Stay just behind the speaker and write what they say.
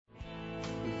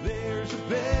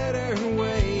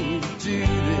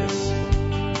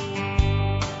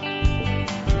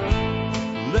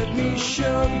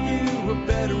show you a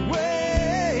better way.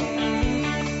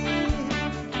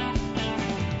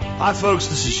 Hi, folks.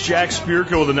 This is Jack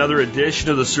Spirko with another edition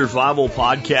of the Survival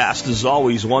Podcast. As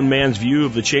always, one man's view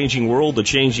of the changing world, the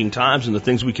changing times, and the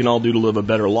things we can all do to live a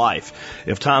better life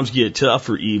if times get tough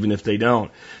or even if they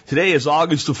don't. Today is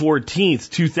August the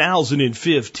 14th,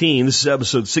 2015. This is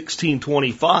episode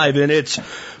 1625, and it's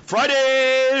Friday.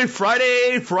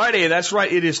 That's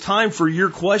right. It is time for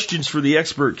your questions for the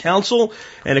expert council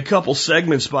and a couple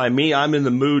segments by me. I'm in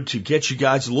the mood to get you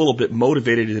guys a little bit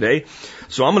motivated today.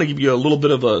 So I'm going to give you a little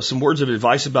bit of some words of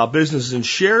advice about business and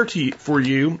share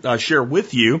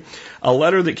with you a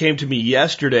letter that came to me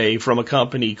yesterday from a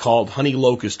company called Honey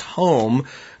Locust Home,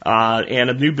 and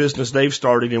a new business they've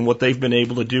started and what they've been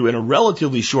able to do in a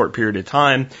relatively short period of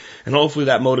time. And hopefully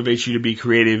that motivates you to be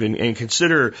creative and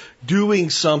consider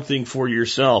doing something for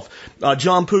yourself.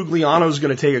 John Pugliano is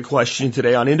going to take a question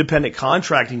today on independent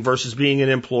contracting versus being an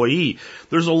employee.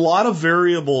 There's a lot of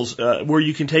variables where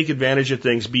you can take advantage of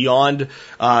things beyond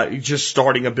just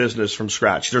starting a business from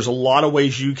scratch. There's a lot of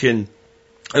ways you can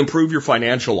improve your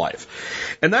financial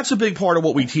life. And that's a big part of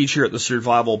what we teach here at the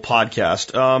Survival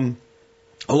Podcast.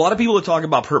 A lot of people that talk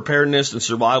about preparedness and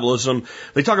survivalism,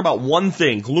 they talk about one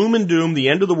thing: gloom and doom, the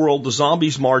end of the world, the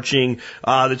zombies marching,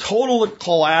 the total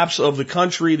collapse of the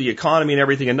country, the economy and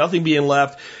everything, and nothing being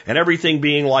left, and everything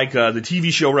being like the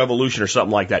TV show Revolution or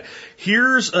something like that.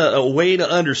 Here's a way to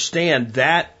understand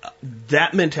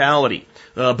that mentality.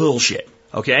 Bullshit.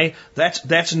 Okay?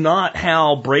 That's not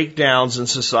how breakdowns in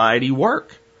society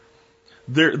work.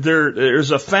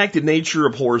 There's a fact that nature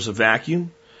abhors a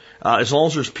vacuum. As long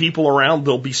as there's people around,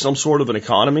 there'll be some sort of an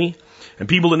economy. And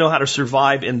people that know how to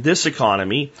survive in this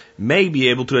economy may be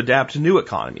able to adapt to new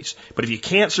economies. But if you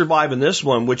can't survive in this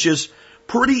one, which is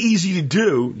pretty easy to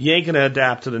do, you ain't going to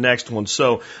adapt to the next one.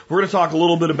 So we're going to talk a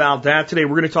little bit about that today.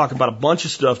 We're going to talk about a bunch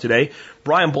of stuff today.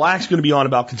 Brian Black's going to be on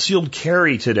about concealed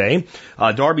carry today.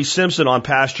 Darby Simpson on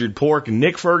pastured pork.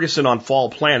 Nick Ferguson on fall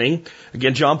planning.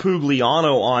 Again, John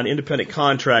Pugliano on independent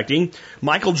contracting.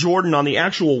 Michael Jordan on the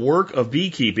actual work of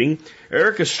beekeeping.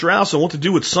 Erica Strauss on what to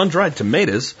do with sun-dried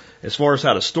tomatoes as far as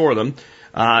how to store them.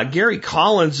 Gary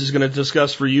Collins is going to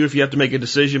discuss for you if you have to make a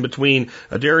decision between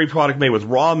a dairy product made with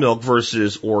raw milk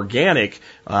versus organic,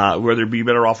 whether you'd be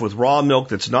better off with raw milk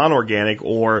that's non-organic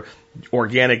or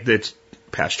organic that's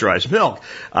pasteurized milk.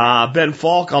 Ben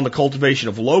Falk on the cultivation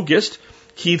of locust.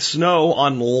 Keith Snow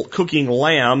on cooking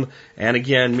lamb, and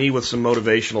again, me with some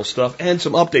motivational stuff and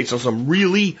some updates on some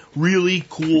really, really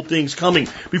cool things coming.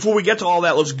 Before we get to all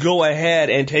that, let's go ahead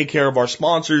and take care of our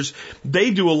sponsors.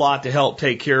 They do a lot to help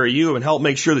take care of you and help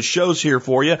make sure the show's here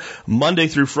for you Monday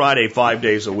through Friday, 5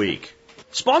 days a week.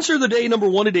 Sponsor of the day, number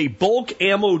one today,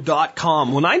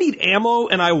 bulkammo.com. When I need ammo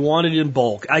and I want it in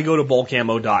bulk, I go to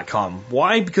bulkammo.com.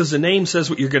 Why? Because the name says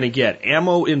what you're going to get.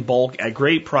 Ammo in bulk at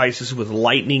great prices with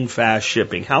lightning fast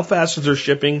shipping. How fast is their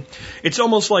shipping? It's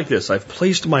almost like this. I've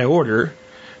placed my order.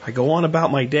 I go on about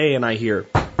my day and I hear,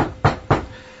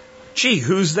 gee,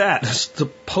 who's that? It's the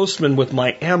postman with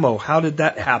my ammo. How did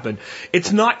that happen?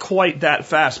 It's not quite that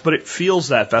fast, but it feels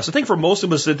that fast. I think for most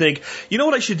of us that think, you know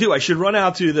what I should do? I should run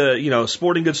out to the,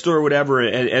 sporting goods store or whatever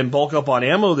and bulk up on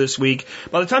ammo this week.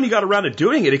 By the time you got around to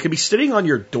doing it, it could be sitting on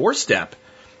your doorstep.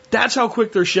 That's how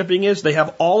quick their shipping is. They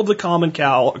have all of the common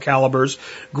calibers,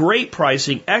 great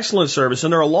pricing, excellent service,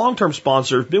 and they're a long-term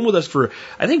sponsor. Been with us for,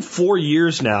 I think, 4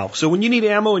 years now. So when you need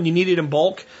ammo and you need it in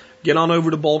bulk, get on over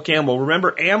to Bulk Ammo.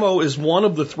 Remember, ammo is one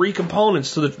of the three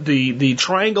components to the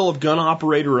triangle of gun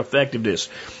operator effectiveness.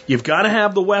 You've got to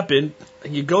have the weapon.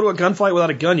 You go to a gunfight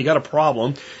without a gun, you got a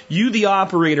problem. You, the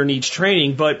operator, needs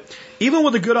training, but even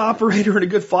with a good operator and a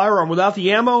good firearm, without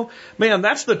the ammo, man,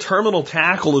 that's the terminal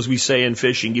tackle, as we say in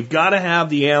fishing. You've got to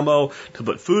have the ammo to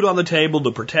put food on the table,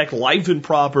 to protect life and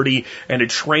property, and to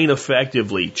train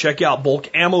effectively. Check out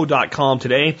bulkammo.com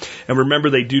today, and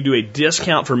remember they do a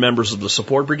discount for members of the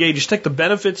support brigade. Just check the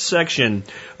benefits section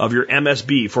of your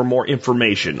MSB for more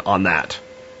information on that.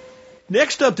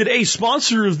 Next up today,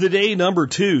 sponsor of the day number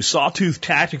 2, Sawtooth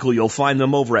Tactical. You'll find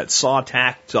them over at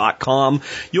sawtac.com.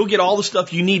 You'll get all the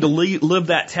stuff you need to live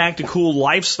that tactical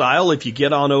lifestyle if you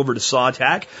get on over to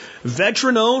Sawtac.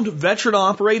 Veteran-owned,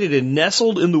 veteran-operated, and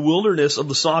nestled in the wilderness of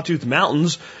the Sawtooth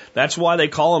Mountains. That's why they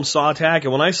call them Sawtac.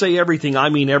 And when I say everything, I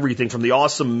mean everything. From the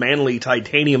awesome manly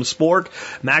titanium sport,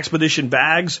 Maxpedition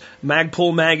bags,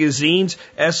 Magpul magazines,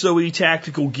 SOE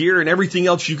tactical gear, and everything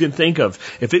else you can think of.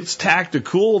 If it's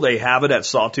tactical, they have have it at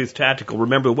Sawtooth Tactical.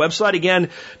 Remember the website again,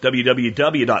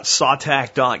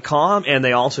 www.sawtac.com, and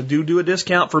they also do a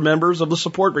discount for members of the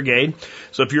support brigade.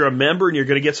 So if you're a member and you're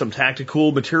going to get some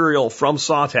tactical material from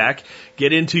Sawtac,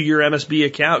 get into your MSB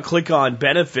account, click on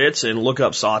benefits, and look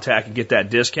up Sawtac and get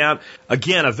that discount.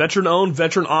 Again, a veteran-owned,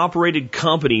 veteran-operated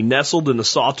company nestled in the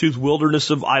Sawtooth wilderness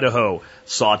of Idaho,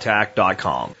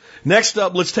 sawtac.com. Next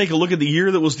up, let's take a look at the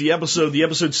year that was the episode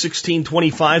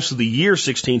 1625. So the year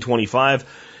 1625,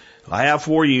 I have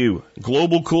for you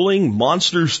global cooling,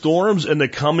 monster storms, and the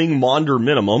coming Maunder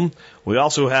minimum. We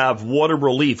also have water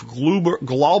relief.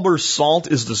 Glauber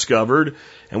salt is discovered,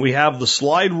 and we have the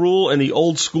slide rule and the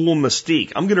old school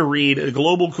mystique. I'm going to read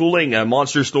global cooling,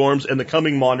 monster storms, and the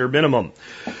coming Maunder minimum.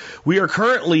 We are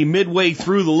currently midway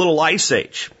through the Little Ice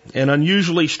Age, and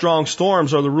unusually strong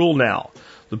storms are the rule now.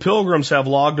 The Pilgrims have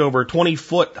logged over a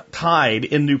 20-foot tide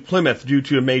in New Plymouth due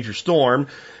to a major storm.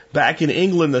 Back in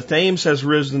England, the Thames has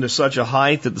risen to such a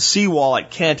height that the seawall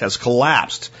at Kent has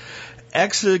collapsed.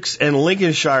 Essex and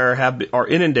Lincolnshire are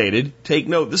inundated. Take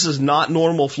note, this is not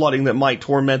normal flooding that might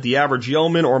torment the average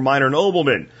yeoman or minor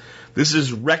nobleman. This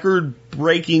is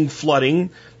record-breaking flooding.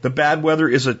 The bad weather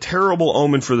is a terrible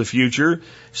omen for the future.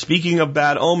 Speaking of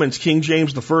bad omens, King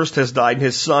James I has died and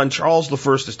his son Charles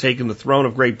I has taken the throne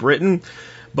of Great Britain.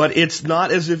 But it's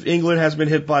not as if England has been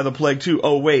hit by the plague too.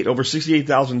 Oh wait, over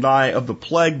 68,000 die of the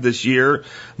plague this year,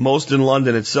 most in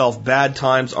London itself. Bad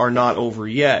times are not over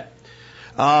yet.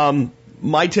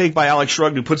 My take by Alex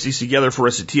Shrugged, who puts these together for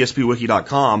us at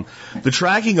tspwiki.com. The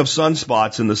tracking of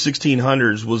sunspots in the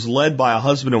 1600s was led by a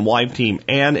husband and wife team,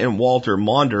 Anne and Walter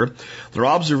Maunder. Their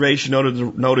observation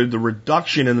noted the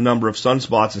reduction in the number of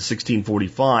sunspots in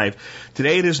 1645.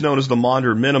 Today it is known as the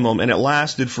Maunder minimum, and it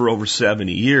lasted for over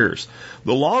 70 years.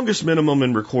 The longest minimum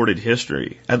in recorded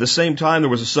history. At the same time, there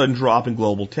was a sudden drop in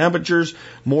global temperatures,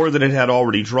 more than it had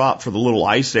already dropped for the Little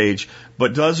Ice Age.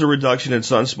 But does a reduction in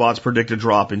sunspots predict a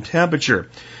drop in temperature?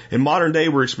 In modern day,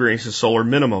 we're experiencing a solar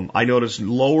minimum. I notice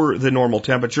lower than normal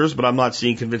temperatures, but I'm not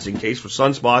seeing convincing case for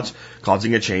sunspots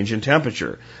causing a change in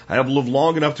temperature. I have lived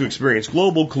long enough to experience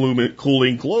global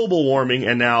cooling, global warming,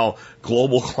 and now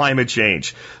global climate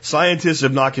change. Scientists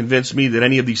have not convinced me that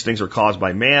any of these things are caused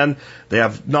by man. They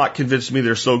have not convinced me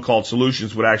their so-called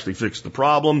solutions would actually fix the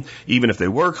problem, even if they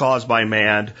were caused by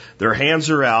man. Their hands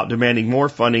are out, demanding more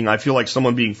funding. I feel like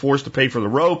someone being forced to pay for the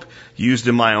rope used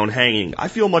in my own hanging. I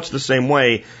feel much the same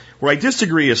way. Where I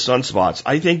disagree is sunspots.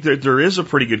 I think that there is a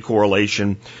pretty good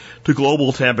correlation to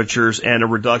global temperatures and a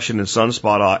reduction in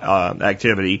sunspot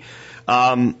activity.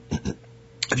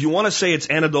 If you want to say it's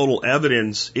anecdotal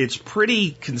evidence, it's pretty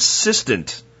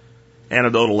consistent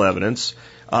anecdotal evidence.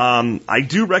 I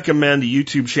do recommend the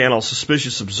YouTube channel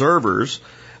Suspicious Observers,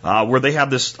 where they have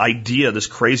this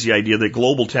crazy idea that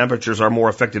global temperatures are more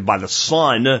affected by the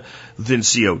sun than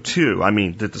CO2. I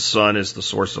mean, that the sun is the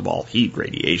source of all heat,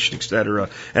 radiation, etc.,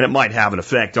 and it might have an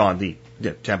effect on the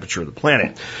temperature of the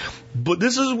planet. But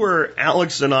this is where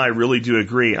Alex and I really do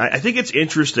agree. I think it's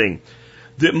interesting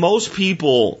that most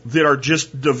people that are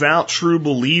just devout, true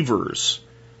believers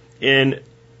in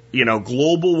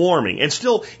global warming, and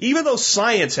still, even though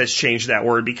science has changed that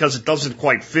word because it doesn't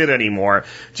quite fit anymore,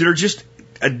 that are just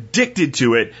addicted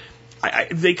to it,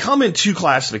 they come in two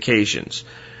classifications.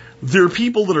 There are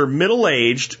people that are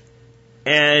middle-aged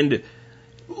and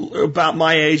about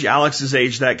my age, Alex's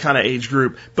age, that kind of age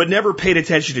group, but never paid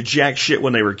attention to jack shit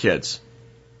when they were kids.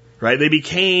 Right? They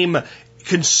became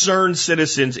concerned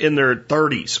citizens in their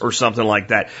 30s or something like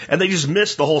that, and they just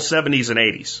missed the whole 70s and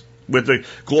 80s with the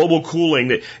global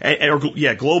cooling.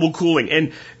 Global cooling.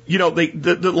 And,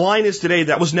 the line is today,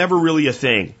 that was never really a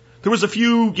thing. There was a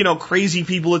few, crazy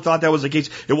people that thought that was the case.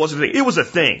 It wasn't a thing. It was a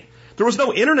thing. There was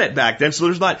no internet back then, so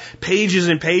there's not pages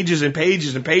and pages and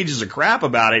pages and pages of crap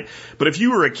about it. But if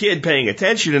you were a kid paying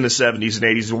attention in the 70s and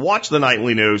 80s and watched the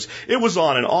nightly news, it was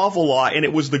on an awful lot, and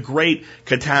it was the great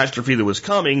catastrophe that was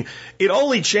coming. It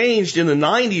only changed in the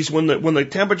 90s when the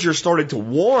temperature started to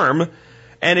warm,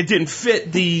 and it didn't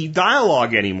fit the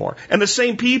dialogue anymore. And the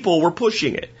same people were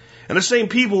pushing it. And the same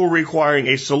people were requiring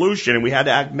a solution, and we had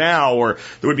to act now, or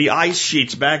there would be ice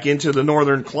sheets back into the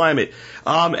northern climate.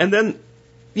 And then,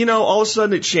 all of a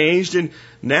sudden it changed, and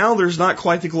now there's not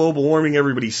quite the global warming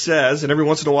everybody says, and every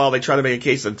once in a while they try to make a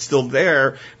case that it's still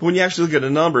there, but when you actually look at the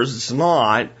numbers, it's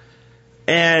not.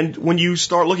 And when you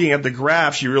start looking at the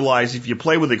graphs, you realize if you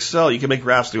play with Excel, you can make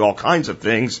graphs do all kinds of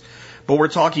things, but we're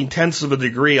talking tenths of a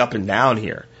degree up and down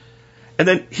here. And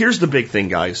then here's the big thing,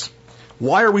 guys.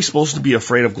 Why are we supposed to be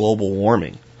afraid of global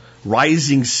warming?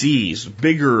 Rising seas,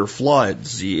 bigger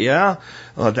floods,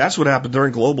 that's what happened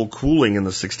during global cooling in the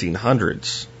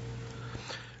 1600s.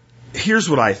 Here's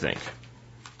what I think.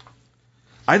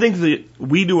 I think that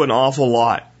we do an awful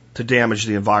lot to damage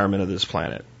the environment of this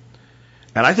planet.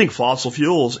 And I think fossil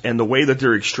fuels and the way that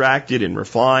they're extracted and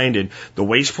refined and the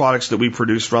waste products that we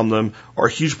produce from them are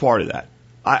a huge part of that.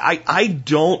 I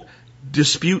don't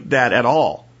dispute that at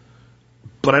all.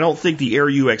 But I don't think the air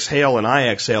you exhale and I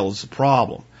exhale is the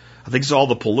problem. I think it's all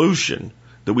the pollution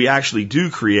that we actually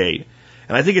do create.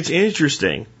 And I think it's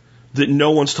interesting that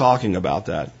no one's talking about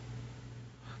that.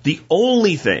 The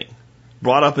only thing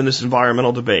brought up in this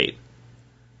environmental debate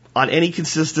on any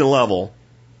consistent level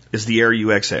is the air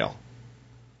you exhale.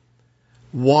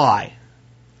 Why?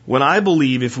 When I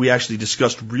believe if we actually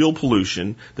discussed real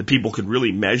pollution that people could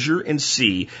really measure and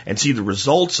see the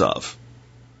results of,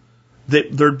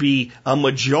 that there'd be a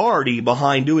majority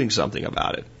behind doing something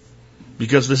about it.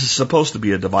 Because this is supposed to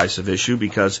be a divisive issue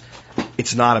because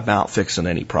it's not about fixing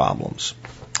any problems.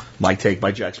 My take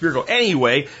by Jack Spirko.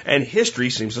 Anyway, and history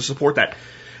seems to support that.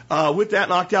 With that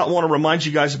knocked out, I want to remind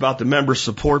you guys about the Member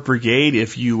Support Brigade.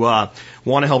 If you want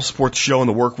to help support the show and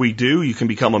the work we do, you can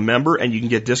become a member and you can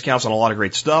get discounts on a lot of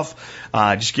great stuff.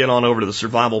 Just get on over to the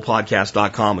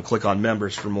survivalpodcast.com and click on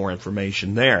members for more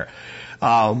information there.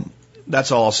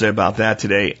 That's all I'll say about that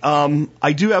today.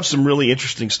 I do have some really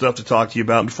interesting stuff to talk to you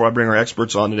about before I bring our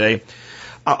experts on today.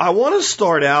 I want to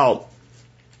start out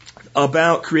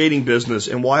about creating business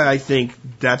and why I think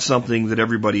that's something that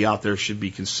everybody out there should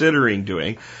be considering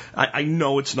doing. I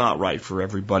know it's not right for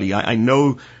everybody. I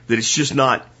know that it's just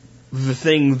not the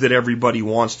thing that everybody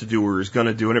wants to do or is going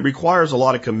to do, and it requires a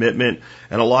lot of commitment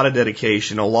and a lot of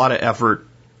dedication, a lot of effort,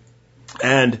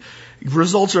 and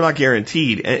results are not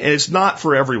guaranteed, and it's not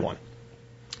for everyone.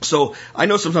 So I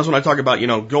know sometimes when I talk about,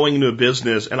 going into a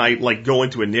business and I go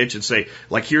into a niche and say,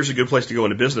 here's a good place to go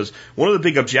into business. One of the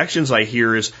big objections I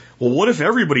hear is, well, what if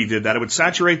everybody did that? It would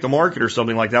saturate the market or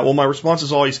something like that. Well, my response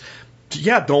is always,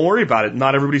 yeah, don't worry about it.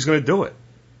 Not everybody's going to do it.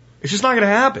 It's just not going to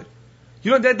happen.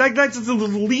 That's the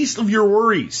least of your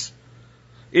worries.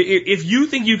 If you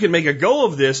think you can make a go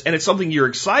of this and it's something you're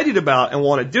excited about and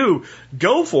want to do,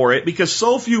 go for it because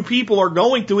so few people are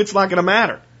going to, it's not going to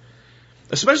matter.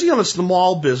 Especially on a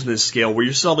small business scale where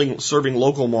you're serving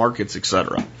local markets,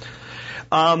 etc.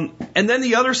 And then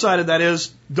the other side of that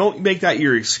is don't make that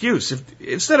your excuse.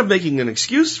 Instead of making an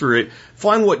excuse for it,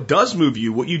 find what does move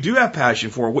you, what you do have passion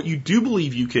for, what you do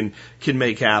believe you can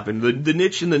make happen, the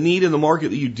niche and the need in the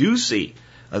market that you do see.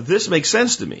 This makes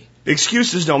sense to me.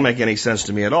 Excuses don't make any sense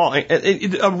to me at all.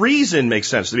 A reason makes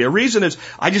sense to me. A reason is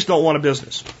I just don't want a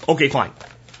business. Okay, fine.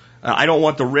 I don't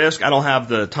want the risk. I don't have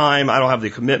the time. I don't have the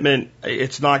commitment.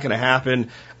 It's not going to happen.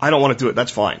 I don't want to do it.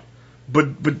 That's fine.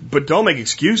 But don't make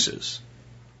excuses.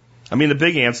 I mean, the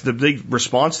big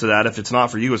response to that, if it's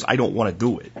not for you, is I don't want to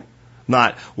do it.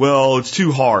 Not, well, it's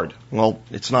too hard. Well,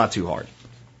 it's not too hard.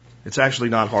 It's actually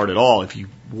not hard at all if you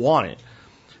want it.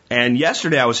 And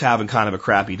yesterday I was having kind of a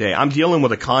crappy day. I'm dealing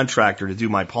with a contractor to do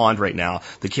my pond right now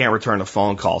that can't return a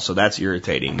phone call, so that's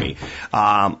irritating me.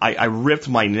 I ripped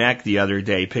my neck the other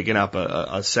day picking up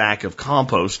a sack of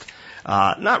compost.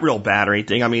 Not real bad or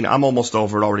anything. I mean, I'm almost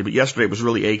over it already, but yesterday it was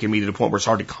really aching me to the point where it's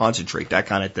hard to concentrate, that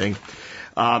kind of thing.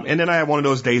 And then I have one of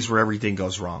those days where everything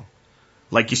goes wrong.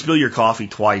 Like you spill your coffee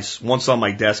twice, once on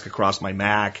my desk across my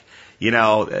Mac.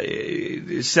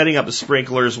 Setting up the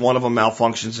sprinklers, one of them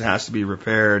malfunctions and has to be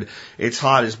repaired. It's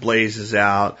hot as blazes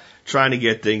out, trying to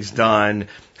get things done.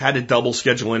 Had to double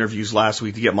schedule interviews last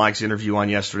week to get Mike's interview on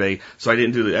yesterday, so I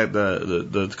didn't do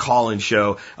the call-in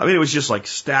show. I mean, it was just like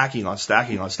stacking on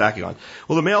stacking on stacking on.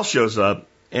 Well, the mail shows up,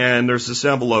 and there's this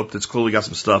envelope that's clearly got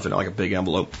some stuff in it, like a big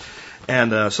envelope,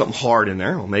 and something hard in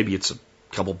there. Well, maybe it's a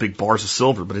couple big bars of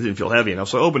silver, but it didn't feel heavy enough,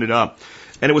 so I opened it up.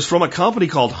 And it was from a company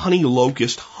called Honey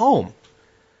Locust Home.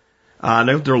 I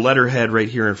have their letterhead right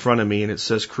here in front of me, and it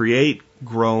says, Create,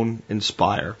 Grown,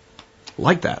 Inspire.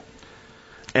 Like that.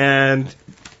 And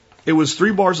it was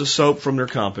 3 bars of soap from their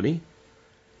company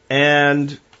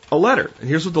and a letter. And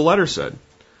here's what the letter said.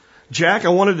 Jack, I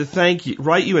wanted to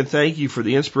write you and thank you for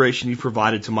the inspiration you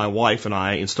provided to my wife and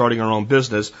I in starting our own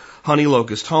business, Honey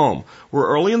Locust Home. We're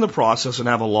early in the process and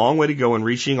have a long way to go in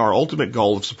reaching our ultimate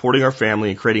goal of supporting our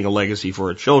family and creating a legacy for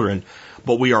our children,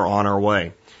 but we are on our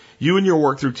way. You and your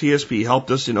work through TSP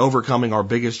helped us in overcoming our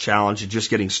biggest challenge and just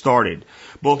getting started.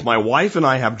 Both my wife and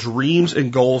I have dreams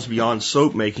and goals beyond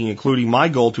soap making, including my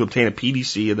goal to obtain a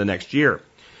PDC in the next year.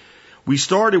 We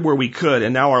started where we could,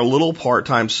 and now our little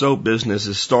part-time soap business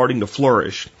is starting to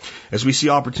flourish as we see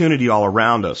opportunity all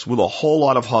around us. With a whole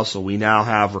lot of hustle, we now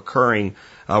have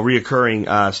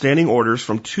reoccurring standing orders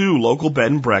from 2 local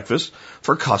bed and breakfasts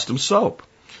for custom soap.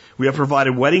 We have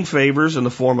provided wedding favors in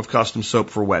the form of custom soap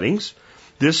for weddings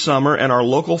this summer, and our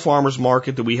local farmers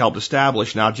market that we helped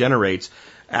establish now generates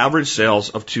average sales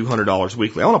of $200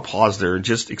 weekly. I want to pause there and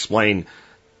just explain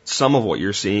some of what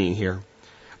you're seeing here.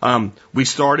 We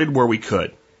started where we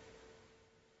could.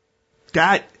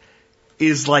 That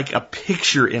is like a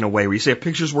picture in a way, where you say a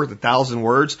picture's worth 1,000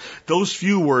 words. Those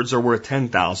few words are worth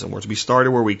 10,000 words. We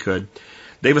started where we could.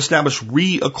 They've established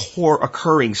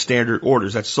reoccurring standard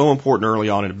orders. That's so important early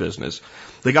on in a business.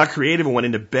 They got creative and went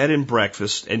into bed and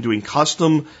breakfast and doing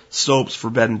custom soaps for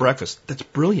bed and breakfast. That's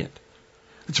brilliant.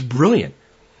 It's brilliant.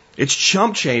 It's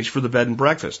chump change for the bed and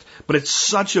breakfast, but it's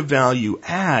such a value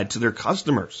add to their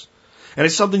customers. And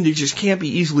it's something that just can't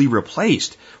be easily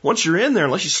replaced. Once you're in there,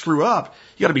 unless you screw up,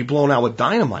 you got to be blown out with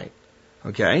dynamite.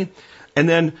 Okay? And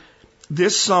then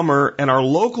this summer, at our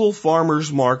local farmers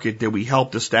market that we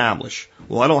helped establish,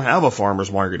 well, I don't have a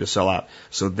farmers market to sell out,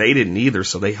 so they didn't either,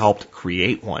 so they helped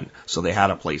create one, so they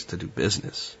had a place to do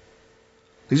business.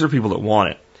 These are people that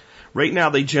want it. Right now,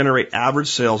 they generate average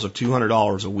sales of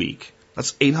 $200 a week.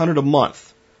 That's $800 a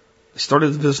month. They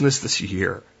started the business this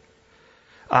year.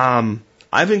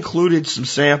 I've included some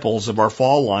samples of our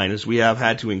fall line, as we have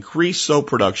had to increase soap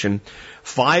production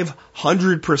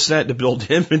 500% to build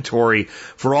inventory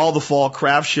for all the fall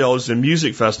craft shows and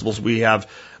music festivals we have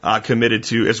committed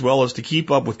to, as well as to keep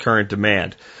up with current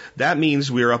demand. That means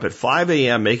we are up at 5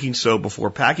 a.m. making soap before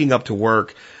packing up to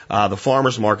work the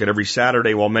farmers market every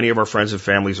Saturday, while many of our friends and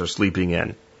families are sleeping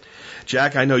in.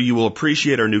 Jack, I know you will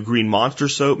appreciate our new Green Monster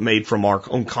soap made from our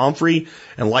own comfrey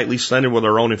and lightly scented with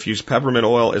our own infused peppermint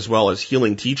oil as well as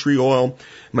healing tea tree oil.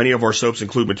 Many of our soaps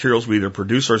include materials we either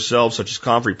produce ourselves, such as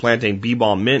comfrey, plantain, bee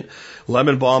balm, mint,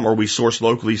 lemon balm, or we source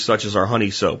locally, such as our honey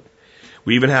soap.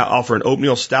 We even offer an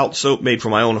oatmeal stout soap made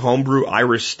from my own homebrew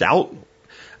Irish Stout.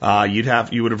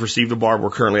 You would have received a bar.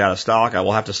 We're currently out of stock. I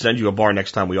will have to send you a bar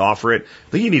next time we offer it. I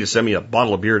think you need to send me a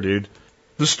bottle of beer, dude.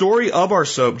 The story of our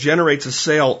soap generates a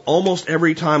sale almost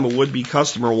every time a would-be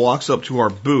customer walks up to our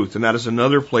booth, and that is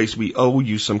another place we owe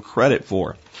you some credit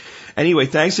for. Anyway,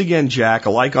 thanks again, Jack.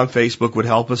 A like on Facebook would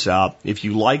help us out. If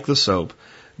you like the soap,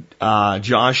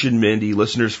 Josh and Mindy,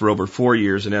 listeners for over 4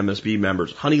 years and MSB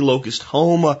members,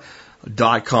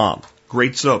 honeylocusthome.com.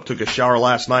 Great soap. Took a shower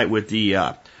last night with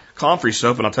the comfrey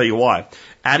soap, and I'll tell you why.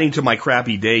 Adding to my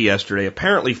crappy day yesterday,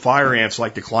 apparently fire ants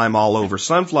like to climb all over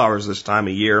sunflowers this time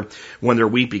of year when they're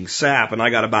weeping sap, and I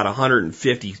got about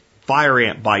 150 fire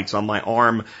ant bites on my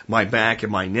arm, my back,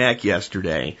 and my neck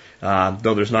yesterday,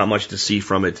 though there's not much to see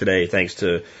from it today thanks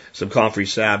to some comfrey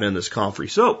salve and this comfrey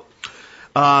soap.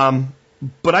 But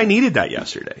I needed that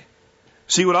yesterday.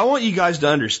 See, what I want you guys to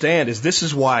understand is this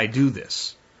is why I do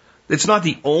this. It's not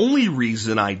the only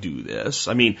reason I do this.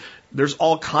 I mean, there's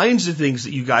all kinds of things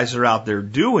that you guys are out there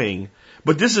doing,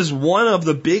 but this is one of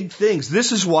the big things.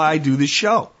 This is why I do this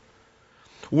show.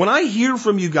 When I hear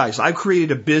from you guys, I've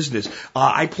created a business.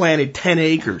 I planted 10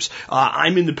 acres.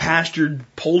 I'm in the pastured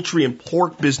poultry and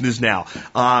pork business now.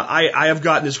 I have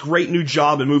gotten this great new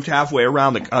job and moved halfway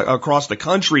around across the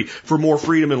country for more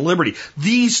freedom and liberty.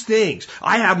 These things.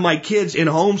 I have my kids in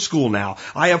homeschool now.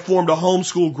 I have formed a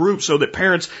homeschool group so that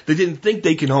parents that didn't think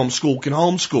they can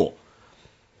homeschool.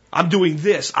 I'm doing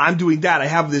this. I'm doing that. I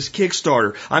have this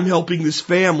Kickstarter. I'm helping this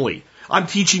family. I'm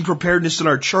teaching preparedness in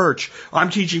our church. I'm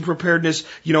teaching preparedness,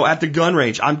 at the gun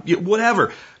range.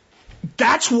 Whatever.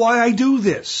 That's why I do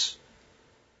this.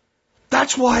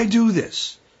 That's why I do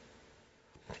this.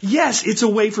 Yes, it's a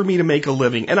way for me to make a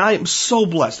living, and I am so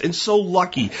blessed and so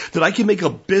lucky that I can make a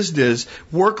business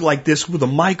work like this with a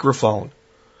microphone.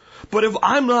 But if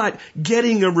I'm not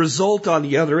getting a result on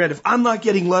the other end, if I'm not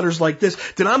getting letters like this,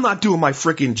 then I'm not doing my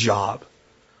frickin' job.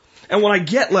 And when I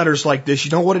get letters like this,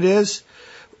 you know what it is?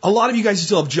 A lot of you guys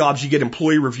still have jobs, you get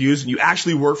employee reviews, and you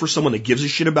actually work for someone that gives a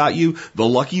shit about you, the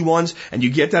lucky ones, and you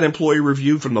get that employee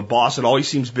review from the boss that always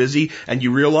seems busy, and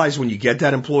you realize when you get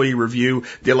that employee review,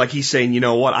 they're like he's saying, you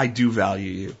know what, I do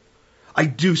value you. I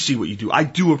do see what you do. I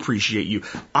do appreciate you.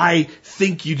 I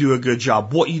think you do a good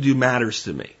job. What you do matters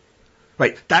to me.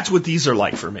 Right? That's what these are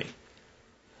like for me.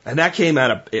 And that came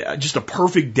out of just a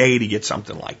perfect day to get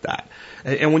something like that.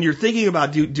 And when you're thinking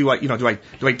about do I,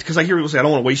 because I hear people say, I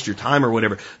don't want to waste your time or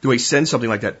whatever. Do I send something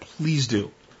like that? Please do.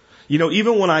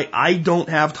 Even when I don't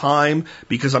have time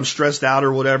because I'm stressed out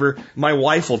or whatever, my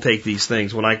wife will take these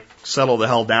things when I settle the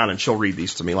hell down and she'll read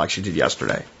these to me like she did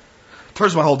yesterday.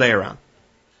 Turns my whole day around.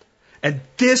 And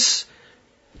this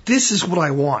is what I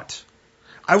want.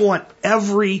 I want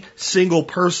every single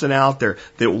person out there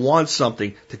that wants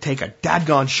something to take a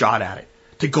dadgone shot at it,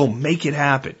 to go make it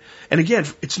happen. And again,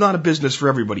 it's not a business for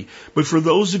everybody, but for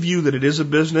those of you that it is a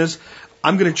business,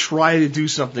 I'm going to try to do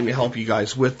something to help you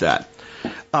guys with that.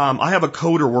 I have a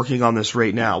coder working on this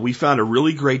right now. We found a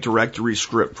really great directory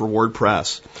script for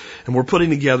WordPress, and we're putting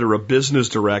together a business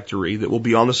directory that will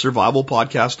be on the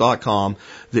survivalpodcast.com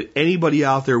that anybody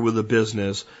out there with a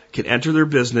business can enter their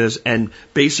business and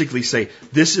basically say,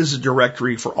 this is a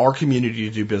directory for our community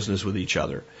to do business with each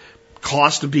other.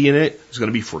 Cost to be in it is going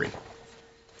to be free.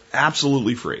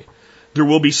 Absolutely free. There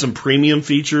will be some premium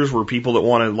features where people that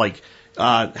want to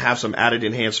have some added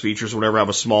enhanced features or whatever have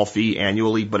a small fee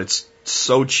annually, but it's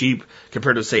so cheap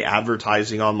compared to, say,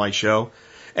 advertising on my show.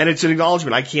 And it's an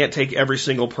acknowledgement. I can't take every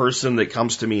single person that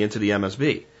comes to me into the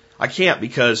MSB. I can't,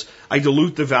 because I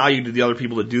dilute the value to the other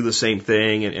people that do the same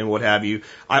thing and what have you.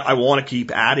 I want to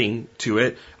keep adding to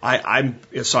it. I'm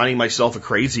assigning myself a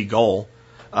crazy goal.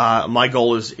 My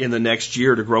goal is in the next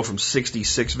year to grow from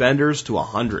 66 vendors to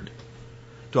 100.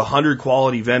 To 100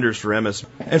 quality vendors for MS.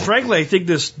 And frankly, I think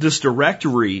this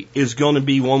directory is going to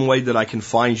be one way that I can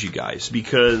find you guys,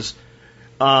 because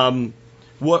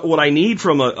what I need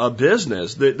from a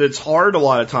business that's hard a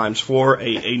lot of times for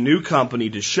a new company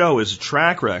to show is a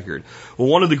track record. Well,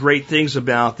 one of the great things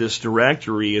about this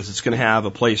directory is it's going to have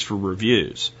a place for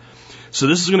reviews. So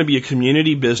this is going to be a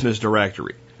community business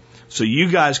directory. So you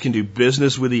guys can do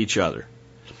business with each other.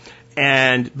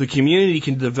 And the community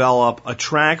can develop a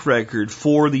track record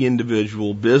for the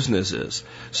individual businesses.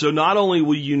 So not only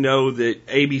will you know that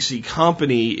ABC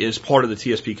Company is part of the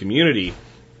TSP community,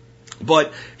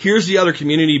 but here's the other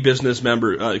community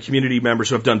members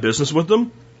who have done business with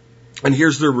them, and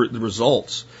here's the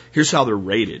results. Here's how they're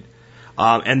rated.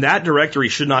 And that directory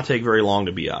should not take very long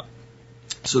to be up.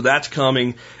 So that's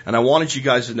coming, and I wanted you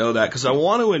guys to know that, because I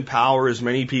want to empower as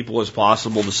many people as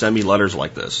possible to send me letters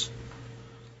like this.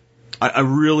 I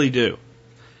really do.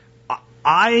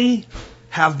 I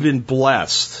have been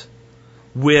blessed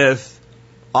with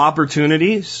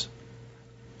opportunities,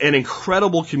 an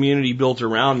incredible community built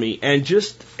around me, and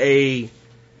just a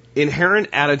inherent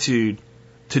attitude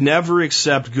to never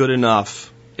accept good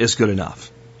enough is good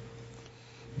enough.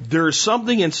 There's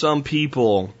something in some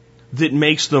people that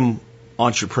makes them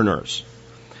entrepreneurs.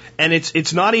 And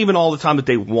it's not even all the time that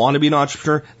they want to be an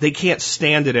entrepreneur. They can't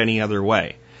stand it any other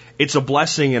way. It's a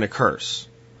blessing and a curse,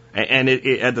 and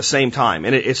it at the same time.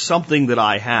 And it's something that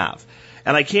I have.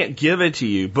 And I can't give it to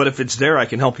you, but if it's there, I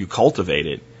can help you cultivate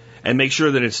it and make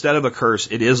sure that instead of a curse,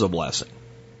 it is a blessing.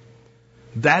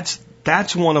 That's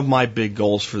one of my big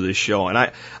goals for this show.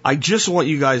 And I just want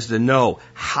you guys to know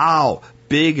how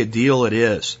big a deal it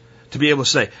is to be able to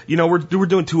say, we're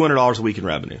doing $200 a week in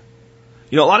revenue.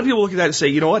 A lot of people look at that and say,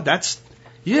 you know what, that's,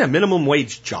 minimum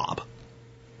wage job.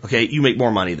 Okay, you make more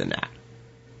money than that.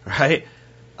 Right?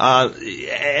 But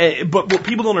what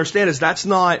people don't understand is that's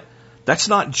not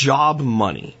job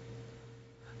money.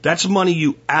 That's money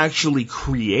you actually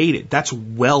created. That's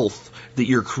wealth that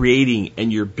you're creating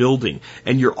and you're building,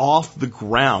 and you're off the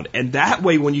ground. And that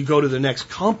way, when you go to the next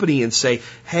company and say,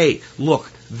 hey,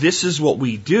 look, this is what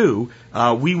we do.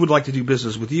 We would like to do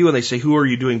business with you. And they say, who are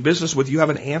you doing business with? You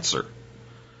have an answer.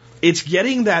 It's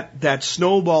getting that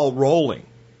snowball rolling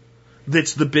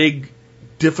that's the big,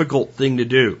 difficult thing to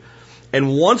do.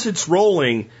 And once it's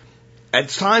rolling, at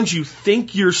times you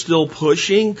think you're still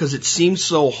pushing because it seems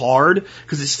so hard,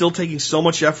 because it's still taking so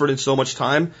much effort and so much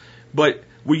time. But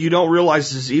what you don't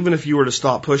realize is even if you were to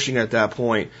stop pushing at that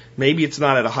point, maybe it's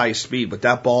not at a high speed, but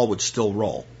that ball would still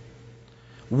roll.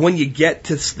 When you get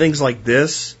to things like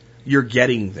this, you're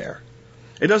getting there.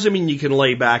 It doesn't mean you can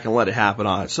lay back and let it happen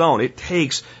on its own. It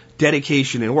takes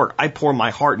dedication and work. I pour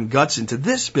my heart and guts into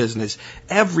this business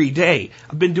every day.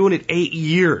 I've been doing it 8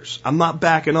 years. I'm not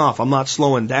backing off. I'm not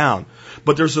slowing down.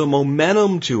 But there's a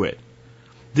momentum to it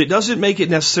that doesn't make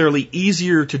it necessarily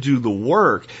easier to do the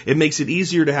work. It makes it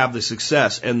easier to have the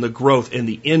success and the growth and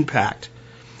the impact,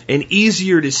 and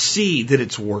easier to see that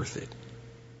it's worth it.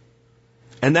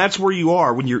 And that's where you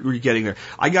are when you're getting there.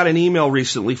 I got an email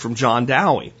recently from John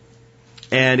Dowie.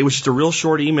 And it was just a real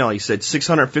short email. He said,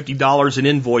 $650 in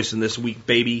invoice in this week,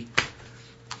 baby.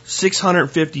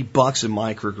 $650 in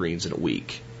microgreens in a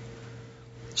week.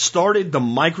 Started the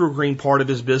microgreen part of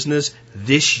his business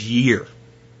this year.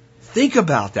 Think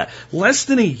about that. Less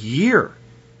than a year.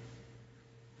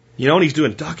 And he's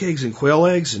doing duck eggs and quail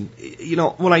eggs. And,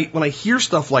 when I hear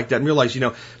stuff like that and realize,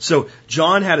 so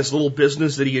John had his little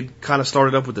business that he had kind of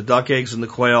started up with the duck eggs and the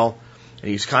quail. And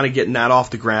he's kind of getting that off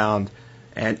the ground.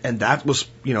 And that was,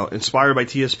 inspired by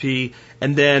TSP.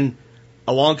 And then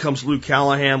along comes Luke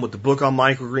Callahan with the book on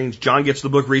microgreens. John gets the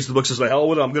book, reads the book, says, the hell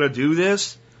with it, I'm going to do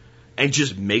this. And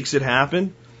just makes it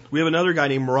happen. We have another guy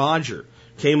named Roger.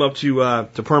 Came up to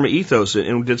Perma Ethos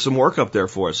and did some work up there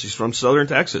for us. He's from southern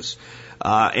Texas.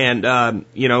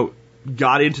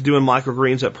 got into doing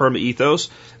microgreens at Perma Ethos,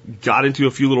 got into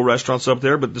a few little restaurants up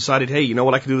there, but decided, hey, you know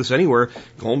what, I can do this anywhere.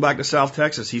 Going back to South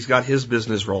Texas, he's got his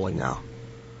business rolling now.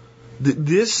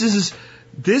 This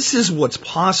is what's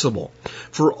possible.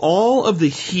 For all of the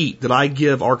heat that I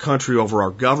give our country over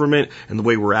our government and the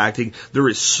way we're acting, there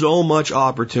is so much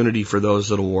opportunity for those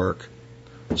that'll work.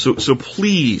 So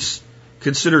please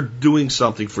consider doing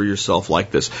something for yourself like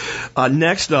this.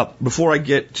 Next up, before I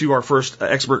get to our first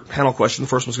expert panel question, the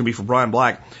first one's going to be for Brian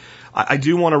Black. I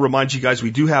do want to remind you guys,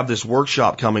 we do have this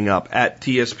workshop coming up at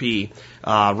TSP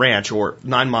Ranch, or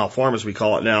 9 Mile Farm as we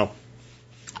call it now.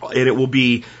 And it will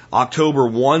be October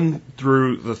 1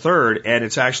 through the 3rd, and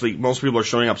it's actually, most people are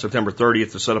showing up September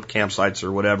 30th to set up campsites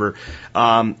or whatever,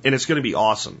 and it's going to be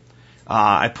awesome.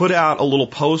 I put out a little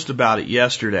post about it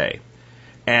yesterday,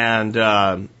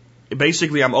 and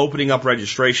basically I'm opening up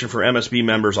registration for MSB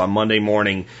members on Monday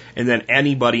morning, and then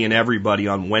anybody and everybody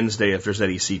on Wednesday if there's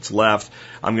any seats left.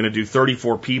 I'm going to do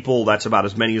 34 people. That's about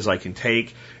as many as I can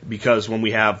take, because when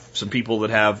we have some people that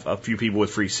have a few people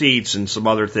with free seats and some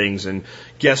other things and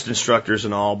guest instructors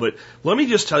and all. But let me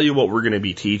just tell you what we're going to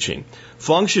be teaching.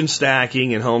 Function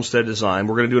stacking and homestead design.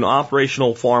 We're going to do an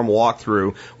operational farm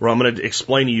walkthrough where I'm going to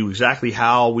explain to you exactly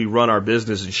how we run our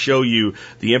business and show you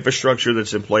the infrastructure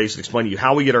that's in place and explain to you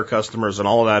how we get our customers and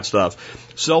all of that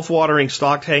stuff. Self-watering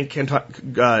stock tank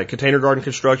container garden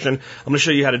construction. I'm going to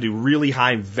show you how to do really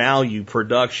high value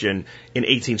production in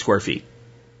 18 square feet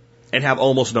and have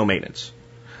almost no maintenance.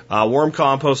 Worm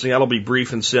composting, that'll be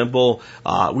brief and simple.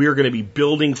 We are going to be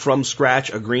building from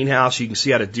scratch a greenhouse. You can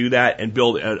see how to do that and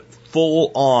build a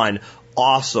full-on,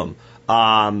 awesome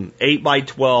 8 by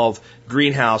 12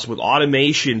 greenhouse with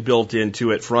automation built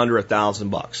into it for under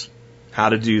 $1,000. How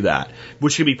to do that,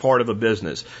 which can be part of a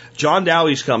business. John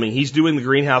Dowey's coming. He's doing the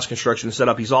greenhouse construction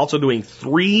setup. He's also doing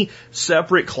 3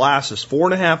 separate classes,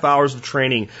 4.5 hours of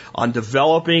training on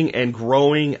developing and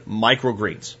growing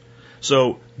microgreens.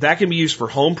 So that can be used for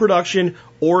home production,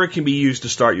 or it can be used to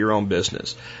start your own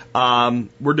business.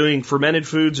 We're doing fermented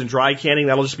foods and dry canning.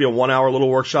 That'll just be a 1-hour little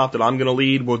workshop that I'm going to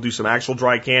lead. We'll do some actual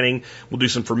dry canning. We'll do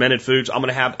some fermented foods. I'm going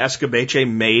to have escabeche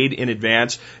made in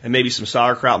advance and maybe some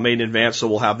sauerkraut made in advance, so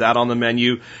we'll have that on the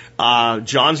menu.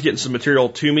 John's getting some material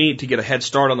to me to get a head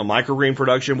start on the microgreen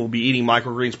production. We'll be eating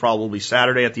microgreens probably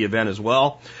Saturday at the event as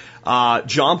well.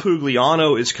 John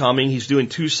Pugliano is coming. He's doing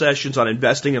 2 sessions on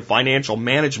investing and financial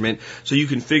management so you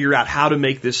can figure out how to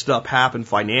make this stuff happen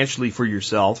financially for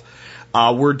yourself.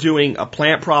 We're doing a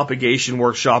plant propagation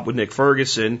workshop with Nick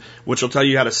Ferguson, which will tell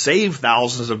you how to save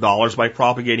thousands of dollars by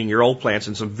propagating your old plants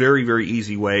in some very, very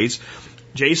easy ways.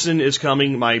 Jason is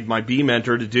coming, my bee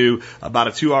mentor, to do about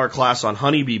a 2-hour class on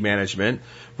honeybee management.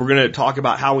 We're going to talk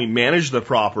about how we manage the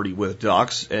property with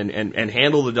ducks and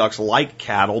handle the ducks like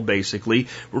cattle, basically.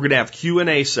 We're going to have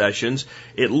Q&A sessions.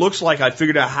 It looks like I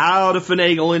figured out how to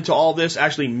finagle into all this,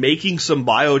 actually making some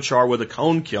biochar with a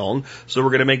cone kiln. So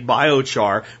we're going to make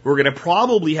biochar. We're going to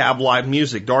probably have live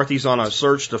music. Dorothy's on a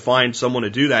search to find someone to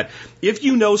do that. If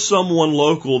you know someone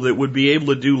local that would be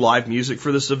able to do live music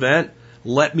for this event,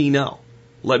 let me know.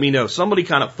 Let me know. Somebody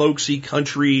kind of folksy,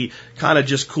 country, kind of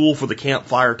just cool for the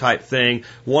campfire type thing.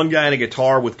 One guy and a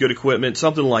guitar with good equipment,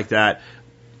 something like that.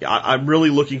 I'm really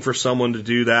looking for someone to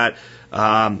do that.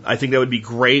 I think that would be a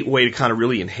great way to kind of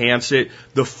really enhance it.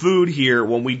 The food here,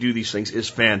 when we do these things, is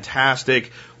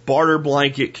fantastic. Barter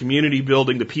blanket, community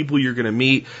building, the people you're going to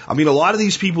meet. I mean, a lot of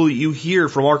these people that you hear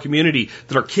from our community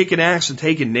that are kicking ass and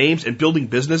taking names and building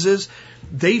businesses,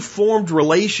 they formed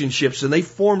relationships and they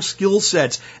formed skill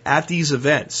sets at these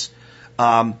events.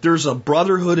 There's a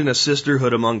brotherhood and a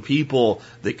sisterhood among people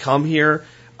that come here.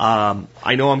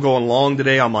 I know I'm going long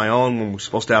today on my own when we're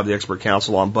supposed to have the expert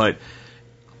council on, but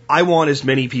I want as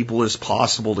many people as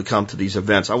possible to come to these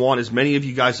events. I want as many of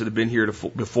you guys that have been here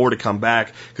before to come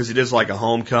back, because it is like a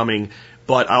homecoming.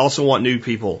 But I also want new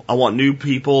people. I want new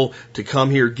people to come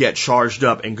here, get charged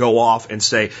up, and go off and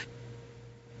say,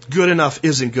 good enough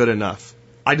isn't good enough.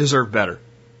 I deserve better.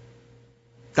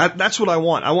 That's what I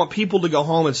want. I want people to go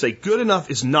home and say, good enough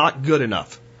is not good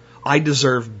enough. I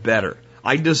deserve better.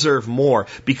 I deserve more,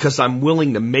 because I'm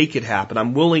willing to make it happen.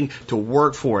 I'm willing to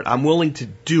work for it. I'm willing to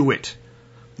do it.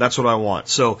 That's what I want.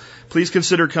 So please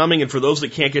consider coming. And for those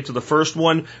that can't get to the first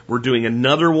one, we're doing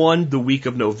another one the week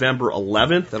of November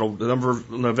 11th.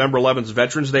 November 11th is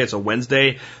Veterans Day. It's a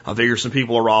Wednesday. I figure some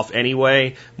people are off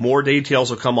anyway. More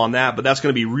details will come on that, but that's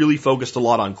going to be really focused a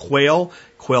lot on quail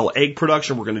egg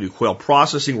production. We're going to do quail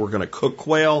processing. We're going to cook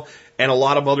quail. and a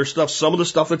lot of other stuff. Some of the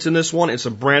stuff that's in this one is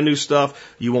some brand new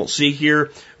stuff you won't see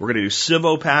here. We're going to do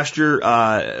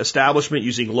silvopasture establishment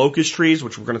using locust trees,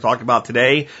 which we're going to talk about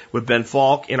today with Ben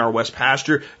Falk in our West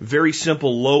Pasture. Very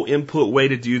simple, low input way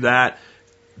to do that.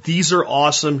 These are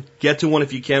awesome. Get to one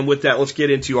if you can. With that, let's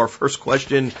get into our first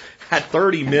question at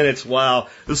 30 minutes. Wow,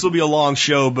 this will be a long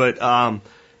show, but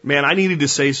man, I needed to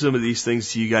say some of these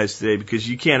things to you guys today because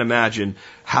you can't imagine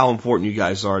how important you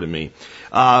guys are to me.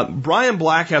 Brian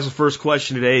Black has the first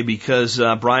question today because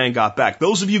Brian got back.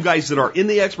 Those of you guys that are in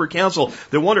the expert council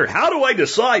that wonder, how do I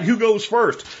decide who goes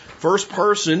first? First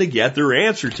person to get their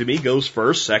answer to me goes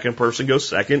first, second person goes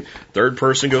second, third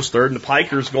person goes third, and the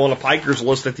pikers go on the pikers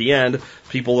list at the end,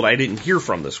 people that I didn't hear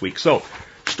from this week. So,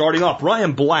 starting off,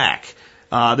 Brian Black.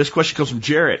 This question comes from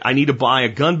Jarrett. I need to buy a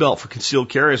gun belt for concealed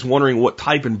carry. I was wondering what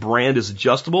type and brand is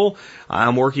adjustable.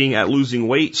 I'm working at losing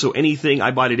weight, so anything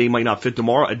I buy today might not fit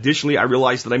tomorrow. Additionally, I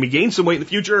realize that I may gain some weight in the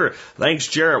future. Thanks,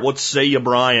 Jarrett. What say you,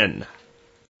 Brian?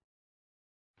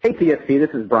 Hey, TSP,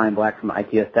 this is Brian Black from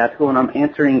ITS Tactical, and I'm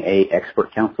answering a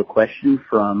expert council question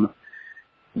from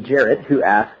Jarrett, who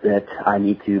asked that I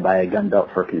need to buy a gun belt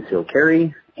for concealed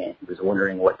carry, and he was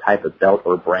wondering what type of belt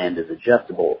or brand is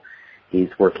adjustable. He's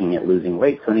working at losing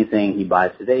weight, so anything he buys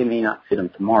today may not fit him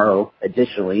tomorrow.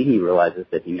 Additionally, he realizes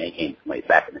that he may gain some weight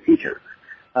back in the future.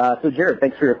 So, Jarrett,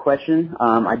 thanks for your question.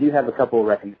 I do have a couple of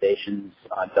recommendations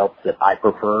on belts that I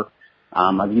prefer.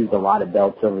 I've used a lot of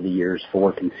belts over the years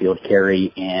for concealed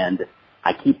carry, and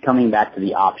I keep coming back to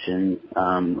the option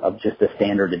of just a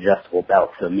standard adjustable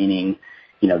belt, so meaning,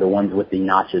 the ones with the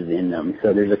notches in them.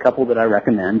 So there's a couple that I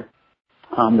recommend.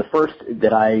 The first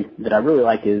that I really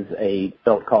like is a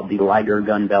belt called the Liger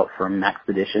gun belt from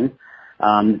Maxpedition.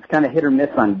 It's kind of hit or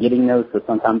miss on getting those, so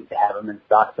sometimes they have them in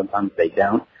stock, sometimes they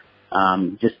don't.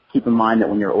 Just keep in mind that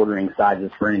when you're ordering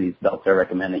sizes for any of these belts, I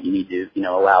recommend that you need to,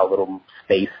 allow a little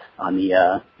space on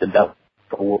the belt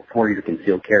for your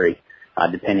concealed carry,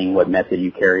 depending what method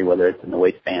you carry, whether it's in the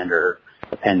waistband or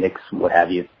appendix, what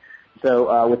have you.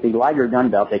 So, with the Liger gun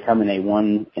belt, they come in a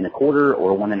 1 1/4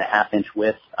 or 1 1/2 inch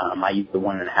width. I use the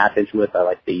 1 1/2 inch width. I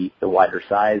like the wider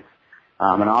size.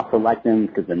 And I also like them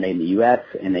because they're made in the U.S.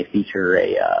 and they feature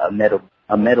a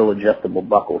metal adjustable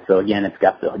buckle. So again, it's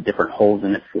got the different holes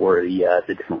in it for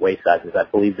the different waist sizes. I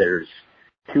believe there's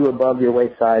 2 above your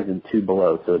waist size and 2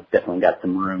 below, so it's definitely got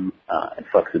some room and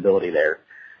flexibility there.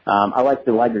 I like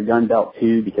the Liger gun belt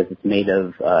too because it's made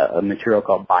of a material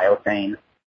called biothane,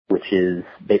 which is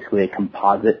basically a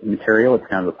composite material. It's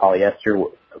kind of a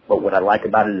polyester, but what I like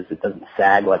about it is it doesn't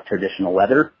sag like traditional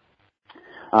leather.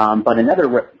 But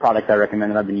another product I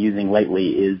recommend that I've been using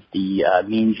lately is the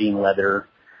Mean Gene Leather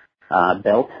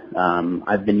belt.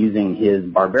 I've been using his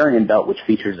Barbarian belt, which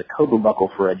features a cobra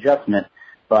buckle for adjustment,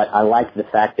 but I like the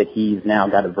fact that he's now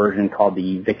got a version called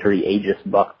the Victory Aegis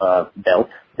belt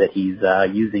that he's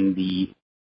using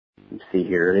let's see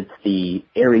here, it's the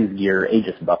Ares Gear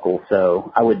Aegis buckle,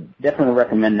 so I would definitely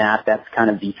recommend that. That's kind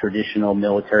of the traditional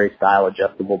military style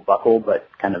adjustable buckle, but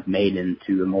kind of made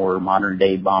into a more modern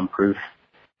day bomb-proof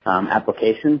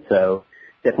application, so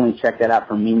definitely check that out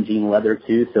from Mean Gene Leather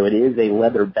too. So it is a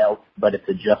leather belt, but it's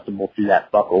adjustable through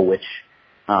that buckle, which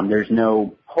there's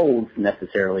no holes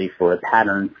necessarily for a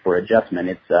pattern for adjustment.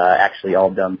 It's actually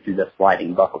all done through the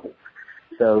sliding buckle.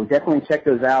 So definitely check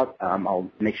those out.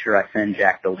 I'll make sure I send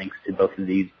Jack the links to both of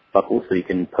these buckles so you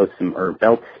can post them, or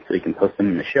belts, so you can post them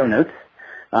in the show notes.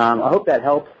 I hope that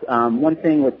helps. One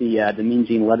thing with the Mean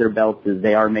Gene Leather belts is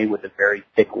they are made with a very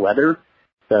thick leather,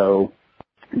 so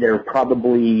they're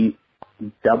probably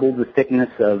double the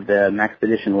thickness of the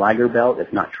Maxpedition Liger belt,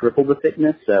 if not triple the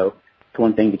thickness. So it's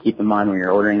one thing to keep in mind when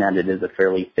you're ordering that. It is a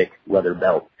fairly thick leather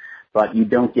belt. But you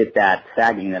don't get that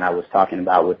sagging that I was talking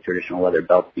about with traditional leather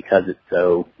belts because it's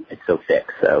so thick.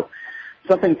 So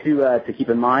something to keep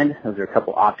in mind. Those are a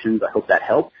couple options. I hope that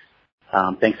helps.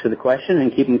 Thanks for the question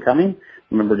and keep them coming.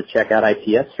 Remember to check out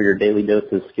ITS for your daily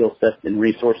dose of skill sets and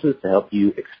resources to help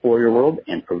you explore your world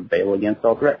and prevail against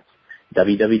all threats.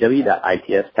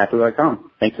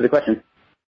 www.itstactical.com. Thanks for the question.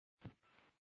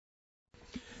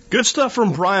 Good stuff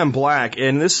from Brian Black,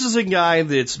 and this is a guy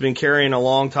that's been carrying a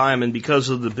long time, and because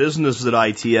of the business that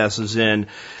ITS is in,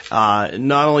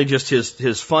 not only just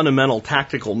his fundamental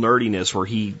tactical nerdiness where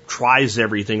he tries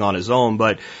everything on his own,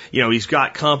 but, he's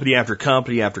got company after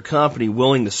company after company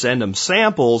willing to send him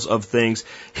samples of things.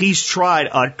 He's tried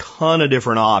a ton of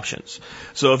different options.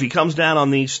 So if he comes down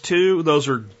on these two, those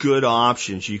are good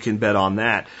options. You can bet on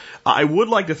that. I would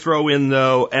like to throw in,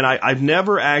 though, and I've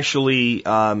never actually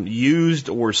used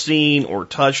or seen or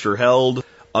touched or held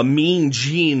a Mean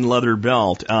Gene leather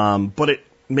belt, but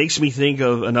makes me think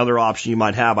of another option you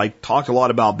might have. I talk a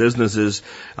lot about businesses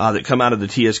that come out of the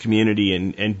TS community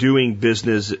and doing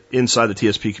business inside the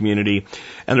TSP community.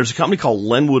 And there's a company called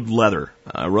Lenwood Leather,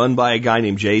 run by a guy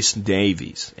named Jason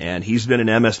Davies. And he's been an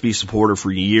MSB supporter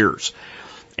for years.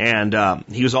 And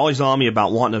he was always on me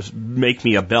about wanting to make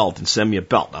me a belt and send me a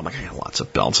belt. I'm like, I got lots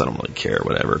of belts. I don't really care,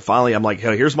 whatever. Finally, I'm like,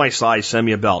 hey, here's my size. Send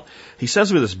me a belt. He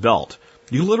sends me this belt.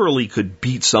 You literally could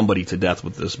beat somebody to death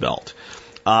with this belt.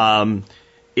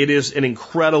 It is an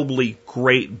incredibly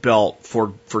great belt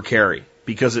for carry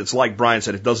because it's like Brian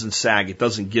said, it doesn't sag, it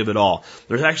doesn't give it all.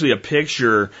 There's actually a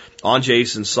picture on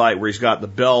Jason's site where he's got the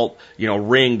belt,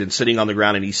 ringed and sitting on the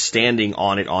ground and he's standing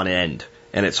on it on end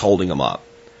and it's holding him up.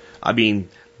 I mean,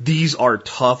 these are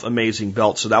tough, amazing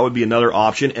belts. So that would be another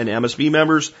option. And MSB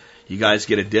members, you guys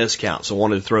get a discount. So I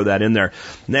wanted to throw that in there.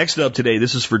 Next up today,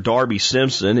 this is for Darby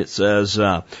Simpson. It says,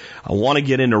 I want to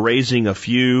get into raising a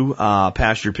few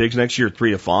pasture pigs next year,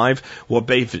 3 to 5. What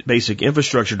basic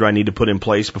infrastructure do I need to put in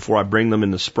place before I bring them in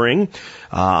the spring?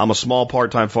 I'm a small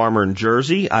part-time farmer in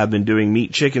Jersey. I've been doing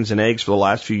meat, chickens, and eggs for the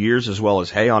last few years, as well as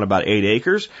hay on about 8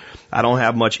 acres. I don't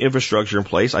have much infrastructure in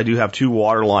place. I do have 2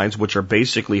 water lines, which are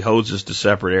basically hoses to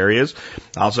separate areas.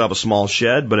 I also have a small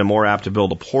shed, but I'm more apt to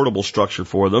build a portable structure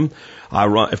for them. I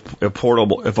run if a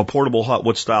portable hut.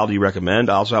 What style do you recommend?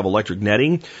 I also have electric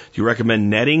netting. Do you recommend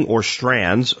netting or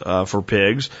strands for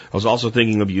pigs? I was also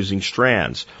thinking of using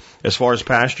strands. As far as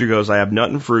pasture goes, I have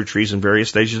nut and fruit trees in various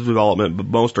stages of development, but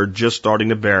most are just starting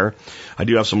to bear. I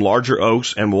do have some larger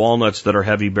oaks and walnuts that are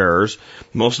heavy bearers.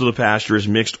 Most of the pasture is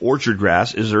mixed orchard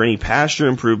grass. Is there any pasture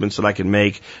improvements that I can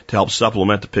make to help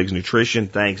supplement the pig's nutrition?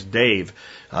 Thanks, Dave.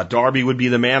 Darby would be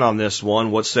the man on this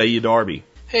one. What say you, Darby?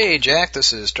 Hey, Jack,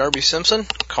 this is Darby Simpson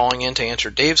calling in to answer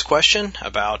Dave's question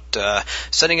about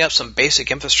setting up some basic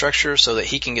infrastructure so that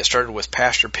he can get started with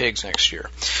pasture pigs next year.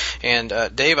 And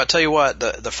Dave, I tell you what,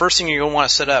 the first thing you're going to want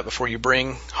to set up before you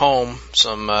bring home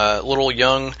some little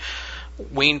young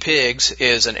weaned pigs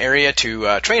is an area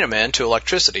to train them in to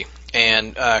electricity.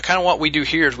 And kind of what we do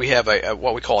here is we have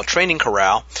what we call a training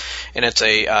corral, and it's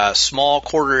a small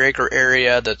quarter-acre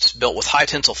area that's built with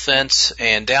high-tensile fence,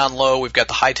 and down low we've got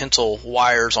the high-tensile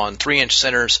wires on 3-inch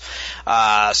centers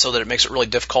so that it makes it really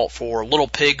difficult for little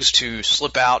pigs to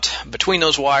slip out between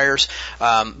those wires.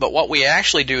 But what we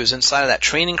actually do is inside of that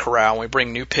training corral, when we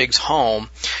bring new pigs home,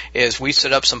 is we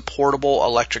set up some portable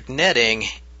electric netting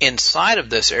inside of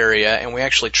this area, and we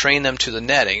actually train them to the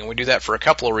netting. And we do that for a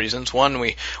couple of reasons. One,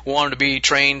 we want them to be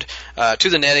trained to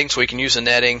the netting so we can use the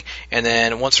netting, and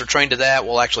then once they're trained to that,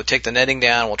 we'll actually take the netting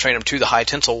down, we'll train them to the high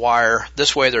tensile wire.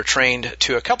 This way they're trained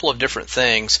to a couple of different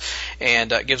things,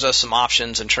 and gives us some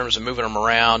options in terms of moving them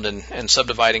around and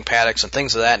subdividing paddocks and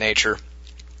things of that nature.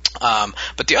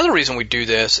 But the other reason we do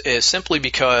this is simply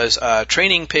because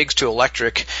training pigs to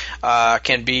electric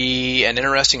can be an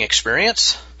interesting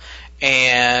experience.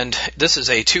 And this is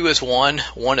a 2 is 1,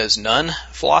 1 is none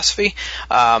philosophy.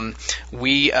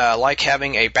 We like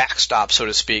having a backstop, so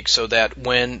to speak, so that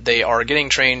when they are getting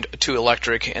trained to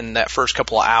electric in that first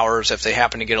couple of hours, if they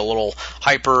happen to get a little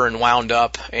hyper and wound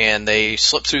up and they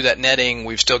slip through that netting,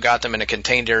 we've still got them in a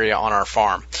contained area on our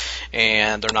farm.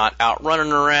 And they're not out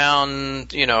running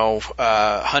around,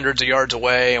 hundreds of yards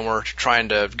away, and we're trying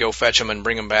to go fetch them and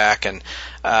bring them back. And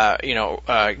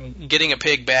getting a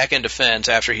pig back into fence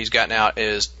after he's gotten out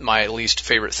is my least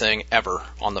favorite thing ever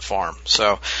on the farm.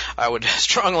 So I would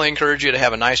strongly encourage you to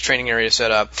have a nice training area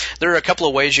set up. There are a couple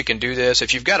of ways you can do this.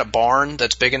 If you've got a barn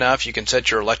that's big enough, you can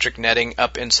set your electric netting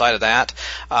up inside of that.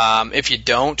 If you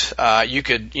don't, you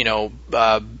could,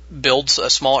 build a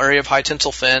small area of high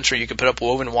tensile fence, or you could put up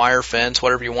woven wire fence,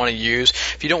 whatever you want to use.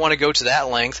 If you don't want to go to that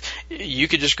length, you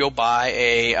could just go buy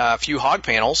a few hog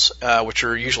panels, which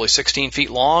are usually 16 feet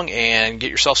long, and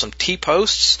get yourself some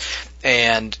T-posts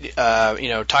and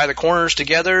tie the corners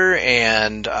together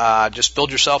and just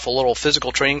build yourself a little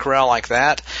physical training corral like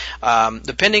that.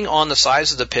 Depending on the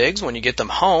size of the pigs, when you get them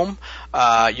home,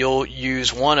 you'll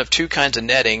use one of 2 kinds of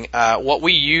netting. What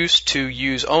we used to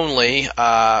use only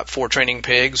for training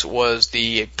pigs was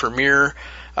the Premier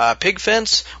pig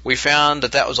fence. We found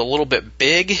that was a little bit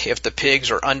big if the pigs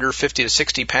are under 50 to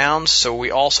 60 pounds. So we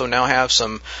also now have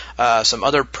some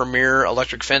other Premier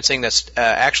electric fencing that's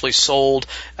actually sold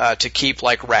to keep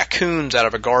like raccoons out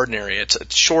of a garden area.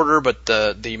 It's shorter, but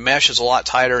the mesh is a lot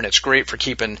tighter, and it's great for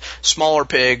keeping smaller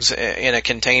pigs in a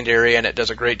contained area, and it does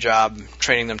a great job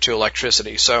training them to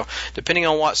electricity. So depending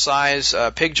on what size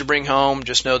pigs you bring home,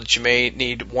 just know that you may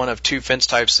need one of 2 fence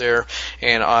types there,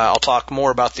 and I'll talk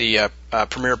more about the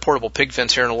Premier portable pig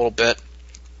fence here in a little bit.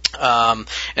 And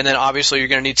then obviously you're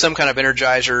going to need some kind of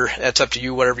energizer. That's up to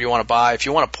you, whatever you want to buy. If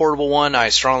you want a portable one, I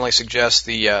strongly suggest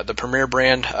the Premier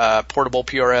brand, portable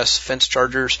PRS fence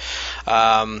chargers.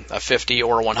 A 50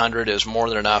 or 100 is more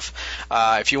than enough.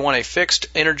 If you want a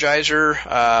fixed energizer,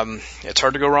 it's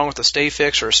hard to go wrong with a Stay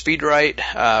Fix or a Speedrite,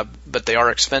 but they are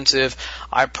expensive.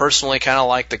 I personally kind of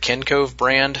like the Kencove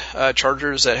brand,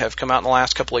 chargers that have come out in the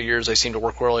last couple of years. They seem to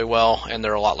work really well, and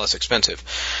they're a lot less expensive.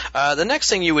 The next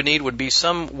thing you would need would be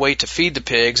some way to feed the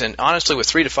pigs, and honestly with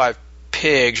 3 to 5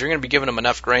 pigs, you're going to be giving them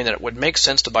enough grain that it would make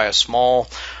sense to buy a small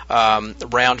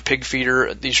round pig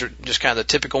feeder. These are just kind of the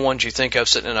typical ones you think of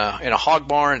sitting in a hog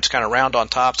barn. It's kind of round on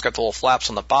top. It's got the little flaps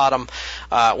on the bottom.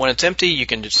 When it's empty, you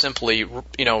can just simply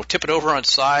tip it over on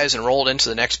its sides and roll it into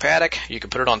the next paddock. You can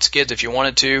put it on skids if you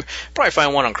wanted to. Probably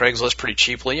find one on Craigslist pretty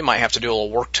cheaply. You might have to do a little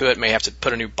work to it. May have to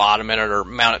put a new bottom in it or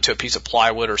mount it to a piece of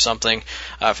plywood or something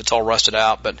if it's all rusted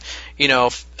out. But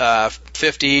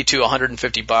 50 to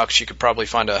 $150, you could probably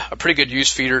find a pretty good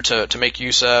use feeder to make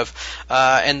use of.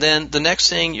 And then the next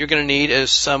thing you're going to need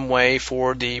is some way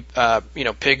for the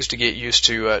pigs to get used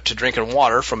to drinking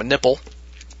water from a nipple.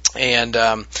 And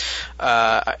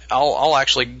I'll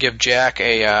actually give Jack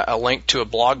a link to a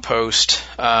blog post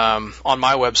on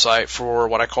my website for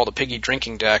what I call the piggy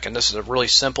drinking deck. And this is a really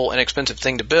simple, inexpensive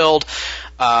thing to build.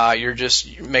 You're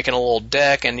just making a little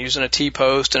deck and using a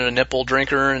T-post and a nipple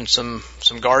drinker and some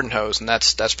garden hose, and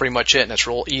that's pretty much it. And it's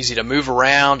real easy to move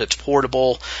around. It's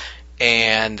portable.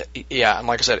 And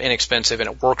like I said, inexpensive, and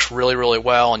it works really, really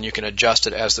well, and you can adjust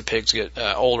it as the pigs get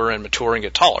older and mature and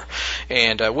get taller.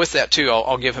 And with that, too,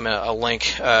 I'll give him a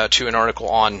link to an article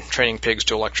on training pigs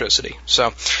to electricity.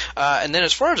 So, and then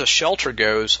as far as a shelter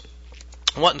goes,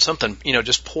 wanting something,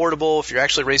 just portable. If you're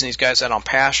actually raising these guys out on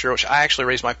pasture, which I actually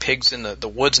raise my pigs in the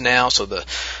woods now, so the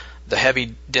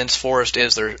heavy, dense forest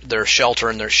is their shelter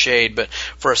and their shade. But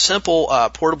for a simple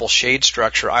portable shade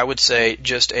structure, I would say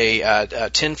just a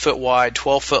 10-foot wide,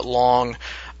 12-foot long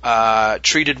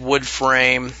treated wood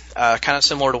frame, kind of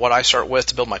similar to what I start with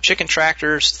to build my chicken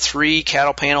tractors, 3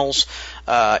 cattle panels,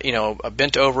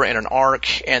 bent over in an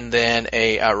arc, and then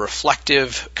a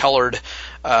reflective colored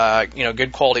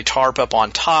good quality tarp up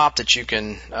on top that you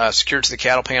can secure to the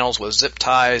cattle panels with zip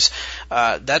ties.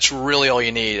 That's really all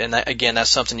you need. And that's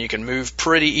something you can move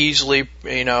pretty easily.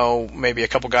 Maybe a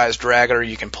couple guys drag it, or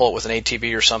you can pull it with an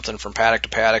ATV or something from paddock to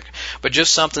paddock. But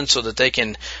just something so that they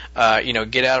can,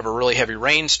 get out of a really heavy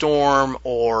rainstorm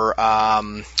or,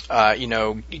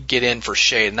 get in for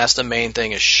shade. And that's the main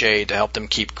thing, is shade, to help them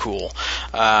keep cool.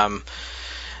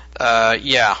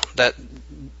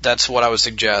 That's what I would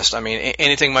suggest. I mean,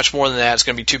 anything much more than that is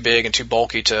going to be too big and too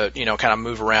bulky to, kind of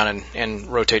move around and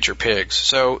rotate your pigs.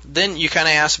 So then you kind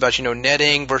of asked about,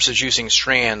 netting versus using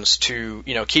strands to,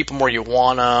 keep them where you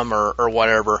want them or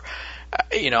whatever.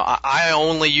 I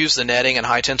only use the netting and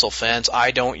high tensile fence.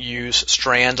 I don't use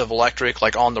strands of electric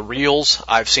like on the reels.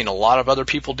 I've seen a lot of other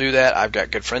people do that. I've got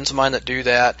good friends of mine that do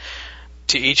that.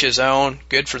 To each his own.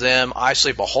 Good for them. I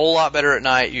sleep a whole lot better at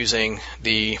night using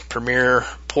the Premier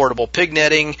portable pig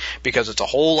netting because it's a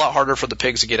whole lot harder for the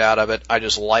pigs to get out of it. I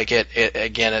just like it.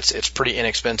 It's pretty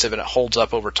inexpensive and it holds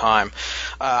up over time.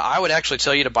 I would actually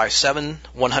tell you to buy 7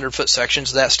 100-foot sections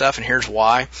of that stuff, and here's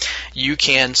why. You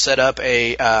can set up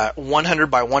a 100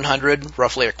 by 100,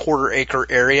 roughly a quarter-acre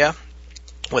area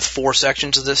with 4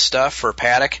 sections of this stuff for a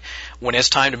paddock. When it's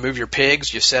time to move your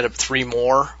pigs, you set up 3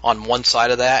 more on one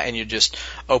side of that, and you just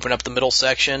open up the middle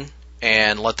section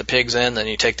and let the pigs in. Then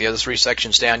you take the other 3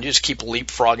 sections down. You just keep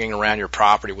leapfrogging around your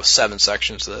property with 7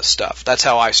 sections of this stuff. That's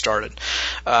how I started.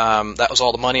 That was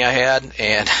all the money I had,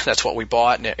 and that's what we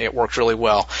bought, and it worked really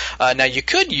well. Now, you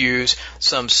could use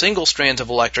some single strands of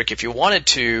electric if you wanted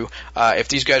to, if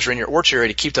these guys are in your orchard area,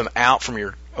 to keep them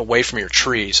away from your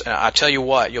trees. And I tell you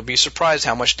what, you'll be surprised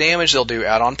how much damage they'll do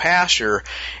out on pasture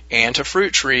and to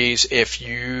fruit trees if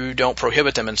you don't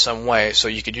prohibit them in some way. So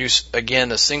you could use, again,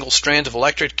 the single strands of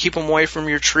electric to keep them away from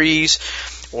your trees.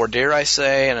 Or dare I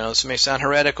say, and I know this may sound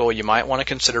heretical, you might want to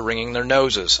consider wringing their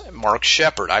noses. Mark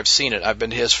Shepard, I've seen it. I've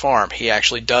been to his farm. He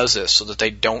actually does this so that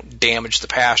they don't damage the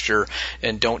pasture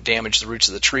and don't damage the roots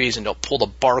of the trees, and they'll pull the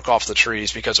bark off the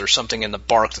trees because there's something in the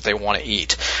bark that they want to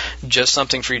eat. Just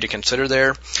something for you to consider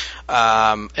there.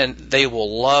 And they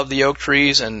will love the oak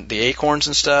trees and the acorns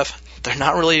and stuff. They're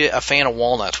not really a fan of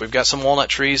walnuts. We've got some walnut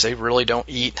trees. They really don't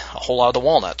eat a whole lot of the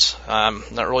walnuts. I'm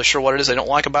not really sure what it is they don't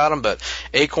like about them, but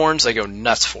acorns they go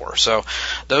nuts for. So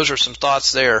those are some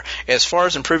thoughts there. As far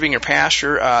as improving your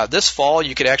pasture, this fall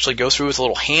you could actually go through with a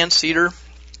little hand seeder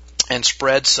and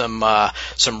spread some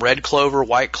red clover,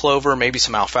 white clover, maybe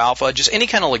some alfalfa, just any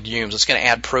kind of legumes that's going to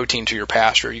add protein to your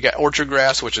pasture. You got orchard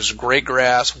grass, which is great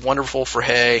grass, wonderful for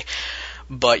hay.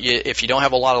 but if you don't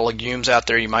have a lot of legumes out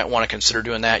there, you might want to consider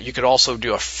doing that. You could also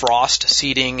do a frost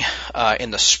seeding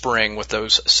in the spring with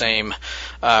those same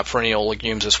perennial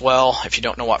legumes as well. If you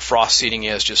don't know what frost seeding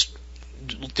is, just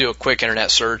do a quick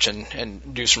internet search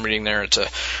and do some reading there. It's a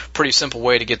pretty simple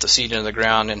way to get the seed into the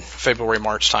ground in February,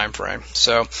 March time frame.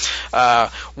 So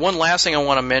one last thing I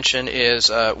want to mention is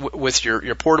with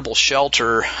your portable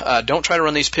shelter, don't try to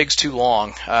run these pigs too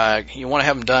long. You want to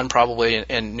have them done probably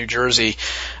in New Jersey,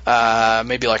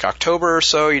 maybe like October or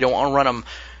so. You don't want to run them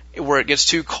where it gets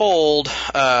too cold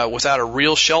without a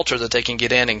real shelter that they can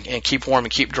get in and keep warm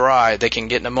and keep dry. They can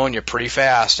get pneumonia pretty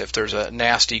fast if there's a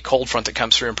nasty cold front that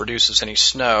comes through and produces any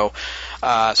snow.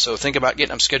 So think about getting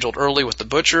them scheduled early with the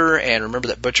butcher, and remember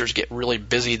that butchers get really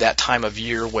busy that time of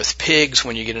year with pigs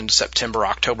when you get into September,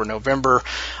 October, November.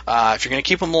 If you're going to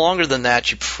keep them longer than that,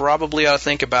 you probably ought to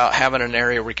think about having an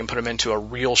area where you can put them into a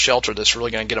real shelter that's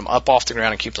really going to get them up off the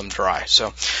ground and keep them dry.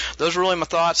 So those are really my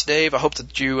thoughts, Dave. I hope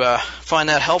that you find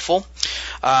that helpful.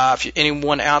 If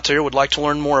anyone out there would like to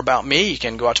learn more about me, you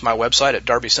can go out to my website at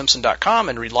darbysimpson.com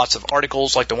and read lots of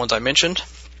articles like the ones I mentioned.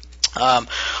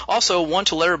 Also, want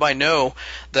to let everybody know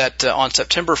that on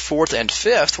September 4th and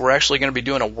 5th, we're actually going to be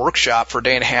doing a workshop for a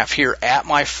day and a half here at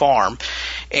my farm.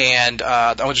 And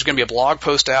there's going to be a blog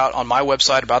post out on my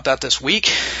website about that this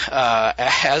week.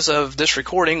 As of this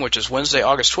recording, which is Wednesday,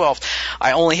 August 12th,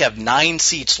 I only have 9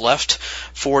 seats left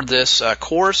for this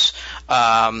course.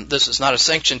 This is not a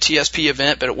sanctioned TSP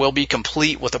event, but it will be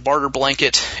complete with a barter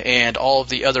blanket and all of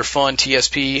the other fun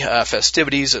TSP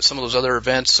festivities at some of those other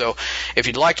events. So if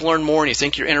you'd like to learn more and you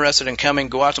think you're interested in coming,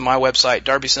 go out to my website,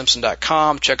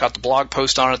 darbysimpson.com. Check out the blog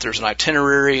post on it. There's an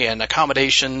itinerary and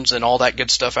accommodations and all that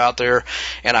good stuff out there.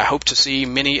 And I hope to see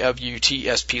many of you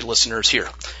TSP listeners here.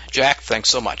 Jack, thanks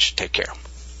so much. Take care.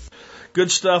 Good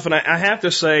stuff. And I have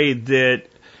to say that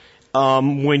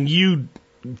when you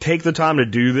take the time to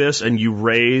do this and you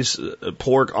raise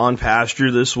pork on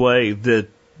pasture this way, that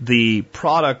the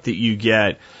product that you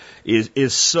get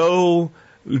is so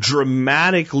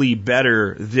dramatically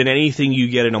better than anything you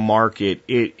get in a market.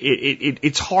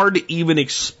 It's hard to even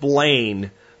explain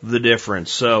the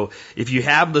difference. So if you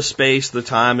have the space, the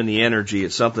time, and the energy,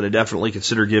 it's something to definitely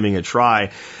consider giving a try.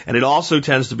 And it also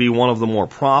tends to be one of the more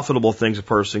profitable things a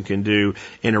person can do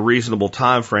in a reasonable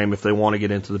time frame if they want to get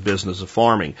into the business of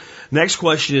farming. Next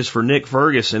question is for Nick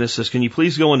Ferguson. It says, can you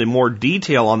please go into more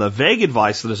detail on the vague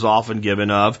advice that is often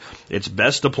given of it's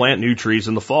best to plant new trees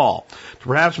in the fall? To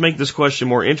perhaps make this question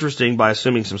more interesting by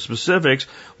assuming some specifics,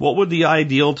 what would the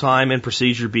ideal time and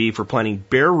procedure be for planting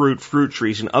bare root fruit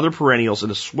trees and other perennials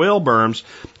into swale berms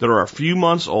that are a few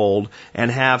months old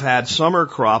and have had summer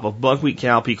crop of buckwheat,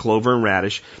 cowpea, clover, and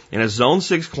radish in a Zone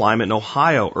 6 climate in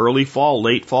Ohio, early fall,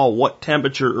 late fall? What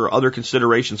temperature or other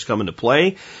considerations come into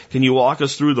play? Can you walk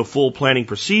us through the full planting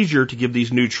procedure to give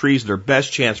these new trees their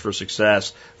best chance for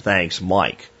success? Thanks,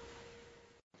 Mike.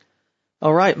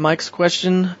 All right, Mike's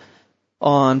question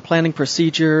on planting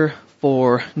procedure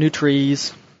for new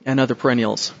trees and other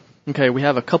perennials. Okay, we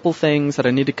have a couple things that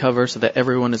I need to cover so that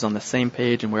everyone is on the same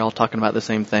page and we're all talking about the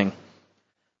same thing.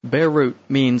 Bare root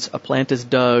means a plant is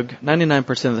dug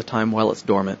 99% of the time while it's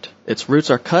dormant. Its roots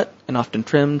are cut and often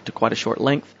trimmed to quite a short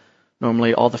length.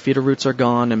 Normally all the feeder roots are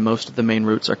gone and most of the main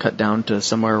roots are cut down to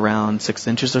somewhere around 6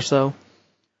 inches or so.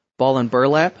 Ball and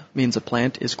burlap means a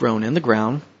plant is grown in the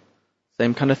ground.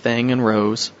 Same kind of thing in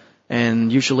rows.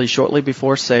 And usually shortly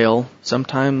before sale,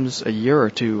 sometimes a year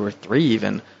or 2 or 3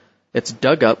 even, it's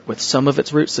dug up with some of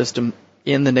its root system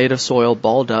in the native soil,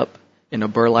 balled up in a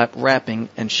burlap wrapping,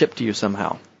 and shipped to you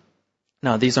somehow.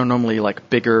 Now, these are normally like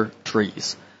bigger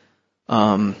trees.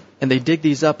 And they dig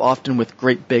these up often with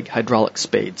great big hydraulic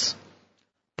spades.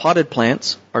 Potted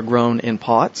plants are grown in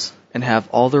pots and have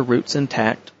all their roots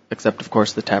intact, except, of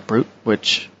course, the taproot,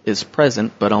 which is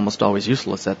present but almost always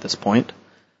useless at this point.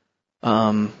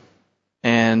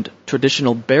 And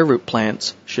traditional bare root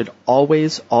plants should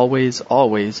always, always,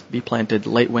 always be planted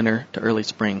late winter to early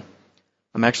spring.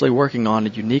 I'm actually working on a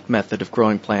unique method of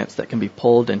growing plants that can be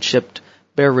pulled and shipped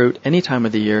bare root any time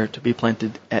of the year to be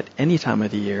planted at any time of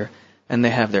the year, and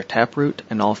they have their taproot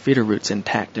and all feeder roots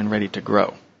intact and ready to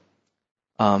grow.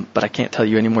 But I can't tell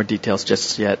you any more details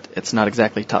just yet. It's not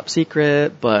exactly top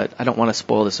secret, but I don't want to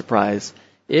spoil the surprise.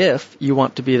 If you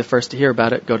want to be the first to hear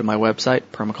about it, go to my website,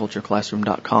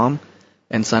 permacultureclassroom.com,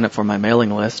 and sign up for my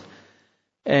mailing list,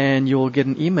 and you will get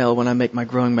an email when I make my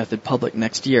growing method public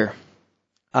next year.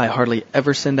 I hardly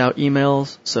ever send out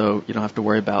emails, so you don't have to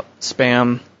worry about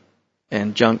spam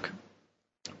and junk,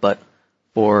 but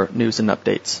for news and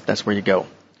updates, that's where you go.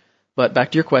 But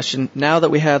back to your question, now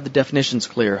that we have the definitions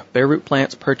clear, bare root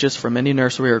plants purchased from any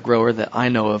nursery or grower that I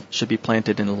know of should be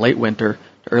planted in late winter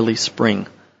to early spring.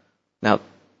 Now,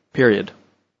 period.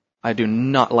 I do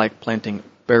not like planting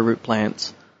bare root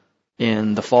plants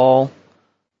in the fall,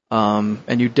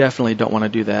 and you definitely don't want to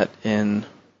do that in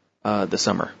the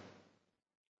summer.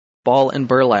 Ball and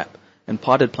burlap and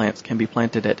potted plants can be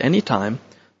planted at any time,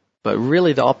 but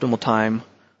really the optimal time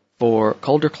for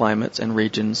colder climates and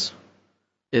regions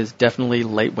is definitely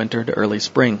late winter to early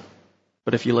spring.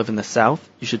 But if you live in the south,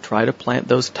 you should try to plant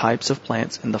those types of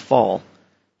plants in the fall.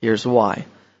 Here's why.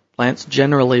 Plants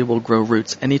generally will grow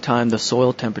roots anytime the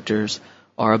soil temperatures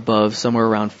are above somewhere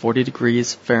around 40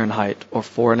 degrees Fahrenheit or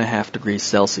 4.5 degrees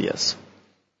Celsius.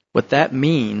 What that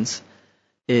means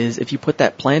is if you put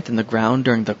that plant in the ground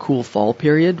during the cool fall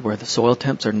period where the soil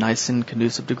temps are nice and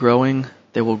conducive to growing,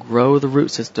 they will grow the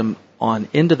root system on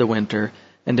into the winter,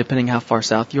 and depending how far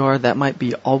south you are, that might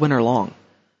be all winter long,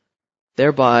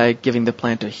 thereby giving the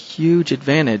plant a huge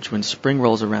advantage when spring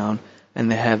rolls around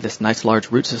and they have this nice large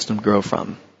root system to grow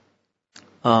from.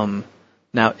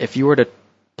 Now, if you were to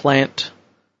plant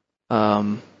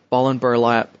ball and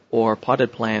burlap or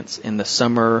potted plants in the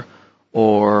summer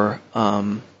or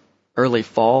early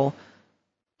fall,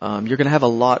 you're going to have a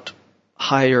lot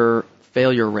higher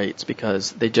failure rates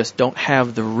because they just don't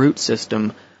have the root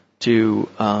system to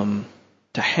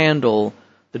handle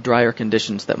the drier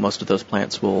conditions that most of those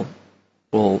plants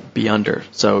will be under.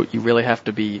 So you really have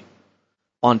to be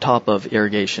on top of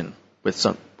irrigation with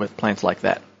plants like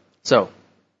that. So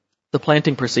the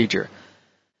planting procedure.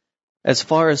 As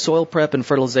far as soil prep and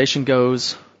fertilization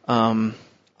goes,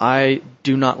 I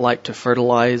do not like to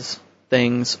fertilize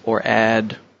things or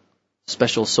add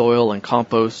special soil and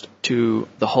compost to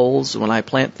the holes when I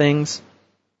plant things.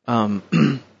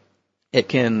 It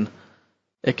can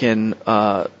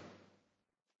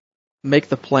make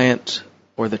the plant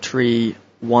or the tree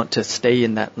want to stay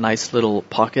in that nice little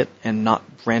pocket and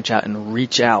not branch out and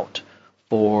reach out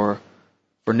for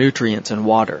nutrients and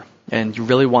water. And you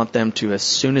really want them to, as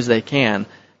soon as they can,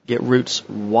 get roots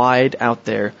wide out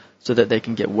there so that they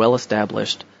can get well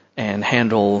established and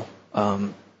handle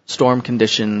storm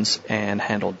conditions and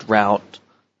handle drought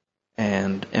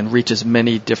and reach as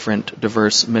many different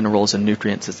diverse minerals and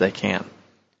nutrients as they can.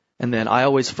 And then I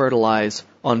always fertilize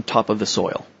on top of the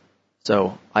soil.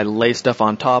 So I lay stuff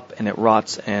on top and it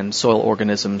rots and soil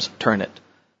organisms turn it.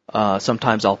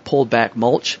 Sometimes I'll pull back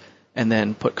mulch and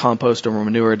then put compost or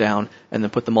manure down and then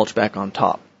put the mulch back on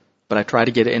top. But I try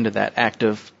to get it into that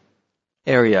active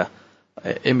area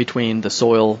in between the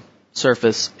soil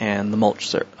surface and the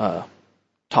mulch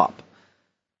top.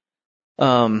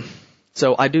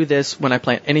 So I do this when I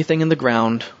plant anything in the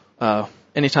ground.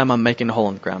 Anytime I'm making a hole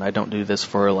in the ground, I don't do this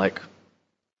for like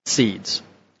seeds.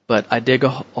 But I dig a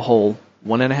hole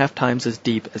 1.5 times as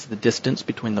deep as the distance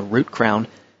between the root crown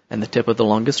and the tip of the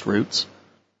longest roots.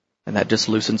 And that just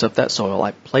loosens up that soil.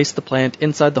 I place the plant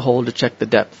inside the hole to check the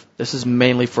depth. This is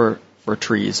mainly for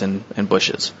trees and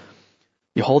bushes.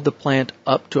 You hold the plant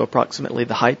up to approximately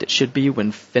the height it should be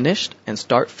when finished and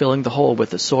start filling the hole with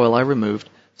the soil I removed,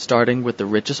 starting with the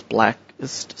richest,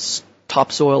 blackest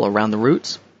topsoil around the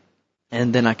roots.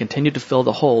 And then I continue to fill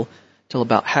the hole till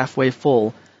about halfway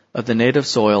full of the native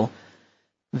soil,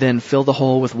 then fill the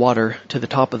hole with water to the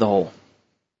top of the hole.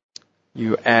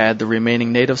 You add the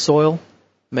remaining native soil,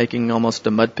 making almost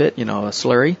a mud pit, a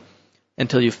slurry,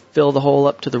 until you fill the hole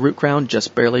up to the root crown,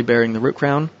 just barely bearing the root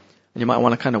crown. And you might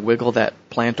want to kind of wiggle that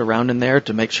plant around in there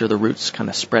to make sure the roots kind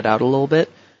of spread out a little bit.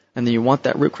 And then you want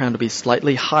that root crown to be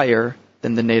slightly higher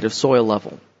than the native soil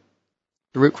level.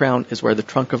 The root crown is where the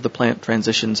trunk of the plant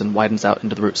transitions and widens out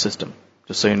into the root system,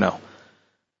 just so you know.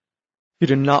 You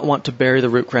do not want to bury the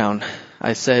root crown.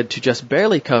 I said to just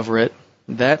barely cover it.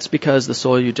 That's because the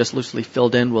soil you just loosely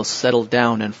filled in will settle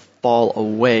down and fall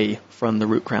away from the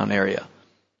root crown area.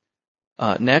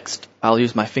 Next, I'll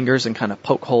use my fingers and kind of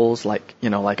poke holes like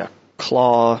a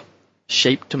claw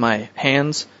shape to my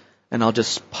hands, and I'll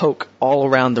just poke all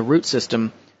around the root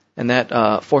system, and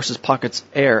that forces pockets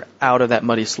air out of that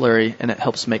muddy slurry, and it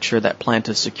helps make sure that plant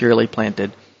is securely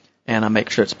planted, and I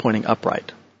make sure it's pointing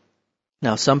upright.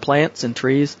 Now, some plants and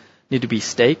trees need to be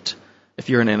staked. If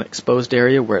you're in an exposed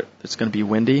area where it's going to be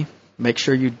windy, make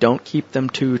sure you don't keep them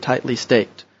too tightly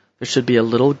staked. There should be a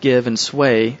little give and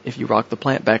sway if you rock the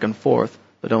plant back and forth,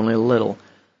 but only a little.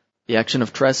 The action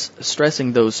of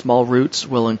stressing those small roots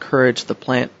will encourage the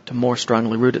plant to more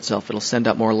strongly root itself. It'll send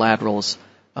out more laterals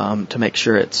to make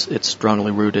sure it's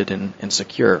strongly rooted and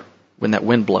secure when that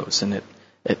wind blows and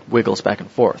it wiggles back and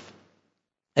forth.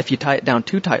 If you tie it down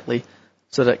too tightly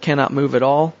so that it cannot move at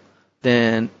all,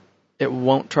 then it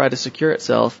won't try to secure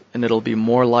itself, and it'll be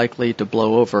more likely to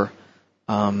blow over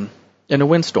in a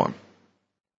windstorm.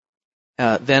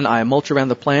 Then I mulch around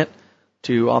the plant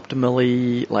to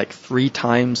optimally like 3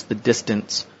 times the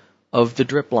distance of the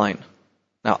drip line.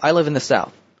 Now, I live in the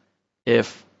south.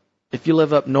 If you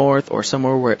live up north or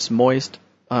somewhere where it's moist,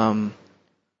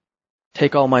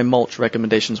 take all my mulch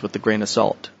recommendations with a grain of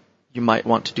salt. You might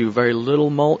want to do very little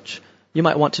mulch. You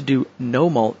might want to do no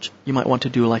mulch. You might want to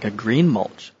do like a green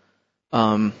mulch.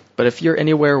 But if you're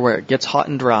anywhere where it gets hot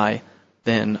and dry,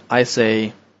 then I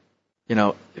say,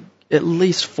 at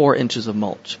least 4 inches of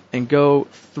mulch, and go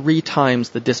 3 times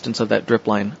the distance of that drip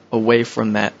line away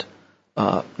from that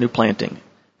new planting.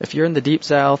 If you're in the deep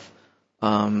south,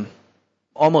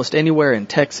 almost anywhere in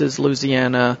Texas,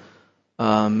 Louisiana,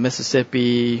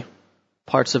 Mississippi,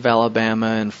 parts of Alabama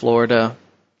and Florida,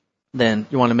 then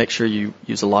you want to make sure you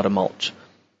use a lot of mulch.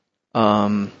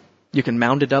 You can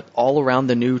mound it up all around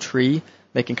the new tree,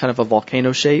 making kind of a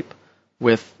volcano shape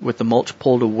with the mulch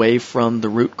pulled away from the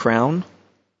root crown.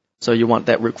 So you want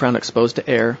that root crown exposed to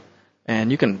air,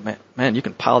 and you can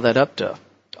pile that up to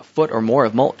a foot or more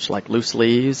of mulch, like loose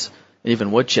leaves,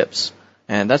 even wood chips.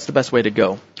 And that's the best way to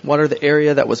go. Water the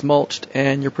area that was mulched,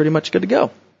 and you're pretty much good to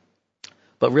go.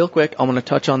 But real quick, I want to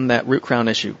touch on that root crown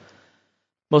issue.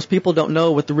 Most people don't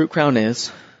know what the root crown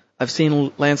is. I've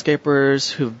seen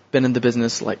landscapers who've been in the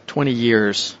business like 20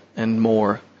 years and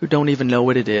more who don't even know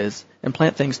what it is and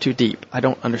plant things too deep. I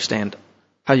don't understand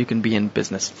how you can be in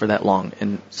business for that long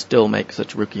and still make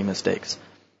such rookie mistakes.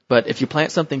 But if you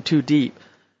plant something too deep,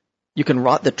 you can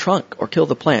rot the trunk or kill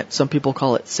the plant. Some people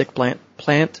call it sick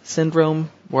plant syndrome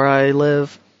where I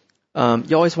live.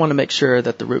 You always want to make sure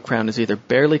that the root crown is either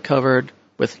barely covered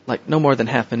with like no more than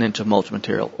half an inch of mulch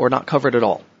material or not covered at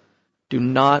all. Do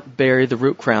not bury the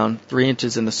root crown 3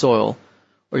 inches in the soil,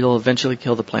 or you'll eventually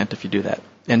kill the plant if you do that.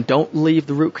 And don't leave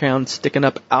the root crown sticking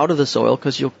up out of the soil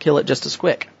because you'll kill it just as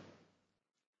quick.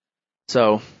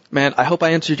 So, man, I hope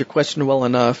I answered your question well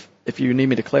enough. If you need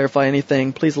me to clarify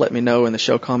anything, please let me know in the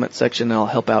show comment section, and I'll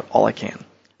help out all I can.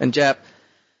 And Jap,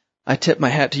 I tip my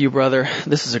hat to you, brother.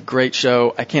 This is a great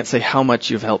show. I can't say how much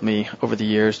you've helped me over the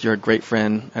years. You're a great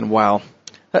friend, and wow.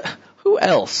 Who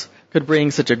else could bring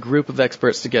such a group of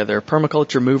experts together?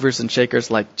 Permaculture movers and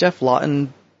shakers like Jeff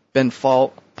Lawton, Ben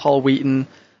Falk, Paul Wheaton.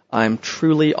 I'm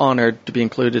truly honored to be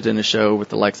included in a show with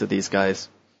the likes of these guys.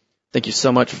 Thank you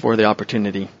so much for the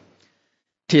opportunity.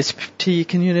 TSP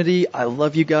community, I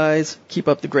love you guys. Keep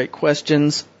up the great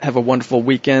questions. Have a wonderful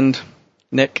weekend.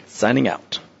 Nick, signing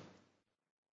out.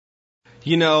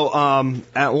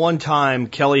 At one time,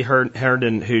 Kelly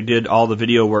Herndon, who did all the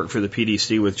video work for the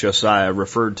PDC with Josiah,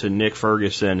 referred to Nick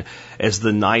Ferguson as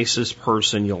the nicest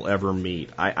person you'll ever meet.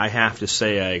 I have to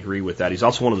say I agree with that. He's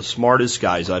also one of the smartest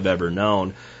guys I've ever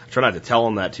known. I try not to tell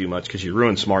him that too much because you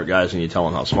ruin smart guys when you tell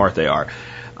them how smart they are.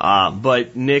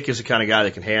 But Nick is the kind of guy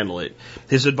that can handle it.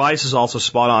 His advice is also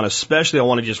spot on, especially I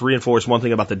want to just reinforce one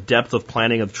thing about the depth of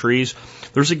planting of trees.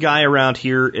 There's a guy around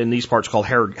here in these parts called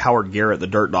Howard Garrett, the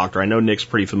dirt doctor. I know Nick's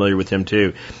pretty familiar with him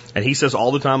too. And he says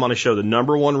all the time on his show, the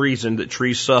number one reason that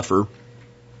trees suffer,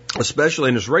 especially,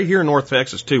 and it's right here in North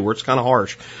Texas too, where it's kind of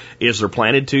harsh, is they're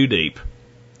planted too deep.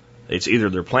 It's either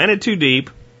they're planted too deep,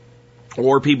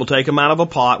 or people take them out of a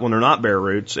pot when they're not bare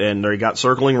roots and they got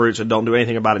circling roots and don't do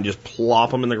anything about it and just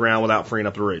plop them in the ground without freeing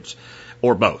up the roots,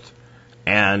 or both.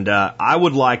 And I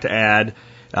would like to add,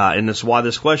 and this is why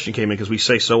this question came in, because we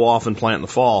say so often plant in the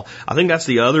fall. I think that's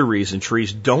the other reason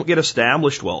trees don't get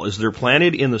established well, is they're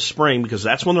planted in the spring because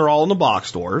that's when they're all in the box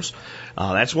stores.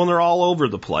 That's when they're all over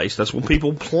the place. That's when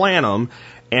people plant them.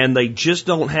 And they just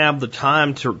don't have the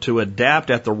time to adapt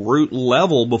at the root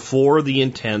level before the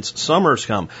intense summers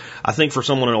come. I think for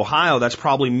someone in Ohio, that's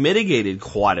probably mitigated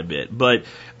quite a bit. But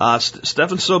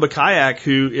Stefan Sobakayak,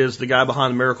 who is the guy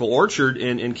behind the Miracle Orchard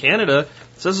in Canada,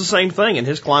 says the same thing. And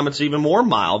his climate's even more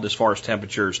mild as far as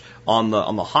temperatures on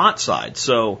the hot side.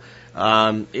 So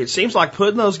it seems like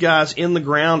putting those guys in the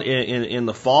ground in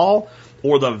the fall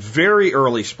or the very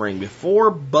early spring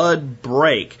before bud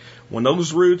break, when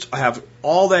those roots have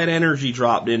all that energy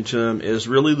dropped into them, is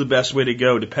really the best way to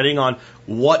go, depending on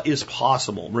what is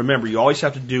possible. Remember, you always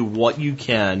have to do what you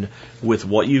can with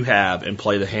what you have and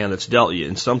play the hand that's dealt you.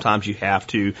 And sometimes you have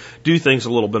to do things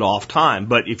a little bit off time.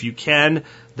 But if you can,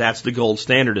 that's the gold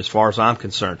standard as far as I'm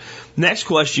concerned. Next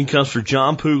question comes from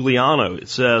John Pugliano. It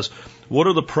says, What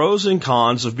are the pros and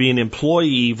cons of being an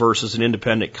employee versus an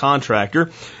independent contractor?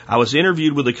 I was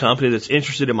interviewed with a company that's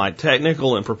interested in my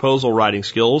technical and proposal writing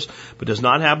skills, but does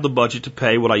not have the budget to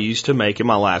pay what I used to make in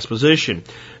my last position.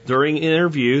 During the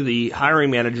interview, the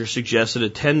hiring manager suggested a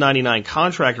 1099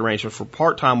 contract arrangement for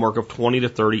part-time work of 20 to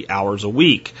 30 hours a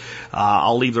week.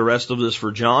 I'll leave the rest of this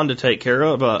for John to take care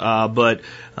of, but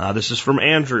this is from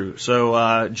Andrew.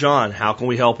 So, John, how can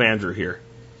we help Andrew here?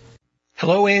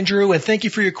 Hello, Andrew, and thank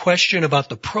you for your question about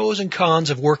the pros and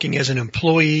cons of working as an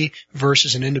employee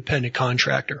versus an independent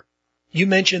contractor. You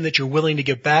mentioned that you're willing to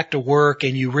get back to work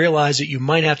and you realize that you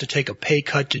might have to take a pay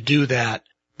cut to do that,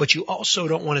 but you also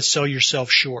don't want to sell yourself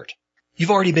short.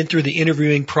 You've already been through the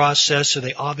interviewing process, so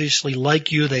they obviously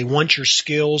like you. They want your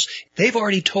skills. They've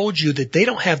already told you that they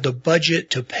don't have the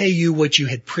budget to pay you what you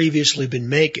had previously been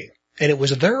making. And it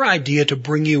was their idea to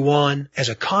bring you on as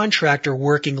a contractor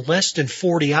working less than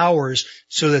 40 hours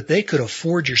so that they could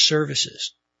afford your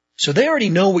services. So they already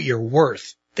know what you're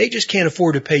worth. They just can't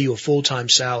afford to pay you a full-time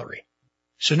salary.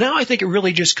 So now I think it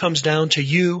really just comes down to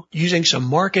you using some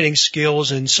marketing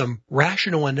skills and some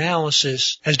rational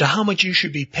analysis as to how much you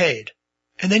should be paid.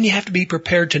 And then you have to be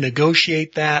prepared to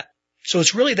negotiate that. So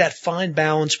it's really that fine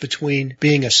balance between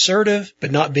being assertive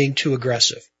but not being too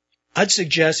aggressive. I'd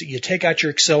suggest that you take out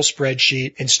your Excel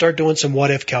spreadsheet and start doing some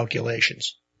what-if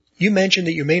calculations. You mentioned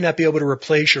that you may not be able to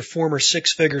replace your former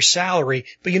six-figure salary,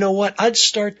 but you know what? I'd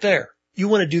start there. You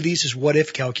want to do these as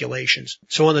what-if calculations.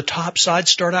 So on the top side,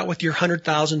 start out with your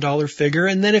 $100,000 figure,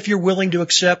 and then if you're willing to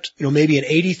accept, maybe an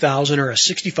 $80,000 or a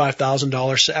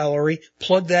 $65,000 salary,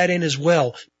 plug that in as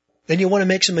well. Then you want to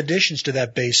make some additions to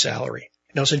that base salary.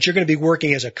 Now, since you're going to be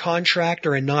working as a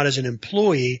contractor and not as an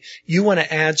employee, you want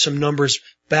to add some numbers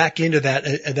back into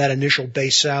that initial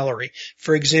base salary.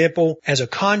 For example, as a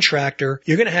contractor,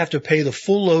 you're going to have to pay the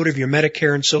full load of your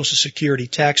Medicare and Social Security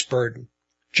tax burden.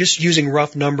 Just using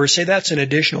rough numbers, say that's an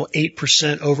additional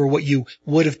 8% over what you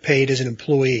would have paid as an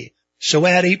employee. So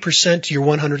add 8% to your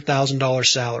 $100,000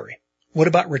 salary. What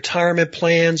about retirement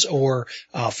plans or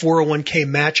 401k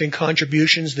matching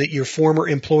contributions that your former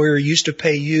employer used to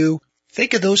pay you?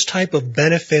 Think of those type of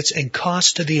benefits and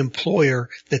costs to the employer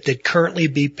that they'd currently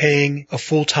be paying a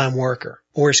full-time worker,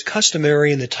 or is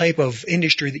customary in the type of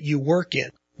industry that you work in.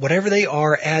 Whatever they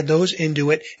are, add those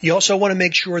into it. You also want to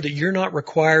make sure that you're not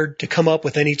required to come up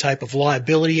with any type of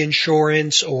liability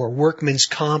insurance or workman's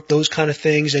comp, those kind of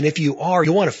things. And if you are,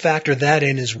 you'll want to factor that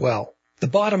in as well. The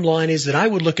bottom line is that I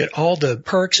would look at all the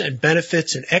perks and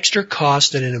benefits and extra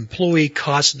costs that an employee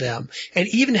costs them, and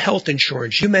even health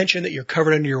insurance. You mentioned that you're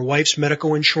covered under your wife's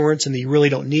medical insurance and that you really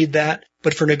don't need that.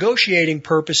 But for negotiating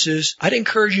purposes, I'd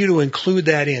encourage you to include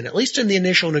that in, at least in the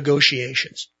initial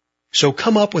negotiations. So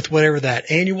come up with whatever that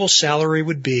annual salary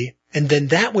would be, and then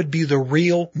that would be the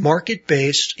real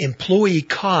market-based employee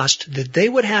cost that they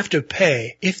would have to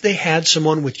pay if they had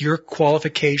someone with your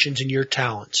qualifications and your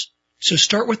talents. So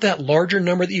start with that larger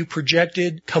number that you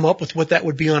projected, come up with what that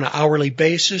would be on an hourly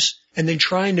basis, and then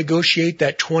try and negotiate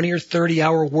that 20 or 30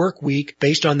 hour work week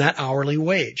based on that hourly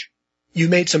wage. You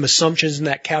made some assumptions in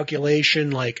that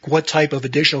calculation, like what type of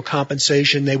additional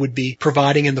compensation they would be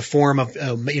providing in the form of,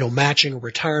 matching a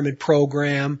retirement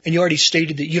program. And you already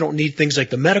stated that you don't need things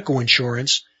like the medical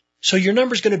insurance. So your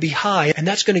number's going to be high, and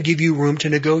that's going to give you room to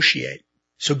negotiate.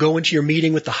 So go into your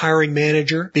meeting with the hiring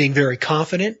manager being very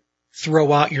confident.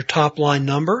 Throw out your top line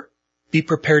number. Be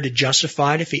prepared to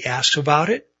justify it if he asks about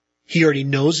it. He already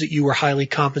knows that you were highly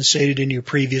compensated in your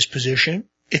previous position.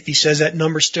 If he says that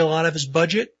number's still out of his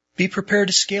budget, be prepared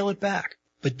to scale it back.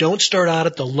 But don't start out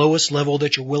at the lowest level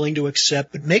that you're willing to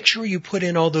accept, but make sure you put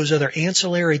in all those other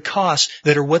ancillary costs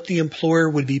that are what the employer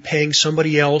would be paying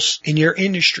somebody else in your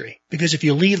industry. Because if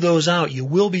you leave those out, you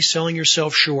will be selling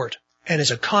yourself short. And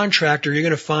as a contractor, you're going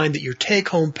to find that your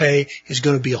take-home pay is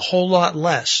going to be a whole lot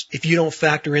less if you don't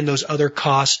factor in those other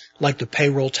costs like the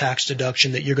payroll tax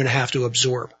deduction that you're going to have to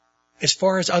absorb. As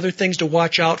far as other things to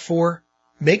watch out for,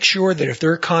 make sure that if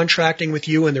they're contracting with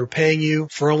you and they're paying you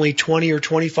for only 20 or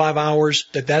 25 hours,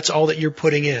 that's all that you're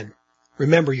putting in.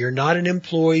 Remember, you're not an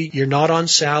employee, you're not on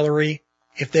salary.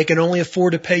 If they can only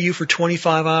afford to pay you for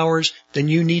 25 hours, then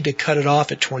you need to cut it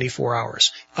off at 24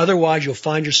 hours. Otherwise, you'll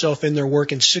find yourself in there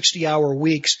working 60-hour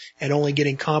weeks and only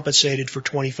getting compensated for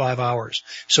 25 hours.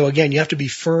 So again, you have to be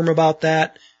firm about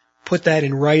that. Put that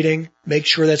in writing. Make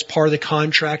sure that's part of the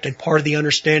contract and part of the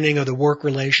understanding of the work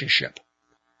relationship.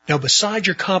 Now, besides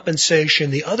your compensation,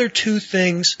 the other two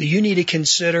things that you need to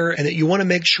consider and that you want to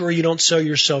make sure you don't sell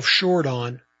yourself short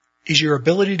on is your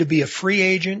ability to be a free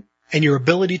agent and your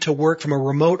ability to work from a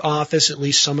remote office at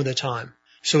least some of the time.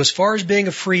 So as far as being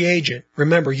a free agent,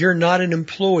 remember, you're not an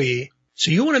employee, So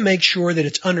you want to make sure that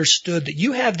it's understood that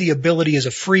you have the ability as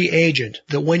a free agent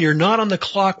that when you're not on the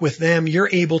clock with them, you're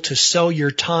able to sell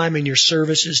your time and your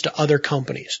services to other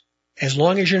companies. As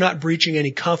long as you're not breaching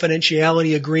any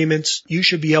confidentiality agreements, you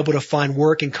should be able to find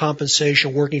work and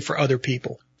compensation working for other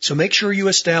people. So make sure you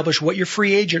establish what your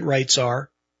free agent rights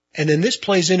are. And then this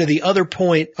plays into the other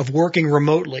point of working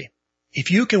remotely. If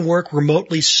you can work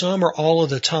remotely some or all of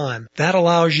the time, that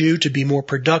allows you to be more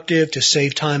productive, to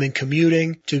save time in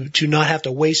commuting, to not have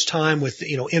to waste time with,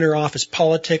 inter-office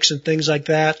politics and things like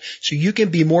that. So you can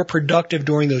be more productive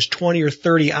during those 20 or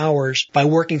 30 hours by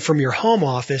working from your home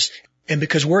office. And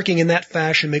because working in that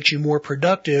fashion makes you more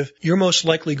productive, you're most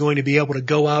likely going to be able to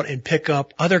go out and pick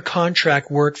up other contract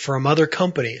work from other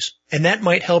companies. And that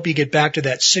might help you get back to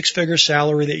that six-figure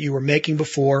salary that you were making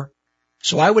before.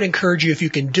 So I would encourage you, if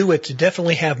you can do it, to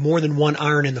definitely have more than one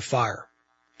iron in the fire.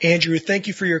 Andrew, thank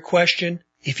you for your question.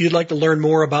 If you'd like to learn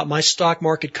more about my stock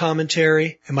market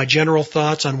commentary and my general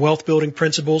thoughts on wealth building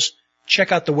principles,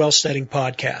 check out the Wealth Setting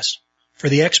podcast. For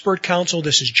the Expert Council,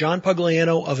 this is John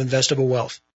Pugliano of Investable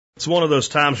Wealth. It's one of those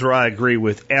times where I agree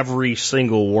with every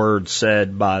single word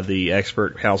said by the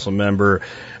Expert Council member,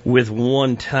 with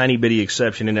one tiny bitty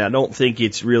exception. And I don't think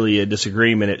it's really a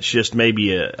disagreement. It's just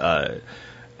maybe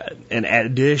an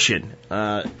addition.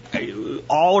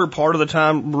 All or part of the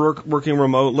time working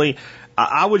remotely,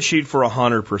 I would shoot for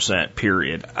 100%,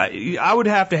 period. I would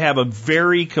have to have a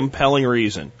very compelling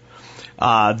reason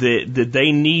that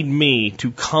they need me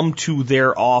to come to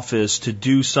their office to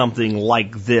do something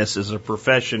like this as a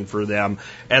profession for them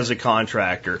as a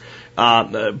contractor.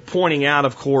 Pointing out,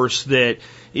 of course, that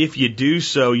if you do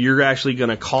so, you're actually going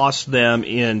to cost them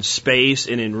in space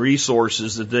and in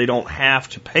resources that they don't have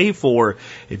to pay for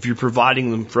if you're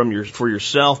providing them for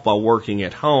yourself by working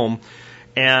at home.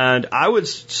 And I would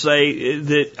say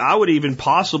that I would even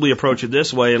possibly approach it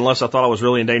this way, unless I thought I was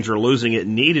really in danger of losing it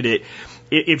and needed it.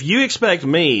 If you expect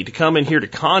me to come in here to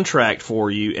contract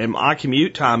for you and my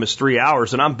commute time is 3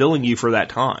 hours, then I'm billing you for that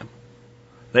time.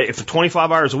 If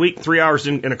 25 hours a week, 3 hours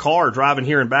in a car driving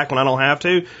here and back when I don't have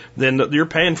to, then you're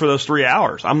paying for those 3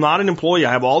 hours. I'm not an employee.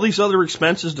 I have all these other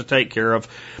expenses to take care of.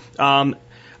 I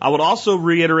would also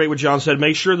reiterate what John said.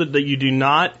 Make sure that you do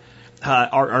not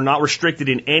are not restricted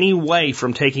in any way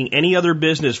from taking any other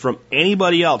business from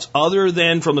anybody else other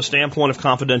than from the standpoint of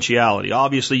confidentiality.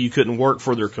 Obviously, you couldn't work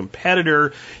for their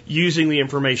competitor using the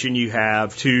information you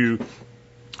have to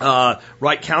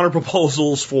write counter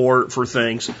proposals for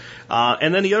things.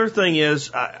 And then the other thing is,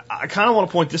 I kind of want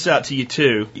to point this out to you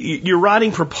too. You're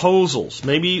writing proposals.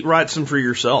 Maybe write some for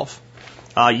yourself.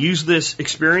 Use this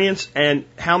experience and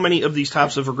how many of these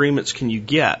types of agreements can you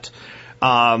get?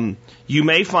 You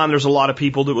may find there's a lot of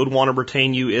people that would want to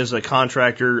retain you as a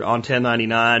contractor on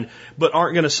 1099, but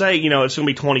aren't going to say, it's going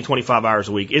to be 20, 25 hours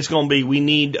a week. It's going to be, we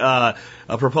need a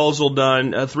proposal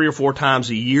done 3 or 4 times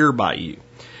a year by you.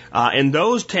 And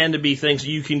those tend to be things that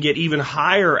you can get even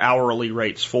higher hourly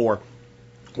rates for.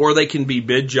 Or they can be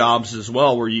bid jobs as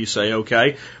well, where you say,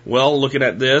 okay, well, looking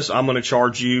at this, I'm going to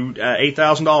charge you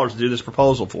 $8,000 to do this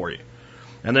proposal for you.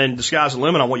 And then the sky's the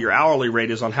limit on what your hourly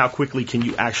rate is on how quickly can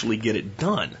you actually get it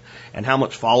done and how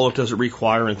much follow-up does it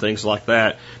require and things like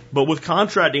that. But with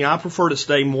contracting, I prefer to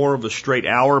stay more of a straight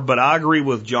hour, but I agree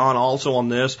with John also on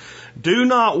this. Do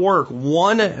not work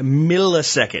 1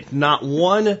 millisecond, not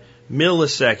 1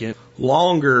 millisecond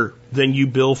longer than you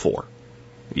bill for.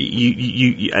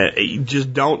 You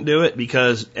just don't do it,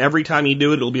 because every time you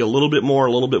do it, it'll be a little bit more,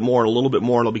 a little bit more, a little bit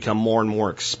more, and it'll become more and more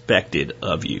expected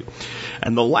of you.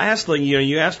 And the last thing,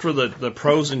 you asked for the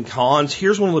pros and cons.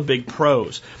 Here's one of the big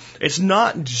pros. It's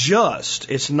not just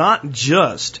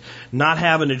not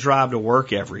having to drive to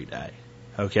work every day.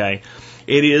 Okay?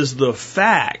 It is the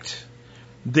fact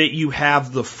that you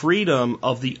have the freedom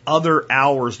of the other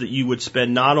hours that you would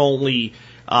spend not only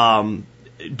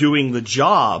doing the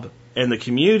job and the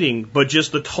commuting, but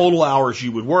just the total hours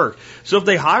you would work. So if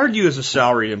they hired you as a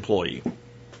salaried employee,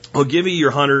 they'll give you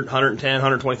your $100,000,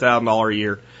 $110,000, $120,000 a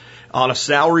year on a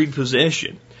salaried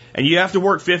position, and you have to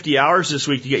work 50 hours this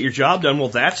week to get your job done. Well,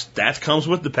 that comes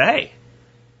with the pay,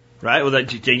 right? Well,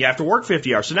 you have to work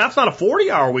 50 hours. So now it's not a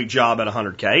 40-hour week job at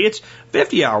 $100K. It's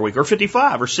 50-hour week or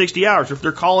 55 or 60 hours. If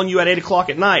they're calling you at 8 o'clock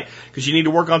at night because you need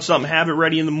to work on something, have it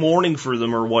ready in the morning for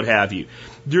them or what have you.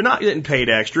 You're not getting paid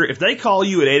extra. If they call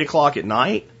you at 8 o'clock at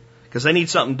night because they need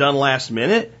something done last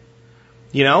minute,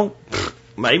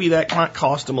 maybe that might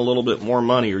cost them a little bit more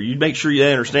money, or you make sure you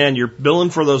understand you're billing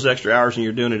for those extra hours and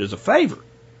you're doing it as a favor.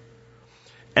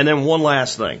 And then one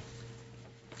last thing.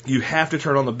 You have to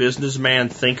turn on the businessman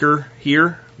thinker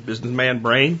here, businessman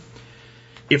brain.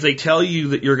 if they tell you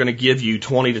that you're going to give you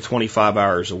 20 to 25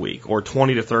 hours a week or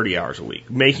 20 to 30 hours a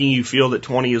week, making you feel that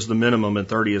 20 is the minimum and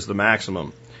 30 is the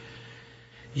maximum,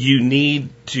 you need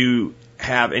to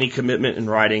have any commitment in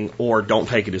writing or don't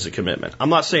take it as a commitment. I'm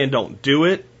not saying don't do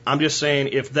it. I'm just saying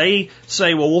if they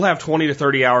say, well, we'll have 20 to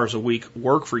 30 hours a week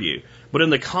work for you, but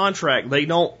in the contract they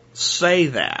don't say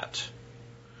that,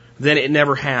 then it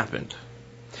never happened.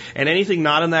 And anything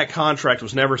not in that contract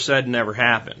was never said and never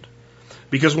happened.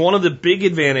 Because one of the big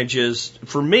advantages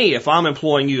for me, if I'm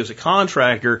employing you as a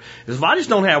contractor, is if I just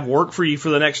don't have work for you for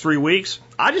the next 3 weeks,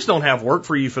 I just don't have work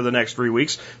for you for the next 3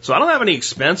 weeks, so I don't have any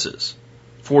expenses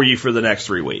for you for the next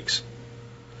 3 weeks.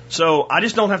 So I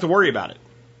just don't have to worry about it.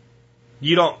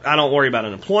 I don't worry about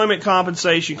unemployment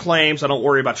compensation claims. I don't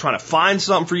worry about trying to find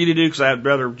something for you to do because I'd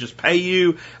rather just pay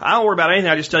you. I don't worry about anything.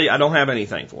 I just tell you I don't have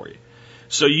anything for you.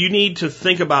 So you need to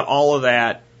think about all of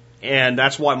that, and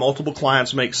that's why multiple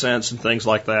clients make sense and things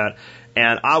like that.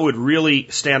 And I would really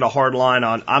stand a hard line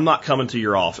on I'm not coming to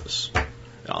your office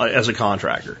as a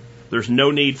contractor. There's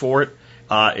no need for it.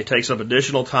 It takes up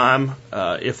additional time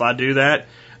if I do that,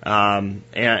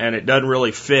 and it doesn't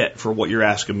really fit for what you're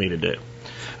asking me to do.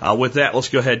 With that, let's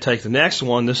go ahead and take the next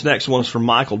one. This next one is from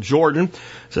Michael Jordan.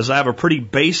 It says, I have a pretty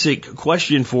basic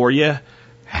question for you.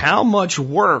 How much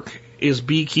work is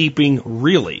beekeeping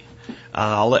really?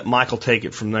 I'll let Michael take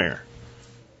it from there.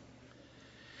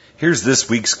 Here's this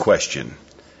week's question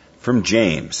from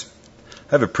James.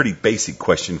 I have a pretty basic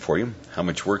question for you. How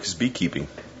much work is beekeeping?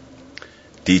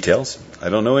 Details? I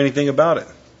don't know anything about it.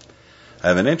 I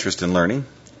have an interest in learning.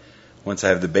 Once I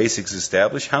have the basics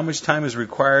established, how much time is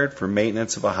required for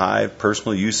maintenance of a hive,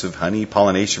 personal use of honey,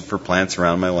 pollination for plants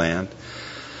around my land?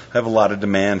 I have a lot of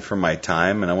demand for my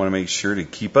time, and I want to make sure to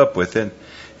keep up with it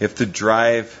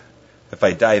if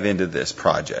I dive into this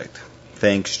project.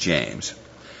 Thanks, James.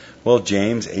 Well,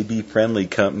 James, a bee-friendly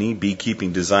company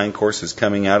beekeeping design course is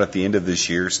coming out at the end of this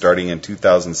year, starting in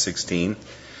 2016.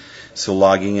 So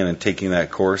logging in and taking that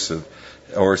course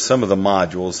or some of the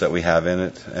modules that we have in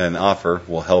it and offer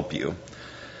will help you.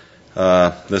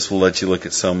 This will let you look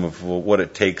at some of what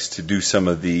it takes to do some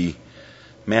of the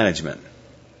management.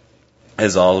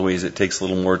 As always, it takes a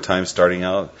little more time starting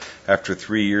out. After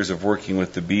 3 years of working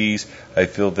with the bees, I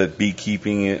feel that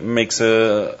beekeeping makes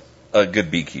a good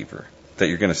beekeeper, that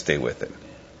you're going to stay with it.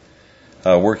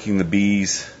 Working the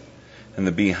bees in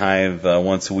the beehive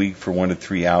once a week for 1 to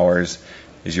 3 hours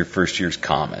is your first year's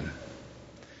common.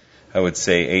 I would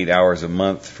say 8 hours a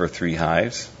month for 3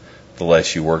 hives. The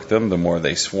less you work them, the more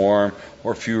they swarm,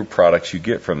 or fewer products you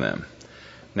get from them.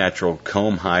 Natural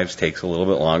comb hives takes a little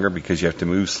bit longer because you have to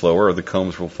move slower or the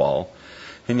combs will fall.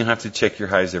 And you'll have to check your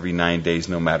hives every 9 days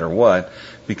no matter what,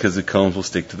 because the combs will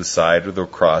stick to the side or they'll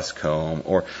cross comb,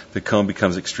 or the comb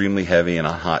becomes extremely heavy and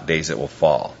on hot days it will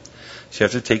fall. So you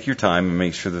have to take your time and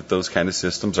make sure that those kind of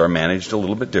systems are managed a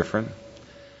little bit different.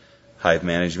 Hive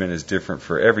management is different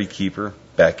for every keeper.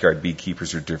 Backyard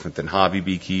beekeepers are different than hobby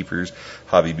beekeepers.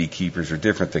 Hobby beekeepers are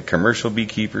different than commercial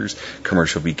beekeepers.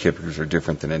 Commercial beekeepers are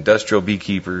different than industrial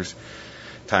beekeepers.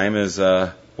 Time is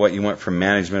what you want from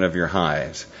management of your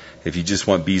hives. If you just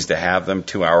want bees to have them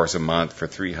 2 hours a month for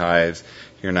 3 hives,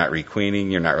 you're not requeening,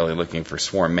 you're not really looking for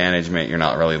swarm management, you're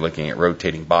not really looking at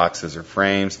rotating boxes or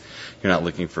frames, you're not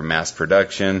looking for mass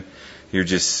production, you're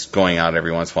just going out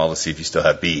every once in a while to see if you still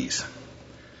have bees.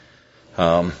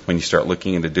 When you start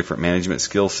looking into different management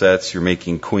skill sets, you're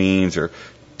making queens or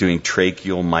doing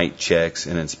tracheal mite checks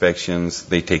and inspections,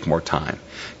 they take more time.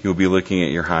 You'll be looking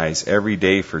at your hives every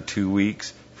day for 2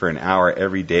 weeks, for an hour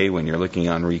every day when you're looking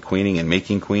on requeening and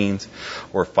making queens,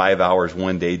 or 5 hours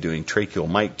one day doing tracheal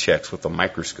mite checks with a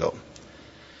microscope.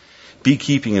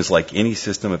 Beekeeping is like any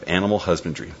system of animal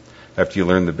husbandry. After you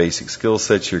learn the basic skill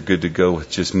sets, you're good to go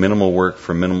with just minimal work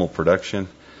for minimal production.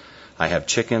 I have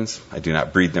chickens. I do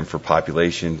not breed them for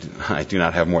population. I do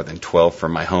not have more than 12 for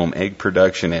my home egg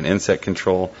production and insect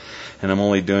control. And I'm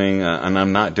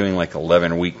not doing like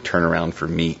 11-week turnaround for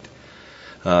meat.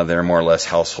 They're more or less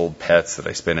household pets that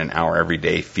I spend an hour every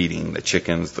day feeding the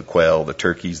chickens, the quail, the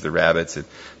turkeys, the rabbits, and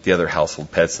the other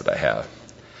household pets that I have.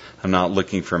 I'm not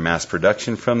looking for mass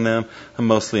production from them. I'm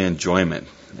mostly enjoyment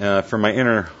for my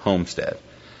inner homestead.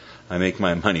 I make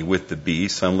my money with the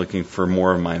bees, so I'm looking for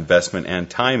more of my investment and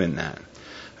time in that.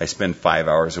 I spend 5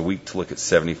 hours a week to look at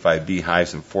 75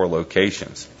 beehives in 4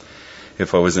 locations.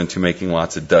 If I was into making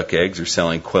lots of duck eggs or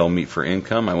selling quail meat for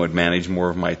income, I would manage more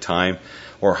of my time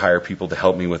or hire people to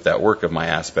help me with that work of my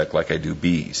aspect like I do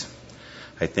bees.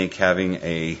 I think having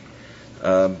a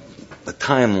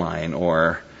timeline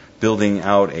or building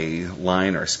out a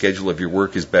line or schedule of your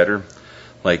work is better.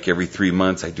 Like every 3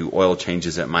 months, I do oil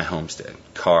changes at my homestead.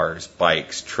 Cars,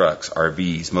 bikes, trucks,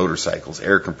 RVs, motorcycles,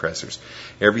 air compressors.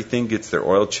 Everything gets their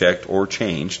oil checked or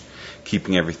changed,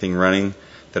 keeping everything running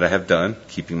that I have done,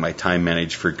 keeping my time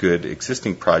managed for good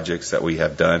existing projects that we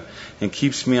have done, and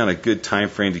keeps me on a good time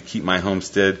frame to keep my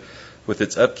homestead with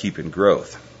its upkeep and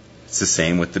growth. It's the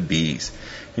same with the bees.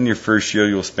 In your first year,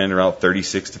 you'll spend around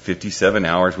 36 to 57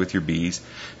 hours with your bees,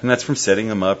 and that's from setting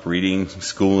them up, reading,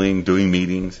 schooling, doing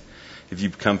meetings. If you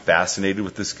become fascinated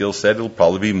with the skill set, it'll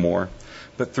probably be more.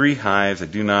 But 3 hives, I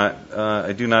do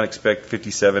not expect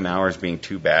 57 hours being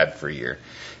too bad for a year.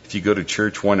 If you go to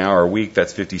church 1 hour a week,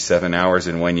 that's 57 hours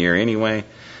in 1 year anyway.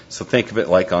 So think of it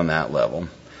like on that level.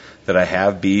 That I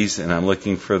have bees and I'm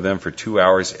looking for them for 2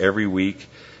 hours every week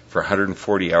for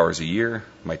 140 hours a year.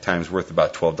 My time's worth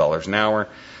about $12 an hour.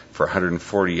 For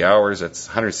 140 hours, that's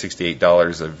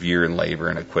 $168 a year in labor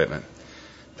and equipment.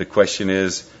 The question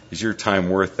is your time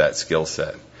worth that skill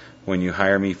set? When you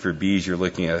hire me for bees, you're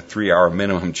looking at a 3-hour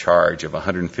minimum charge of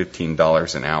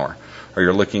 $115 an hour. Or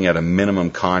you're looking at a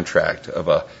minimum contract of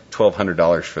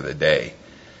 $1,200 for the day.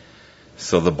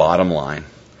 So the bottom line,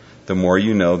 the more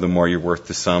you know, the more you're worth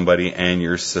to somebody and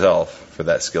yourself for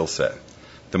that skill set.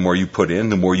 The more you put in,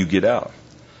 the more you get out.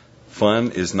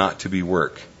 Fun is not to be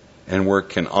work, and work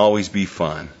can always be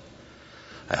fun.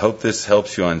 I hope this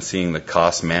helps you on seeing the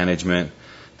cost management,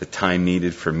 the time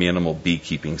needed for minimal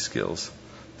beekeeping skills.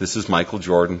 This is Michael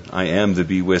Jordan. I am the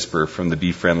Bee Whisperer from the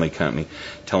Bee Friendly Company,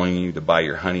 telling you to buy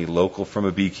your honey local from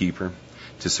a beekeeper,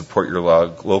 to support your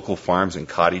local farms and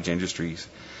cottage industries,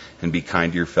 and be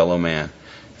kind to your fellow man,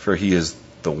 for he is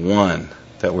the one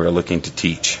that we're looking to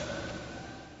teach.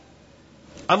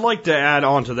 I'd like to add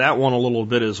on to that one a little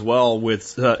bit as well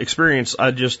with experience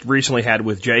I just recently had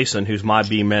with Jason, who's my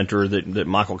bee mentor that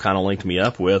Michael kind of linked me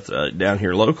up with down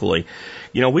here locally.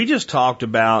 You know, we just talked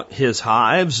about his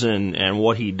hives and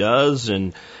what he does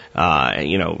and,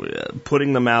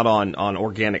 putting them out on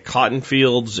organic cotton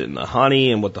fields and the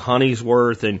honey and what the honey's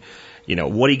worth and,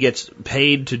 what he gets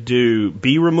paid to do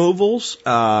bee removals.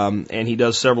 And he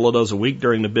does several of those a week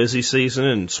during the busy season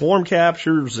and swarm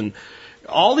captures and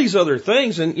all these other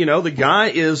things. And, the guy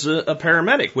is a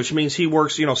paramedic, which means he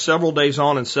works, several days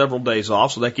on and several days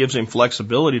off. So that gives him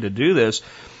flexibility to do this.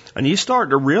 And you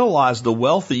start to realize the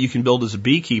wealth that you can build as a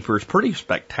beekeeper is pretty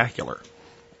spectacular.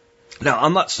 Now,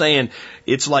 I'm not saying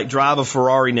it's like drive a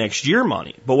Ferrari next year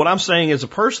money, but what I'm saying is a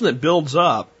person that builds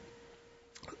up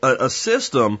a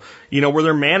system, where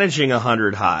they're managing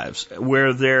 100 hives,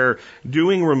 where they're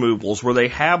doing removals, where they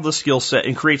have the skill set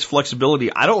and creates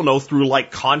flexibility. I don't know, through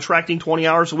like contracting 20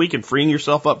 hours a week and freeing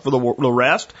yourself up for the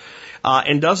rest,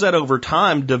 and does that over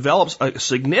time, develops a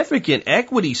significant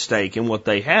equity stake in what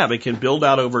they have. It can build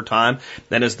out over time.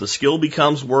 Then as the skill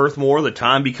becomes worth more, the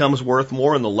time becomes worth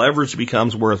more, and the leverage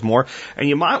becomes worth more. And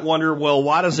you might wonder, well,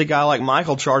 why does a guy like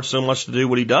Michael charge so much to do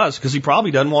what he does? Because he probably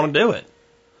doesn't want to do it.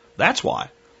 That's why.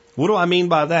 What do I mean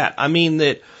by that? I mean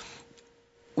that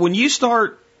when you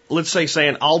start, let's say,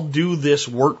 saying, I'll do this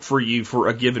work for you for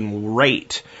a given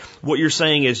rate, what you're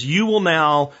saying is you will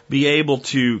now be able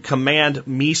to command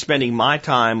me spending my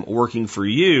time working for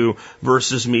you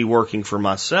versus me working for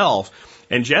myself.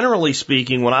 And generally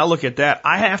speaking, when I look at that,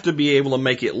 I have to be able to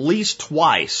make at least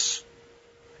twice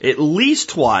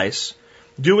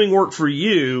doing work for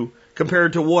you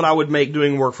compared to what I would make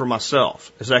doing work for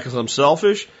myself. Is that because I'm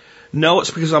selfish? No,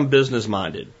 it's because I'm business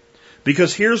minded.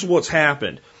 Because here's what's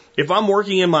happened. If I'm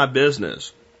working in my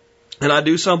business and I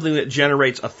do something that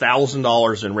generates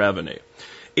 $1,000 in revenue,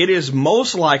 it is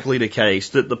most likely the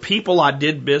case that the people I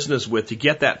did business with to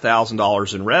get that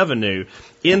 $1,000 in revenue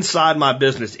inside my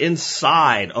business,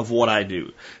 inside of what I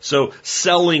do. So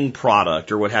selling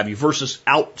product or what have you versus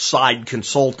outside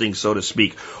consulting, so to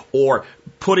speak, or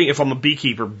putting, if I'm a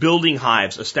beekeeper, building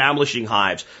hives, establishing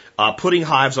hives, putting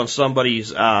hives on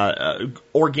somebody's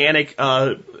organic,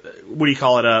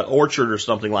 orchard or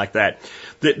something like that.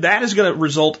 That is going to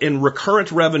result in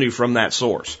recurrent revenue from that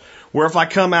source. Where if I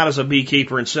come out as a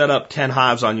beekeeper and set up 10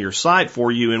 hives on your site for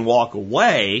you and walk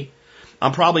away,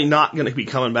 I'm probably not going to be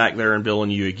coming back there and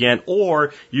billing you again,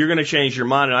 or you're going to change your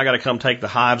mind and I got to come take the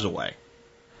hives away.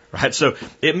 Right? So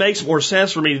it makes more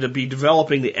sense for me to be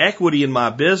developing the equity in my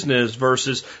business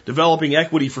versus developing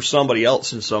equity for somebody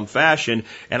else in some fashion,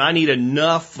 and I need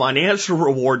enough financial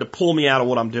reward to pull me out of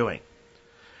what I'm doing.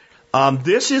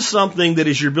 This is something that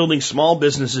as you're building small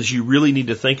businesses, you really need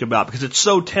to think about, because it's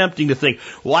so tempting to think,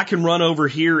 well, I can run over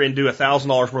here and do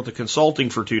 $1,000 worth of consulting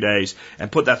for 2 days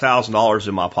and put that $1,000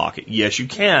 in my pocket. Yes, you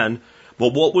can,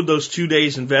 but what would those 2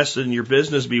 days invested in your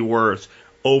business be worth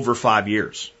over 5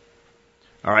 years?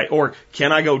 All right. Or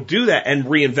can I go do that and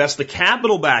reinvest the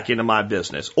capital back into my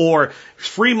business, or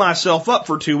free myself up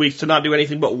for 2 weeks to not do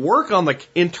anything but work on the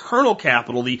internal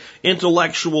capital, the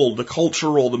intellectual, the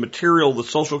cultural, the material, the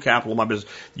social capital of my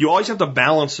business. You always have to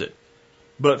balance it.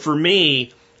 But for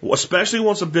me, especially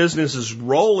once a business is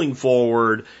rolling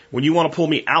forward, when you want to pull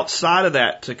me outside of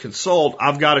that to consult,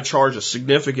 I've got to charge a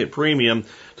significant premium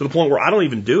to the point where I don't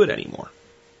even do it anymore.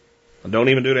 I don't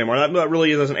even do it anymore. That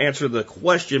really doesn't answer the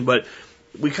question, but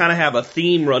we kind of have a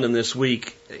theme running this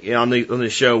week on the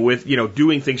show with,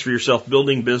 doing things for yourself,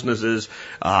 building businesses,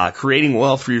 creating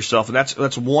wealth for yourself. And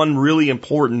that's one really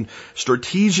important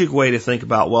strategic way to think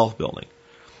about wealth building.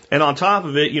 And on top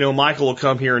of it, Michael will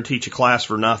come here and teach a class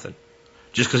for nothing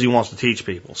just because he wants to teach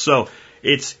people. So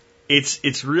it's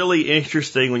really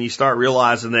interesting when you start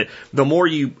realizing that the more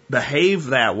you behave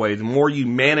that way, the more you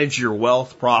manage your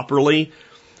wealth properly,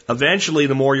 eventually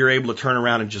the more you're able to turn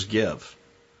around and just give.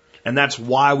 And that's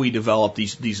why we develop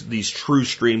these true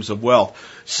streams of wealth,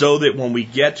 so that when we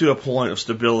get to a point of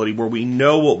stability where we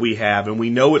know what we have and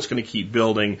we know it's going to keep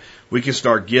building, we can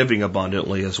start giving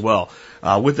abundantly as well.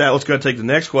 With that, let's go take the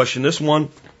next question. This one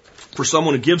for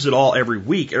someone who gives it all every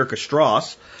week, Erica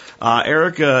Strauss.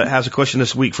 Erica has a question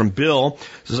this week from Bill.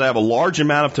 It says, I have a large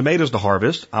amount of tomatoes to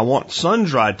harvest. I want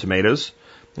sun-dried tomatoes.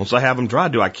 Once I have them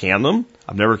dried, do I can them?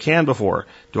 I've never canned before.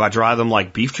 Do I dry them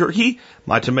like beef jerky?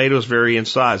 My tomatoes vary in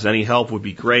size. Any help would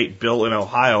be great. Bill in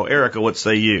Ohio. Erica, what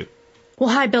say you? Well,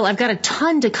 hi, Bill. I've got a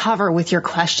ton to cover with your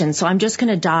question, so I'm just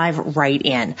going to dive right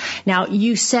in. Now,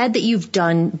 you said that you've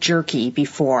done jerky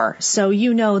before, so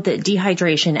you know that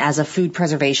dehydration as a food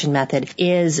preservation method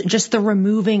is just the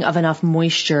removing of enough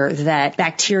moisture that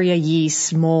bacteria,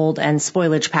 yeast, mold, and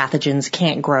spoilage pathogens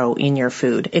can't grow in your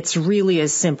food. It's really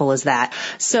as simple as that.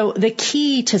 So the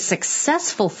key to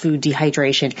successful food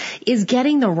dehydration is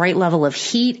getting the right level of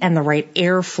heat and the right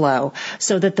airflow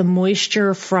so that the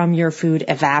moisture from your food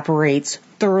evaporates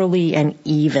thoroughly and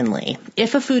evenly.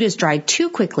 If a food is dried too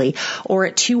quickly or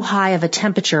at too high of a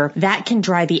temperature, that can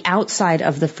dry the outside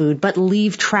of the food but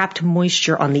leave trapped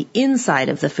moisture on the inside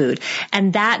of the food.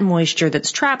 And that moisture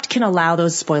that's trapped can allow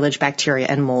those spoilage bacteria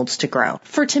and molds to grow.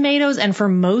 For tomatoes and for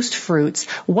most fruits,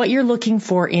 what you're looking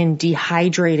for in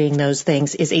dehydrating those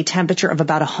things is a temperature of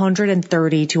about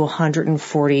 130 to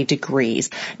 140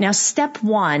 degrees. Now, step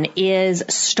one is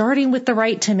starting with the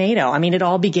right tomato. I mean, it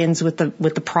all begins with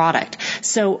the product.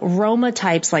 So Roma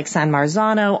types like San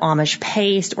Marzano, Amish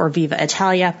Paste, or Viva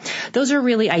Italia, those are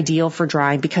really ideal for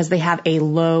drying because they have a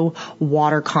low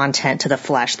water content to the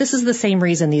flesh. This is the same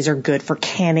reason these are good for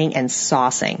canning and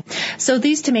saucing. So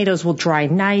these tomatoes will dry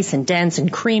nice and dense and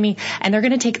creamy, and they're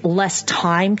going to take less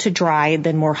time to dry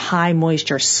than more high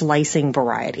moisture slicing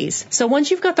varieties. So once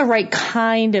you've got the right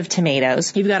kind of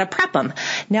tomatoes, you've got to prep them.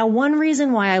 Now, one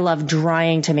reason why I love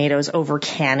drying tomatoes over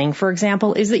canning, for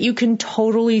example, is that you can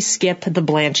totally skip the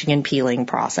blanching and peeling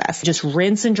process. Just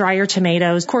rinse and dry your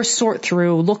tomatoes. Of course, sort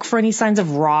through, look for any signs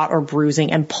of rot or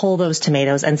bruising, and pull those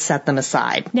tomatoes and set them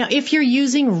aside. Now, if you're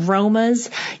using Romas,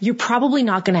 you're probably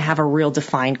not going to have a real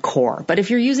defined core. But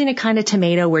if you're using a kind of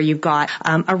tomato where you've got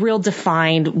a real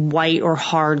defined white or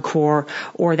hard core,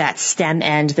 or that stem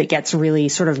end that gets really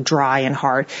sort of dry and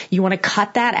hard, you want to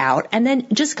cut that out and then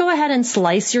just go ahead and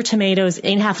slice your tomatoes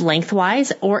in half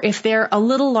lengthwise, or if they're a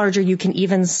little larger, you can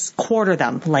even quarter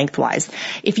them lengthwise.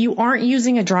 If you aren't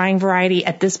using a drying variety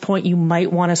at this point, you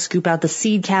might want to scoop out the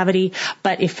seed cavity.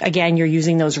 But if, again, you're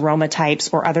using those Roma types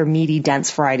or other meaty,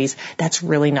 dense varieties, that's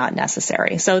really not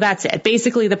necessary. So that's it.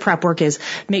 Basically, the prep work is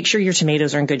make sure your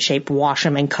tomatoes are in good shape, wash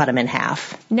them, and cut them in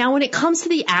half. Now, when it comes to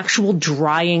the actual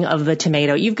drying of the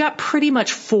tomato, you've got pretty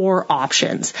much 4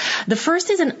 options. The first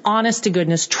is an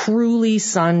honest-to-goodness, truly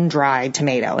sun-dried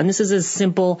tomato. And this is as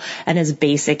simple and as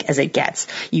basic as it gets.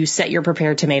 You set your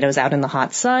prepared tomatoes out in the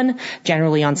hot sun,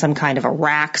 generally on some kind of a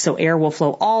rack, so air will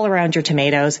flow all around your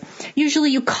tomatoes.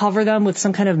 Usually you cover them with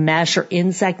some kind of mesh or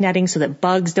insect netting so that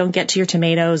bugs don't get to your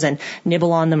tomatoes and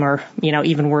nibble on them, or,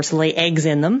 even worse, lay eggs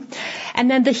in them. And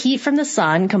then the heat from the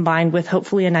sun, combined with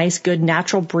hopefully a nice, good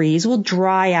natural breeze, will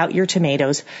dry out your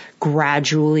tomatoes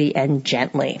gradually and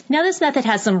gently. Now, this method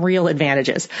has some real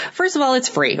advantages. First of all, it's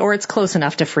free, or it's close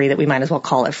enough to free that we might as well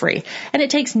call it free. And it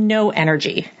takes no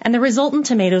energy. And the resultant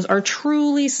tomatoes are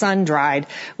truly sun-dried,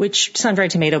 which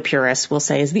sun-dried tomato purists will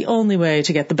say is the only way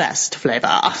to get the best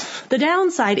flavor. The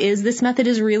downside is this method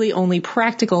is really only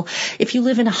practical if you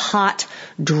live in a hot,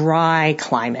 dry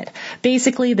climate.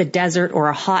 basically the desert or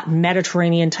a hot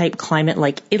Mediterranean type climate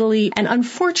like Italy, and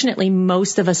unfortunately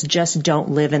most of us just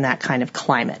don't live in that kind of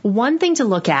climate. One thing to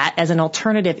look at as an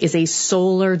alternative is a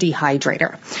solar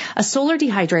dehydrator. A solar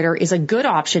dehydrator is a good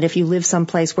option if you live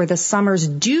someplace where the summers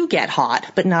do get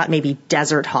hot, but not maybe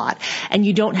desert hot, and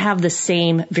you don't have the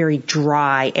same very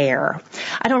dry air.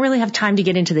 I don't really have time to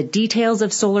get into the details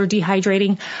of solar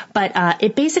dehydrating, but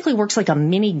it basically works like a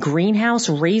mini greenhouse,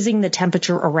 raising the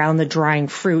temperature around the drying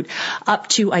fruit up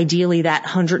to ideally that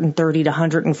 130 to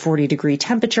 140 degree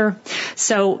temperature.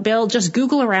 So Bill, just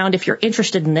Google around if you're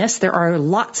interested in this. There are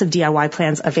lots of DIY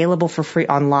plans available for free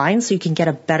online, so you can get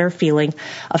a better feeling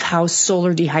of how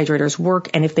solar dehydrators work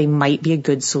and if they might be a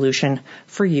good solution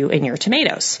for you and your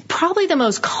tomatoes. Probably the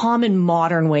most common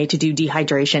modern way to do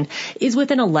dehydration is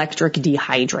with an electric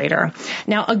dehydrator.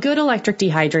 Now, a good electric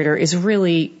dehydrator is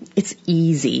really, it's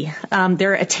easy.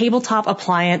 They're a tabletop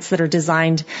appliance that are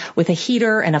designed with a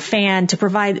heater and a fan to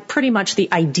provide pretty much the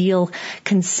ideal,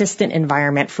 consistent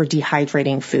environment for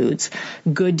dehydrating foods.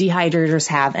 Good dehydrators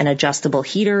have an adjustable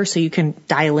heater, so you can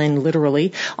dial in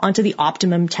literally onto the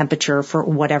optimum temperature for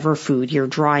whatever food you're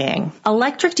drying.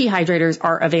 Electric dehydrators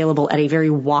are available at a very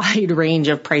wide range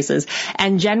of prices,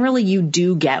 and generally you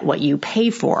do get what you pay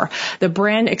for. The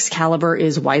brand Excalibur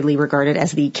is widely regarded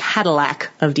as the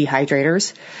Cadillac of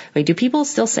dehydrators. Wait, do people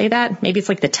still say that? Maybe it's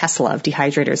like the Tesla of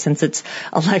dehydrators since it's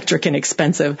electric and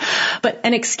expensive. But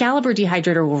an Excalibur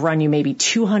dehydrator will run you maybe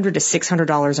 $200 to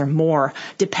 $600 or more,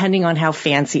 depending on how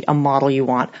fancy a model you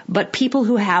want. But people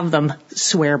who have them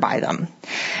swear by them.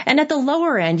 And at the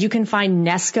lower end, you can find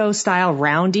Nesco-style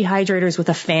round dehydrators with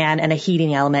a fan and a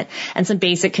heating element and some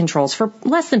basic controls for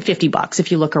less than $50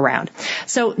 if you look around.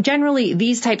 So generally,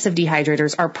 these types of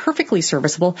dehydrators are perfectly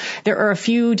serviceable. There are a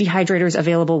few dehydrators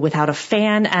available without a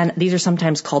fan, and these are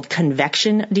sometimes called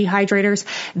convection dehydrators.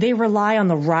 They rely on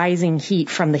the rising heat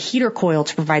from the heater coil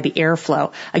to provide the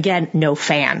airflow. Again, no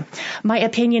fan. My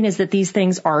opinion is that these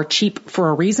things are cheap for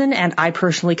a reason, and I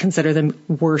personally consider them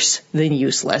worse than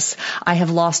useless. I have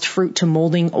lost fruit to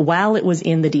molding while it was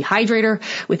in the dehydrator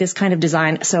with this kind of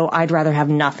design, so I'd rather have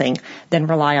nothing than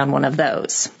rely on one of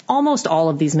those. Almost all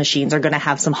of these machines are going to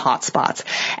have some hot spots,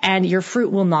 and your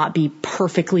fruit will not be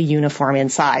perfectly uniform in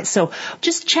size. So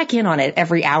just check in on it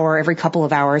every hour, every couple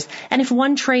of hours, and if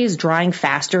one tray is drying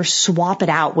faster, swap it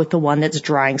out with the one that's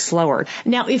drying slower.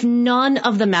 Now, if none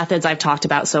of the methods I've talked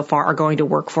about so far are going to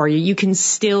work for you, you can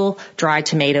still dry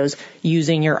tomatoes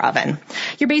using your oven.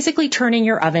 You're basically turning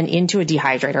your oven into a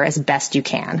dehydrator as best you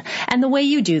can. And the way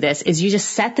you do this is you just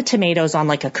set the tomatoes on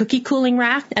like a cookie cooling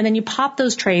rack, and then you pop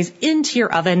those trays into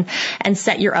your oven and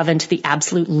set your oven to the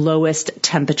absolute lowest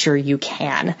temperature you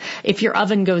can. If your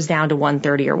oven goes down to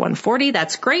 130 or 140,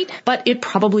 that's great, but it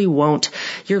probably won't.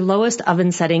 Your lowest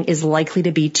oven setting is likely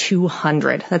to be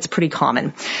 200. That's pretty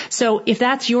common. So if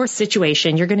that's your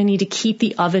situation, you're going to need to keep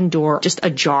the oven door just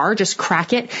ajar, just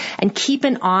crack it, and keep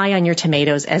an eye on your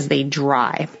tomatoes as they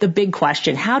dry. The big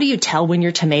question, how do you tell when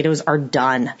your tomatoes are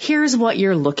done? Here's what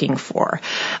you're looking for.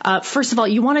 First of all,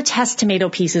 you want to test tomato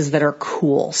pieces that are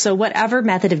cool. So whatever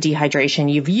method of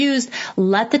dehydration you've used,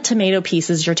 let the tomato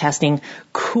pieces you're testing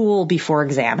cool before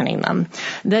examining them.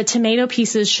 The tomato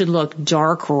pieces should look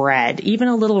dark red. Even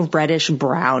a little reddish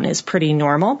brown is pretty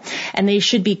normal, and they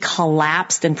should be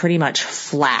collapsed and pretty much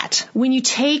flat. When you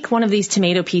take one of these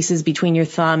tomato pieces between your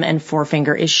thumb and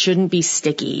forefinger, it shouldn't be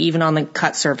sticky, even on the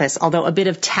cut surface, although a bit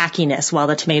of tackiness while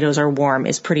the tomatoes are warm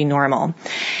is pretty normal.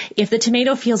 If the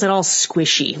tomato feels at all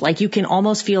squishy, like you can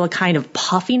almost feel a kind of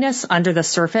puffiness under the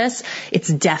surface, it's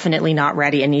definitely not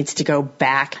ready and needs to go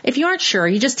back. If you aren't sure,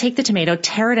 you just take the tomato,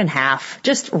 tear it in half,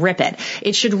 just rip it.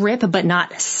 It should rip but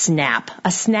not snap.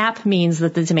 A snap means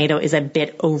that the tomato is a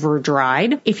bit over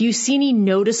dried. If you see any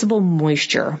noticeable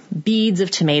moisture, beads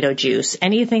of tomato juice,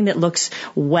 anything that looks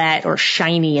wet or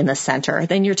shiny in the center,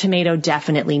 then your tomato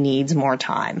definitely needs more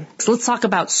time. So let's talk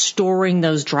about storing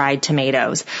those dried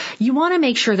tomatoes. You want to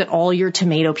make sure that all your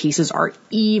tomato pieces are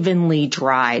evenly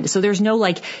dried. So there's no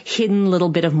like hidden little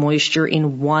bit of moisture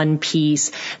in one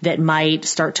piece that might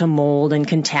start to mold and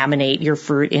contaminate your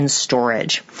fruit in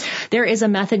storage. There is a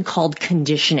method called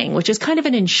conditioning, which is kind of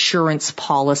an insurance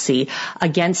policy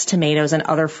against tomatoes and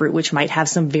other fruit which might have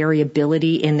some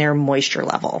variability in their moisture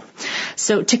level.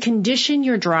 So to condition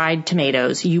your dried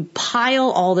tomatoes, you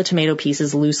pile all the tomato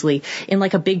pieces loosely in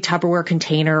like a big Tupperware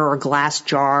container or glass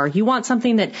jar. You want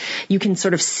something that you can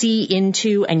sort of see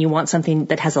into, and you want something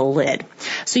that has a lid.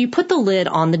 So you put the lid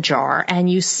on the jar and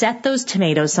you set those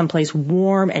tomatoes someplace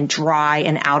warm and dry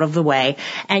and out of the way,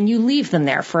 and you leave them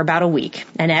there for about a week.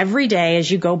 And every day as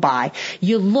you go by,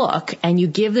 you look and you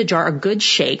give the jar a good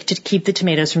shake to keep the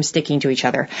tomatoes from sticking to each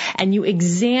other. And you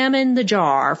examine scan the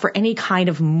jar for any kind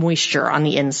of moisture on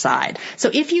the inside. So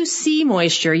if you see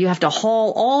moisture, you have to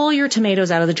haul all your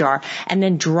tomatoes out of the jar and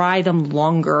then dry them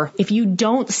longer. If you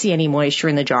don't see any moisture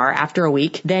in the jar after a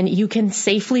week, then you can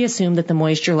safely assume that the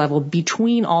moisture level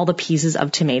between all the pieces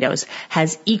of tomatoes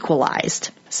has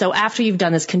equalized. So after you've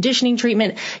done this conditioning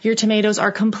treatment, your tomatoes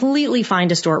are completely fine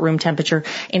to store at room temperature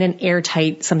in an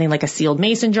airtight, something like a sealed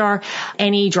mason jar.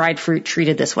 Any dried fruit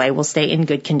treated this way will stay in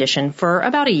good condition for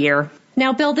about a year.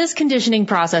 Now, Bill, this conditioning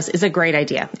process is a great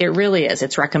idea. It really is.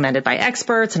 It's recommended by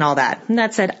experts and all that. And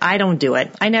that said, I don't do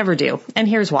it. I never do. And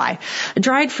here's why.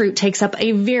 Dried fruit takes up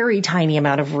a very tiny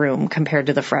amount of room compared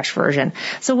to the fresh version.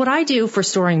 So what I do for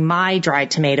storing my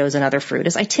dried tomatoes and other fruit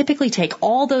is I typically take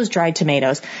all those dried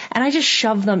tomatoes and I just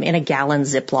shove them in a gallon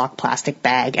Ziploc plastic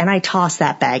bag and I toss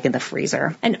that bag in the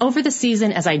freezer. And over the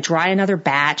season, as I dry another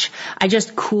batch, I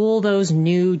just cool those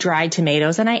new dried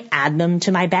tomatoes and I add them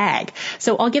to my bag.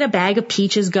 So I'll get a bag of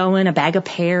peaches going, a bag of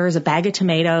pears, a bag of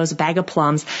tomatoes, a bag of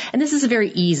plums. And this is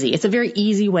very easy. It's a very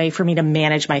easy way for me to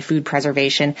manage my food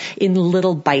preservation in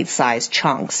little bite-sized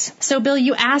chunks. So Bill,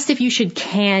 you asked if you should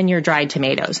can your dried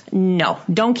tomatoes. No,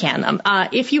 don't can them.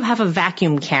 If you have a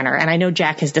vacuum canner, and I know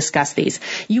Jack has discussed these,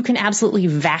 you can absolutely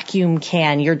vacuum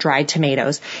can your dried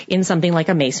tomatoes in something like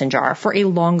a mason jar for a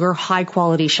longer,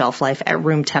 high-quality shelf life at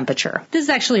room temperature. This is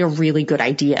actually a really good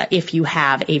idea if you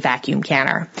have a vacuum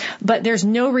canner. But there's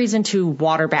no reason to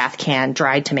water bath can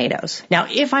dried tomatoes. Now,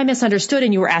 if I misunderstood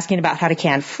and you were asking about how to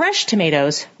can fresh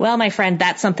tomatoes, well, my friend,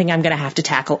 that's something I'm going to have to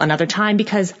tackle another time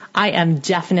because I am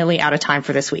definitely out of time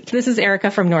for this week. This is Erica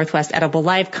from Northwest Edible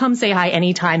Life. Come say hi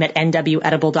anytime at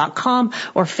nwedible.com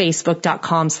or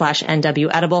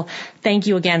facebook.com/nwedible. Thank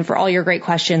you again for all your great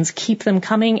questions. Keep them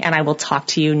coming, and I will talk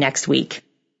to you next week.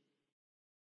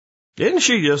 Isn't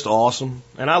she just awesome?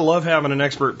 And I love having an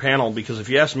expert panel because if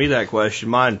you asked me that question,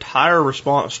 my entire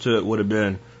response to it would have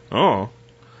been, now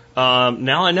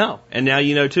I know. And now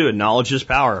you know too. And knowledge is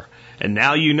power. And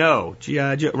now you know.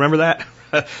 G.I. Joe. Remember that?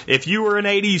 If you were an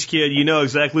 80s kid, you know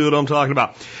exactly what I'm talking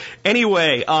about.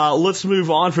 Anyway, let's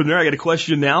move on from there. I got a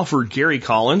question now for Gary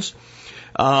Collins.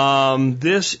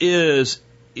 This is,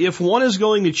 if one is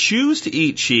going to choose to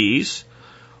eat cheese,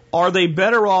 are they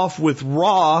better off with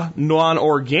raw,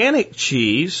 non-organic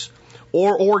cheese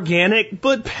or organic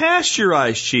but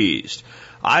pasteurized cheese?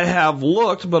 I have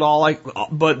looked,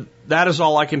 but that is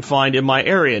all I can find in my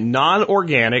area.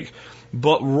 Non-organic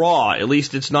but raw. At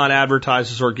least it's not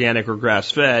advertised as organic or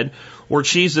grass-fed. Or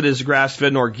cheese that is grass-fed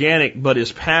and organic but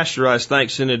is pasteurized.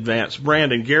 Thanks in advance.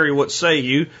 Brandon, Gary, what say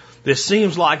you? This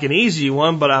seems like an easy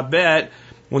one, but I bet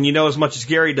when you know as much as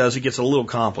Gary does, it gets a little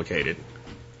complicated.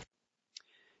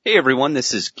 Hey everyone,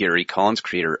 this is Gary Collins,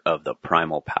 creator of the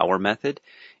Primal Power Method.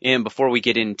 And before we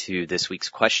get into this week's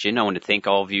question, I want to thank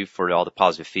all of you for all the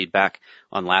positive feedback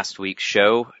on last week's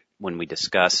show when we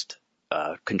discussed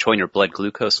controlling your blood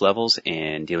glucose levels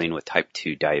and dealing with type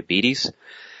 2 diabetes.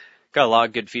 Got a lot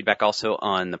of good feedback also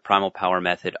on the Primal Power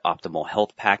Method Optimal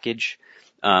Health Package.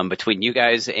 Between you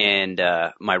guys and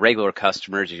my regular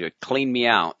customers, you cleaned me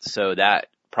out. So that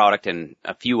product and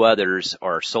a few others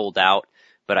are sold out.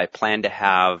 But I plan to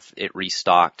have it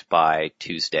restocked by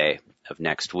Tuesday of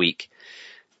next week.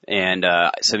 And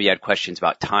some of you had questions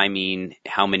about timing,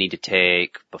 how many to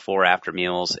take, before, after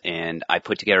meals, and I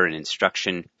put together an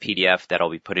instruction PDF that I'll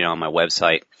be putting on my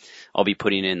website. I'll be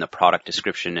putting it in the product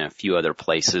description and a few other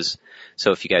places.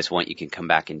 So if you guys want, you can come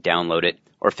back and download it,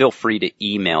 or feel free to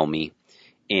email me,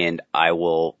 and I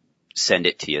will send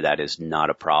it to you. That is not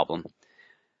a problem.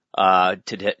 Now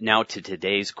to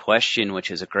today's question, which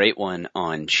is a great one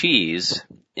on cheese,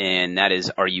 and that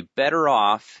is, are you better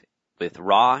off with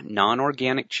raw,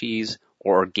 non-organic cheese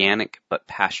or organic but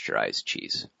pasteurized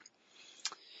cheese?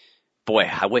 Boy,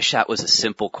 I wish that was a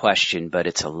simple question, but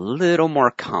it's a little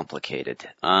more complicated.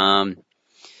 I'm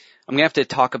going to have to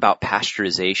talk about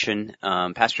pasteurization.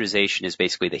 Pasteurization is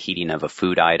basically the heating of a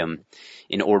food item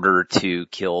in order to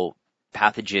kill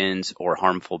pathogens or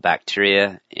harmful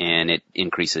bacteria, and it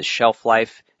increases shelf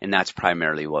life, and that's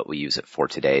primarily what we use it for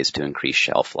today, is to increase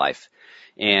shelf life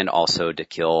and also to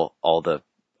kill all the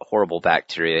horrible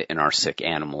bacteria in our sick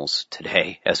animals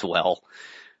today as well.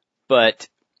 But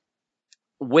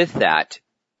with that,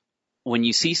 when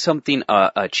you see something,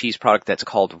 a cheese product that's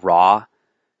called raw,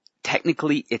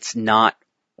 technically it's not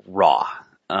raw.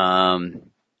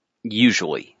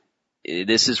 Usually.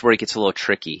 This is where it gets a little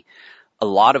tricky. A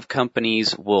lot of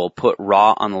companies will put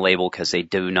raw on the label because they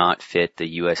do not fit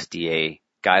the USDA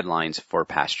guidelines for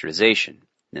pasteurization.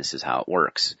 This is how it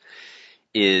works,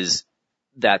 is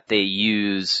that they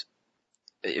use,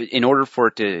 in order for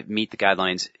it to meet the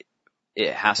guidelines,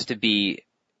 it has to be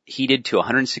heated to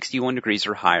 161 degrees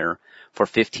or higher for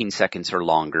 15 seconds or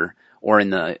longer, or in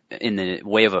the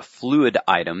way of a fluid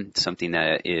item, something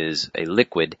that is a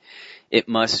liquid, it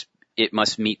must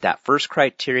meet that first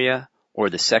criteria or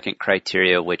the second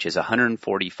criteria, which is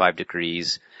 145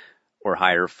 degrees or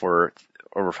higher or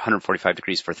 145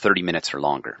 degrees for 30 minutes or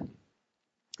longer.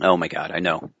 Oh my God, I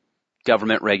know.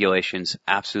 Government regulations,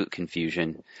 absolute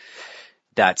confusion.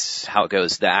 That's how it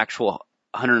goes. The actual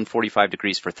 145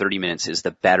 degrees for 30 minutes is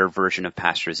the better version of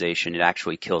pasteurization. It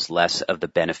actually kills less of the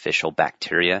beneficial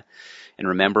bacteria. And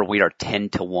remember, we are 10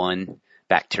 to 1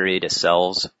 bacteria to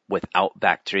cells. Without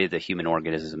bacteria, the human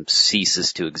organism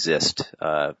ceases to exist.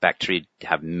 Bacteria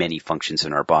have many functions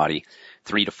in our body.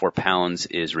 3 to 4 pounds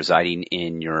is residing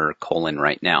in your colon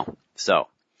right now. So,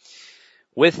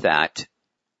 with that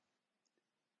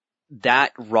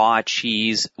raw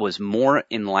cheese was more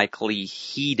than likely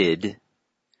heated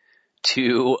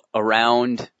to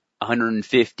around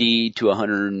 150 to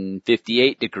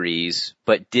 158 degrees,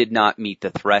 but did not meet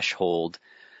the threshold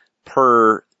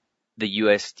per the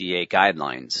USDA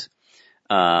guidelines.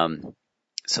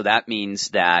 So that means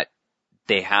that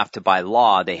they have to, by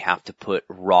law, they have to put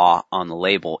raw on the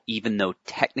label, even though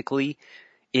technically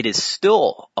it is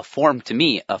still a form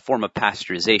of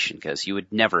pasteurization, because you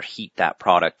would never heat that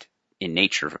product in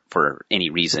nature for any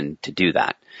reason to do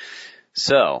that.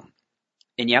 So,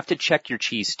 and you have to check your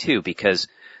cheese too, because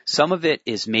some of it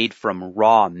is made from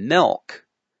raw milk,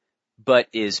 but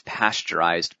is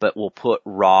pasteurized, but will put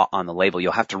raw on the label.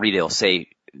 You'll have to read it. It'll say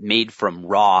made from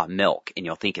raw milk, and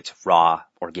you'll think it's raw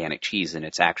organic cheese, and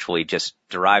it's actually just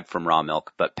derived from raw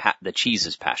milk, but the cheese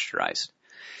is pasteurized.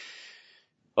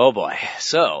 Oh boy.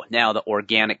 So now the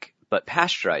organic but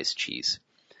pasteurized cheese.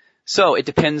 So it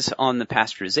depends on the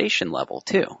pasteurization level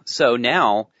too. So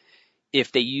now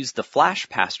if they use the flash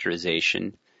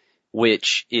pasteurization,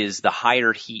 which is the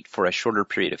higher heat for a shorter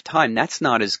period of time, that's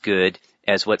not as good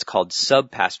as what's called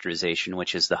sub-pasteurization,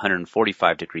 which is the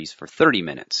 145 degrees for 30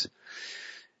 minutes.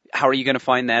 How are you going to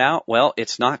find that out? Well,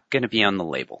 it's not going to be on the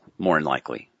label, more than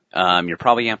likely. You're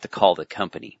probably going to have to call the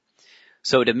company.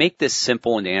 So to make this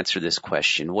simple and to answer this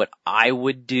question, what I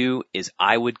would do is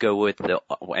go with the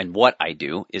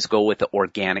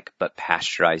organic but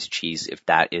pasteurized cheese if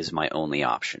that is my only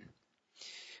option.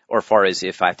 Or as far as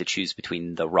if I have to choose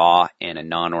between the raw and a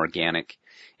non-organic.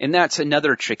 And that's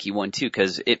another tricky one too,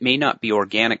 because it may not be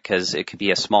organic, because it could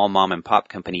be a small mom and pop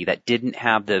company that didn't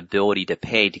have the ability to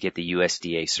pay to get the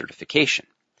USDA certification.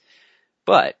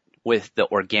 But with the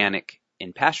organic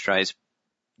and pasteurized,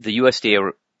 the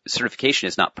USDA certification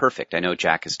is not perfect. I know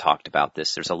Jack has talked about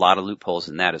this. There's a lot of loopholes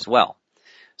in that as well.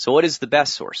 So what is the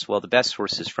best source? Well, the best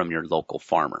source is from your local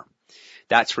farmer.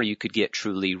 That's where you could get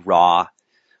truly raw,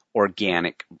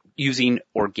 organic, using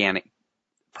organic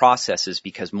processes,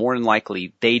 because more than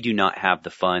likely they do not have the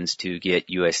funds to get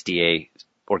USDA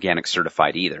organic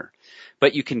certified either.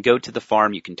 But you can go to the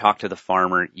farm, you can talk to the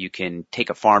farmer, you can take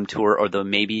a farm tour, or they'll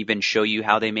maybe even show you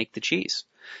how they make the cheese.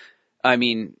 I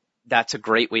mean, that's a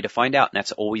great way to find out, and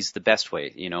that's always the best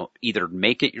way. You know, either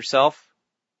make it yourself,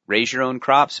 raise your own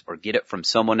crops, or get it from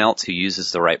someone else who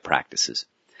uses the right practices.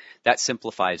 That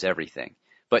simplifies everything.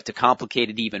 But to complicate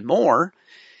it even more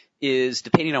is,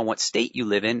 depending on what state you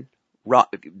live in,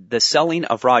 the selling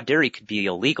of raw dairy could be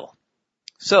illegal.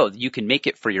 So you can make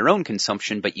it for your own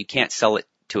consumption, but you can't sell it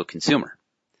to a consumer.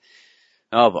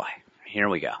 Oh boy, here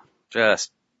we go.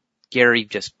 Gary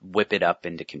just whip it up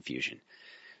into confusion.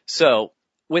 So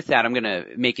with that, I'm going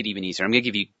to make it even easier. I'm going to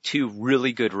give you two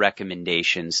really good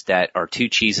recommendations that are two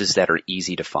cheeses that are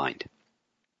easy to find.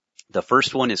 The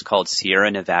first one is called Sierra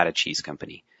Nevada Cheese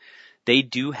Company. They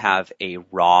do have a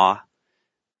raw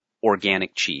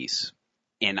organic cheese.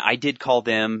 And I did call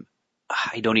them,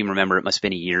 I don't even remember, it must have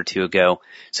been a year or two ago.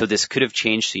 So this could have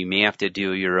changed, so you may have to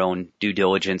do your own due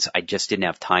diligence. I just didn't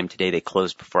have time today. They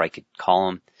closed before I could call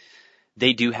them.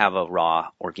 They do have a raw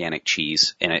organic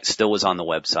cheese, and it still was on the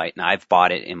website, and I've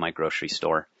bought it in my grocery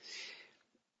store.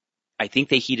 I think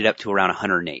they heat it up to around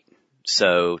 108.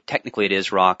 So technically it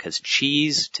is raw, because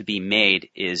cheese to be made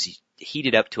is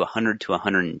heated up to 100 to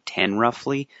 110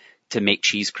 roughly to make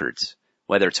cheese curds.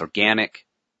 Whether it's organic,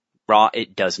 raw,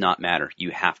 it does not matter.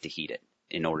 You have to heat it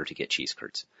in order to get cheese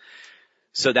curds.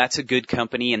 So that's a good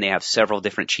company, and they have several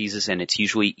different cheeses, and it's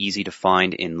usually easy to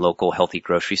find in local healthy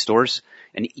grocery stores.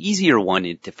 An easier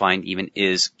one to find even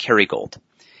is Kerrygold.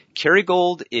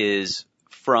 Kerrygold is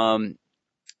from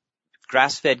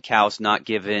grass-fed cows not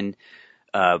given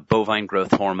bovine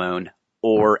growth hormone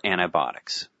or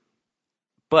antibiotics.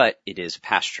 But it is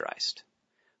pasteurized.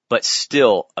 But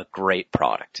still a great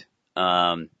product.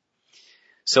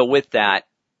 So with that,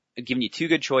 giving you two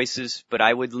good choices, but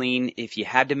I would lean, if you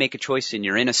had to make a choice and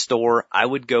you're in a store, I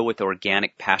would go with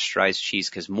organic pasteurized cheese,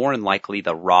 because more than likely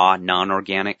the raw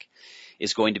non-organic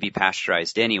is going to be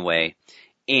pasteurized anyway.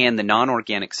 And the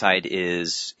non-organic side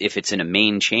is, if it's in a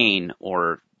main chain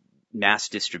or mass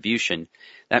distribution,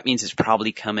 that means it's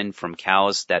probably coming from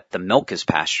cows that the milk is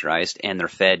pasteurized and they're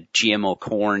fed GMO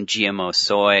corn, GMO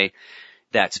soy,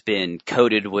 that's been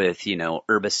coated with,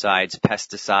 herbicides,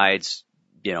 pesticides,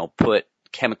 put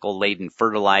chemical-laden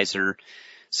fertilizer.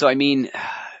 So, I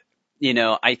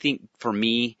think for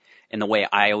me, and the way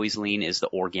I always lean is the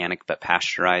organic but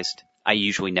pasteurized. I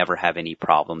usually never have any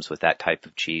problems with that type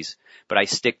of cheese, but I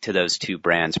stick to those two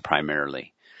brands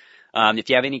primarily. If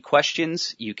you have any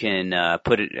questions, you can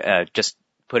just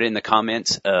put it in the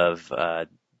comments of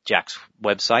Jack's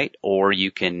website, or you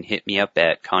can hit me up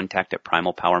at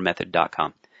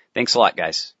contact@primalpowermethod.com. Thanks a lot,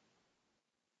 guys.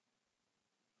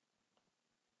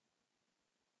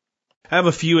 I have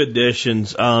a few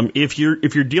additions. If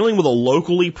you're dealing with a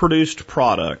locally produced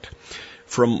product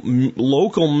from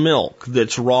local milk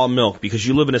that's raw milk, because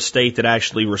you live in a state that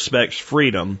actually respects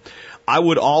freedom, I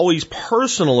would always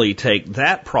personally take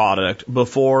that product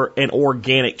before an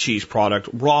organic cheese product,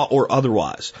 raw or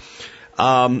otherwise.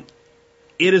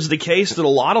 It is the case that a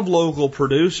lot of local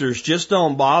producers just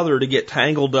don't bother to get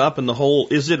tangled up in the whole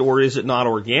is it or is it not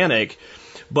organic.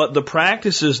 But the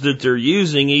practices that they're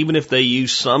using, even if they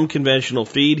use some conventional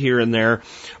feed here and there,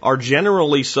 are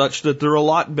generally such that they're a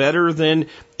lot better than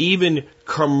even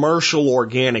commercial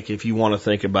organic, if you want to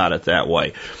think about it that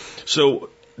way. So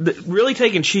really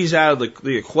taking cheese out of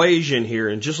the equation here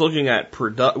and just looking at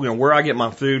where I get my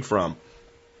food from,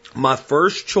 my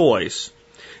first choice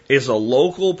is a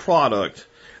local product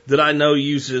that I know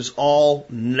uses all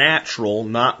natural,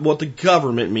 not what the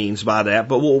government means by that,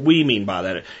 but what we mean by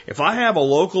that. If I have a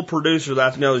local producer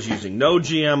that I know is using no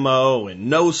GMO and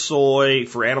no soy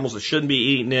for animals that shouldn't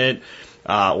be eating it,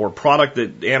 or product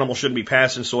that animals shouldn't be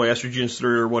passing soy estrogens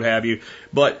through or what have you,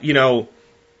 but,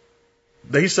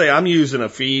 they say I'm using a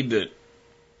feed that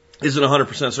isn't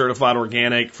 100% certified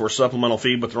organic for supplemental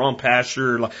feed, but they're on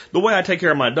pasture. The way I take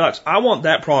care of my ducks, I want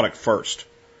that product first.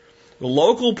 The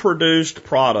local produced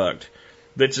product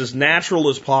that's as natural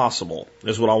as possible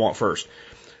is what I want first.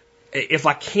 If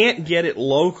I can't get it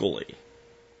locally,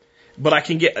 but I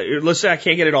can let's say I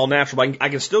can't get it all natural, but I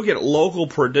can still get it local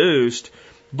produced,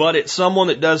 but it's someone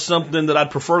that does something that I'd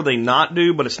prefer they not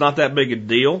do, but it's not that big a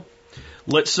deal.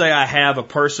 Let's say I have a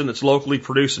person that's locally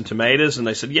producing tomatoes and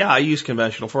they said, yeah, I use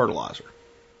conventional fertilizer.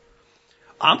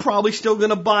 I'm probably still going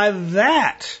to buy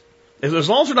that. As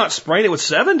long as they're not spraying it with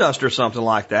 7 Dust or something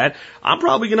like that, I'm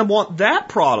probably going to want that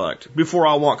product before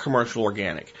I want commercial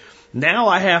organic. Now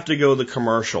I have to go the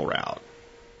commercial route.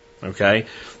 Okay?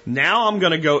 Now I'm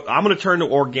going to turn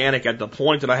to organic at the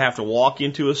point that I have to walk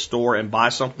into a store and buy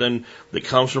something that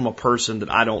comes from a person that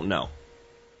I don't know.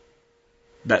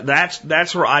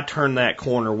 That's where I turn that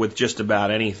corner with just about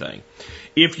anything.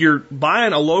 If you're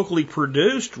buying a locally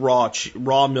produced raw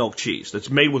milk cheese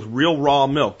that's made with real raw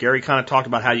milk, Gary kind of talked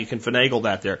about how you can finagle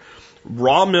that there.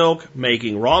 Raw milk,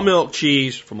 making raw milk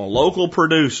cheese from a local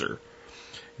producer,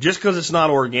 just because it's not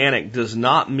organic does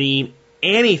not mean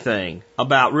anything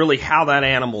about really how that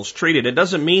animal's treated. It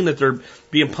doesn't mean that they're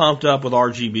being pumped up with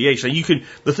RGBH. So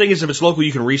the thing is, if it's local,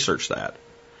 you can research that.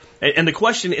 And the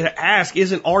question to ask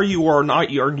isn't are you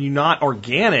not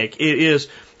organic? It is,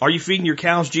 are you feeding your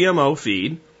cows GMO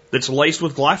feed that's laced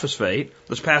with glyphosate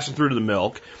that's passing through to the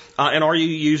milk? And are you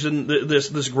using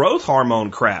this growth hormone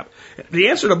crap? The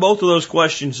answer to both of those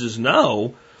questions is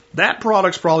no. That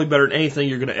product's probably better than anything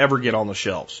you're going to ever get on the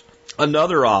shelves.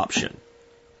 Another option.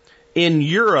 In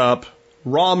Europe,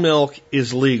 raw milk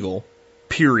is legal,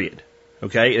 period.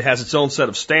 Okay, it has its own set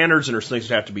of standards and there's things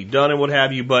that have to be done and what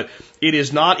have you, but it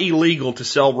is not illegal to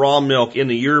sell raw milk in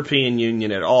the European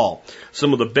Union at all.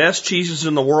 Some of the best cheeses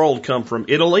in the world come from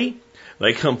Italy,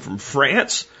 they come from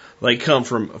France, they come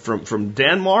from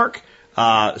Denmark,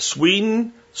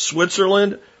 Sweden,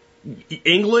 Switzerland,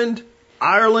 England,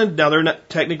 Ireland. Now they're not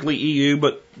technically EU,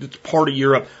 but it's part of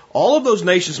Europe. All of those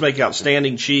nations make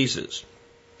outstanding cheeses.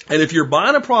 And if you're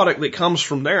buying a product that comes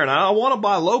from there, and I want to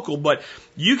buy local, but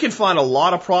you can find a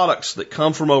lot of products that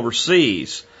come from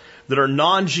overseas that are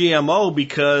non-GMO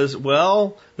because,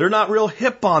 well, they're not real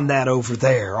hip on that over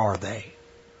there, are they?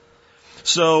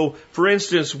 So, for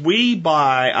instance, we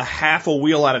buy a half a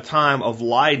wheel at a time of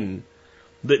Leiden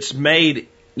that's made,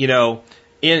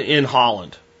 in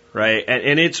Holland, right?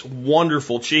 And it's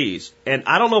wonderful cheese. And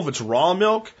I don't know if it's raw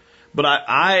milk, but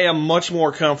I am much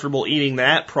more comfortable eating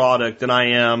that product than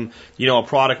I am, a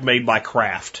product made by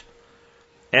Kraft.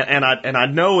 And I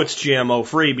know it's GMO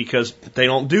free because they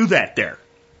don't do that there.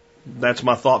 that's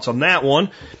my thoughts on that one.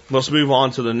 Let's move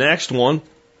on to the next one.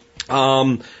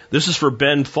 This is for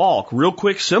Ben Falk. Real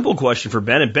quick, simple question for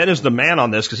Ben. And Ben is the man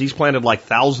on this because he's planted like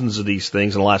thousands of these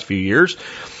things in the last few years.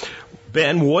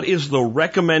 Ben, what is the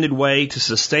recommended way to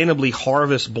sustainably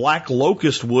harvest black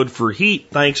locust wood for heat?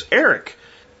 Thanks, Eric.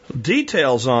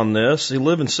 Details on this. They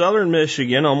live in southern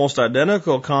Michigan, almost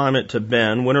identical climate to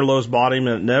Ben. Winter lows bottom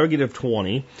at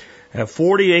 -20. Have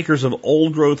 40 acres of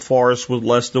old growth forest with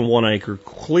less than 1 acre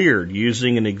cleared,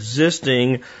 using an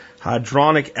existing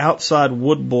hydronic outside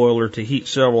wood boiler to heat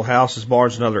several houses,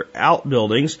 barns, and other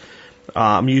outbuildings.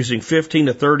 I'm using 15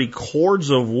 to 30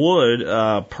 cords of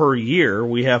wood per year.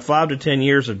 We have 5 to 10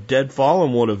 years of dead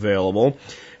fallen wood available,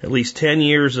 at least 10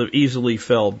 years of easily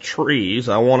felled trees.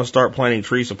 I want to start planting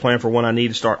trees to plan for when I need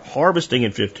to start harvesting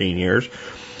in 15 years.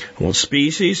 What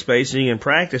species, spacing, and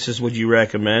practices would you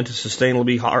recommend to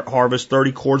sustainably harvest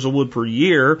 30 cords of wood per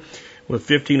year with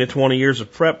 15 to 20 years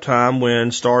of prep time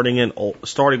when starting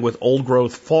with old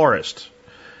growth forest?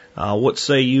 What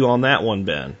say you on that one,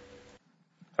 Ben?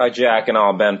 Hi, Jack and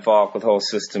all. Ben Falk with Whole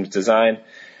Systems Design.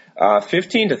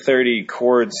 15 to 30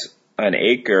 cords an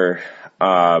acre,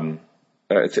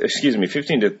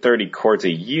 15 to 30 cords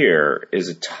a year is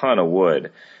a ton of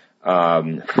wood.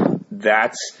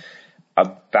 That's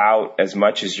about as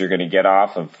much as you're going to get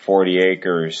off of 40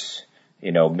 acres,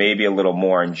 maybe a little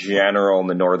more in general in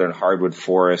the northern hardwood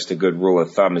forest. A good rule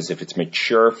of thumb is if it's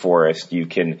mature forest, you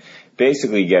can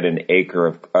basically get an acre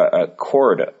of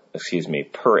cord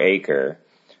per acre.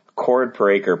 Cord per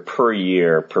acre per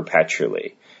year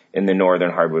perpetually in the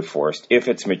northern hardwood forest if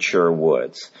it's mature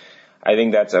woods. I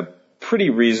think that's a pretty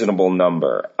reasonable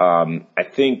number. I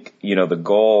think, one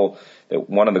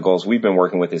of the goals we've been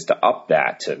working with is to up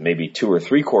that to maybe 2 or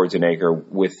 3 cords an acre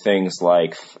with things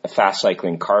like fast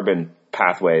cycling carbon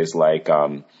pathways like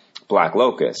black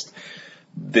locust.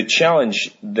 The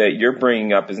challenge that you're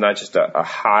bringing up is not just a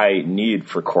high need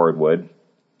for cordwood,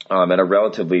 and a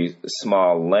relatively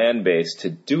small land base to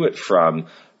do it from,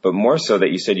 but more so that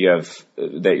you said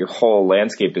that your whole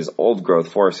landscape is old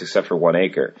growth forest except for 1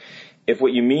 acre. If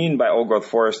what you mean by old growth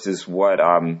forest is what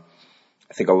I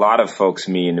think a lot of folks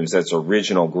mean is that's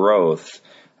original growth,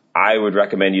 I would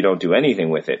recommend you don't do anything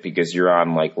with it because you're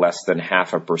on like less than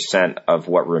 0.5% of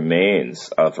what remains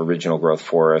of original growth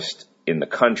forest in the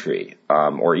country,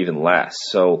 or even less.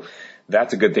 So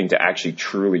that's a good thing to actually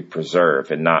truly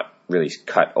preserve and not really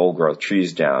cut old growth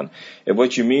trees down. If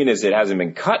what you mean is it hasn't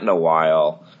been cut in a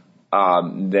while,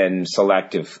 then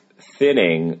selective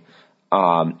thinning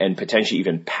and potentially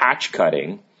even patch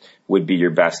cutting would be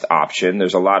your best option.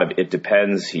 There's a lot of it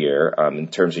depends here in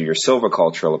terms of your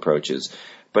silvicultural approaches.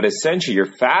 But essentially your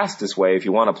fastest way if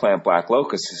you want to plant black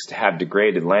locust is to have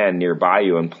degraded land nearby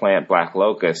you and plant black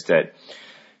locust at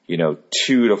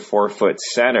 2 to 4 foot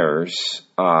centers,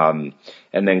 and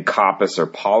then coppice or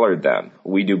pollard them.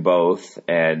 We do both,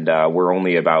 and we're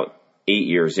only about 8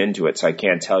 years into it, so I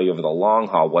can't tell you over the long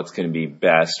haul what's going to be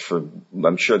best for.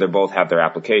 I'm sure they both have their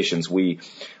applications. We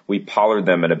pollard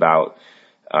them at about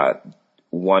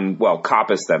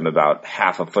coppice them about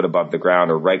 1/2 foot above the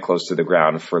ground or right close to the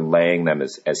ground for laying them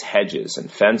as hedges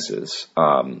and fences.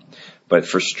 But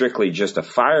for strictly just a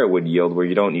firewood yield where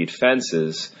you don't need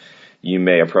fences, you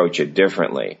may approach it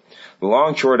differently. The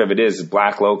long short of it is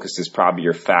black locust is probably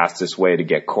your fastest way to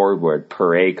get cordwood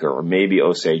per acre, or maybe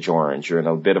Osage orange. You're in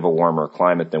a bit of a warmer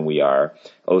climate than we are.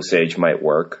 Osage might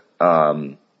work.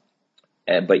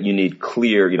 But you need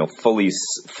clear,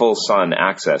 full sun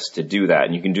access to do that.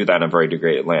 And you can do that on very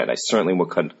degraded land. I certainly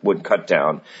would cut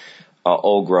down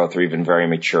old growth or even very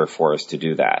mature forest to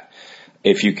do that.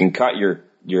 If you can cut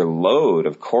your load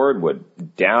of cordwood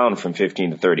down from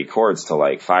 15 to 30 cords to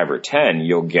like 5 or 10,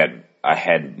 you'll get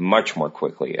ahead much more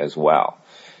quickly as well.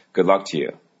 Good luck to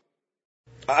you.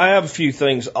 I have a few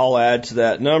things I'll add to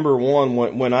that. Number one,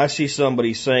 when I see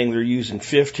somebody saying they're using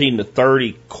 15 to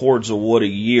 30 cords of wood a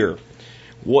year,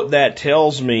 what that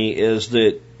tells me is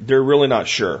that they're really not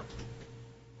sure.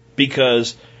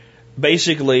 Because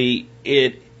basically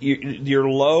your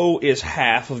low is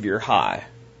half of your high,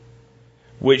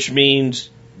 which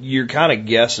means you're kind of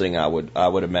guessing, I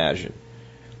would imagine.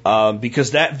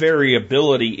 Because that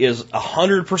variability is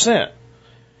 100%.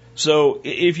 So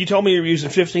if you told me you're using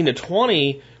 15 to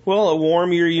 20, well, a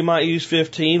warm year you might use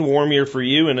 15, warm year for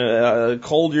you, and a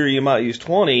cold year you might use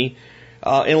 20.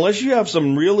 Unless you have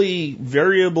some really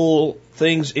variable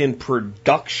things in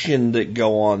production that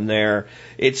go on there,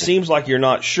 it seems like you're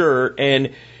not sure,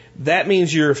 and that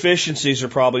means your efficiencies are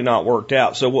probably not worked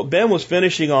out. So what Ben was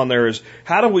finishing on there is,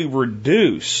 how do we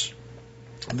reduce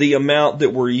the amount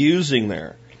that we're using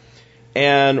there?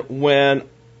 And when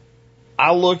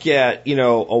I look at,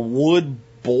 a wood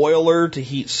boiler to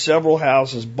heat several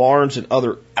houses, barns, and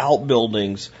other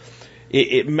outbuildings,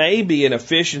 it may be an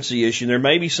efficiency issue. There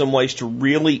may be some ways to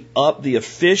really up the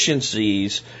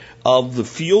efficiencies of the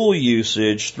fuel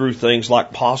usage through things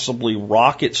like possibly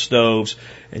rocket stoves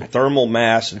and thermal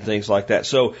mass and things like that.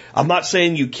 So I'm not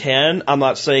saying you can. I'm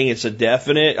not saying it's a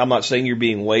definite. I'm not saying you're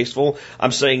being wasteful.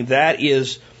 I'm saying that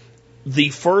is the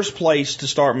first place to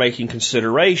start making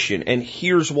consideration. And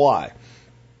here's why.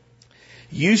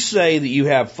 You say that you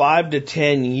have 5 to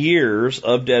 10 years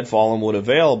of dead fallen wood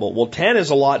available. Well, 10 is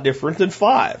a lot different than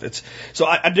 5. So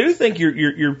I do think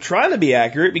you're trying to be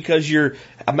accurate, because your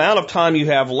amount of time you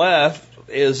have left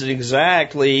is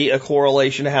exactly a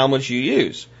correlation to how much you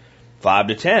use. 5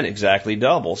 to 10, exactly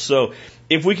double. So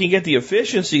if we can get the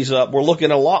efficiencies up, we're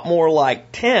looking a lot more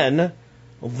like 10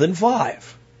 than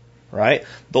 5. Right?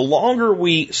 The longer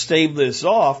we stave this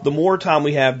off, the more time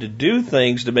we have to do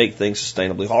things to make things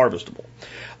sustainably harvestable.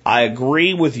 I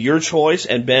agree with your choice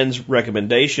and Ben's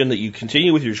recommendation that you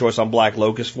continue with your choice on black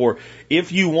locust for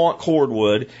if you want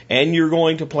cordwood and you're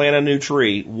going to plant a new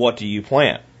tree, what do you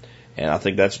plant? And I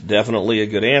think that's definitely a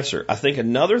good answer. I think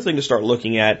another thing to start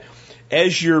looking at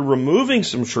as you're removing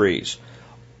some trees,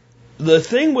 the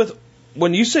thing with,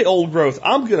 when you say old growth,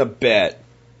 I'm going to bet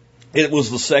it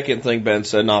was the second thing Ben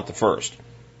said, not the first.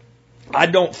 I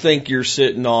don't think you're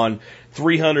sitting on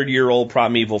 300-year-old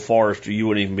primeval forest, or you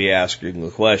wouldn't even be asking the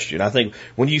question. I think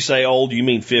when you say old, you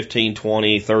mean 15,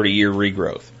 20, 30-year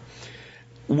regrowth.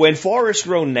 When forests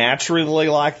grow naturally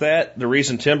like that, the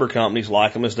reason timber companies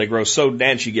like them is they grow so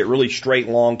dense you get really straight,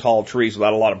 long, tall trees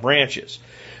without a lot of branches.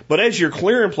 But as you're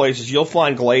clearing places, you'll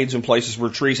find glades in places where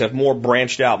trees have more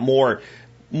branched out, more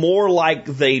like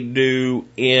they do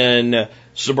in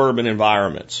suburban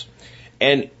environments.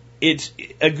 And it's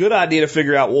a good idea to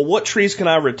figure out, well, what trees can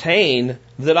I retain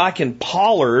that I can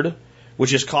pollard,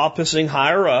 which is coppicing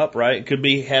higher up, right? It could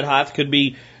be head height, could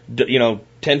be,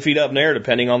 10 feet up in there,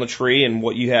 depending on the tree and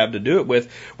what you have to do it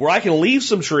with, where I can leave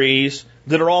some trees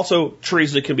that are also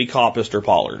trees that can be coppiced or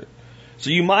pollarded.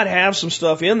 So you might have some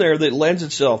stuff in there that lends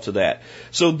itself to that.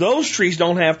 So those trees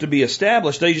don't have to be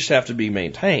established, they just have to be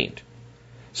maintained.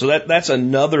 So that's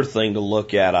another thing to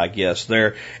look at, I guess,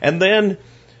 there. And then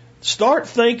start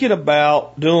thinking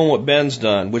about doing what Ben's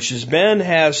done, which is Ben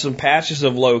has some patches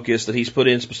of locust that he's put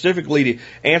in specifically to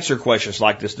answer questions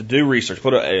like this, to do research.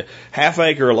 Put a half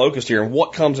acre of locust here and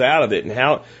what comes out of it and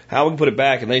how we can put it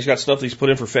back. And then he's got stuff that he's put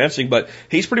in for fencing, but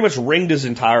he's pretty much ringed his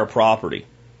entire property.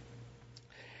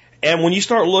 And when you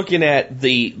start looking at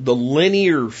the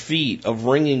linear feet of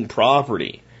ringing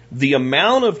property, the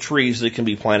amount of trees that can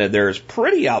be planted there is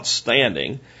pretty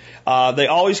outstanding. They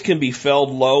always can be felled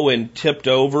low and tipped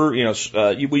over.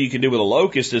 What you can do with a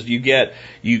locust is you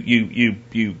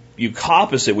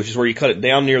coppice it, which is where you cut it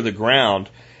down near the ground,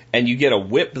 and you get a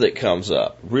whip that comes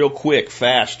up, real quick,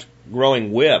 fast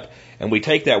growing whip. And we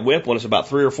take that whip when it's about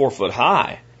 3 or 4 foot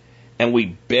high, and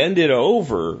we bend it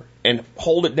over and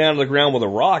hold it down to the ground with a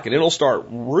rock, and it'll start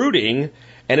rooting.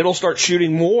 And it'll start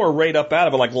shooting more right up out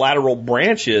of it, like lateral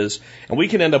branches, and we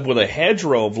can end up with a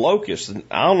hedgerow of locusts. And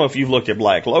I don't know if you've looked at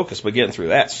black locusts, but getting through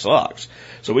that sucks.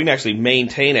 So we can actually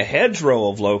maintain a hedgerow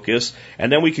of locusts, and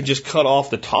then we can just cut off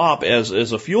the top as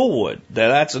a fuel wood.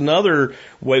 That's another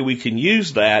way we can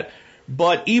use that.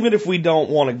 But even if we don't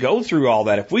want to go through all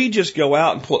that, if we just go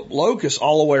out and put locusts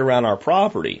all the way around our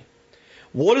property,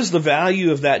 what is the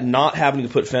value of that not having to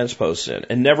put fence posts in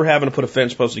and never having to put a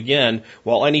fence post again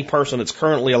while any person that's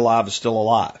currently alive is still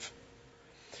alive?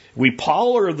 We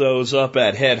pollard those up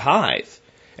at head height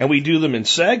and we do them in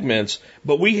segments,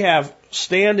 but we have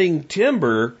standing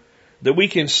timber that we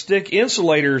can stick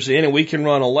insulators in and we can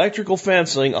run electrical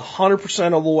fencing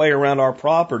 100% of the way around our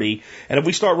property. And if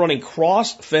we start running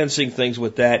cross fencing things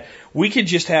with that, we could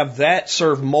just have that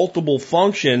serve multiple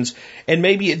functions, and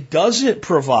maybe it doesn't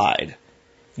provide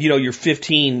your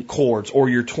 15 cords or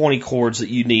your 20 cords that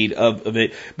you need of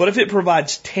it. But if it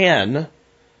provides 10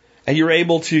 and you're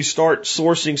able to start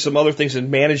sourcing some other things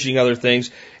and managing other things,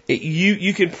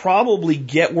 you can probably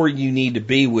get where you need to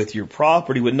be with your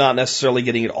property with not necessarily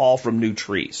getting it all from new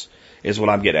trees, is what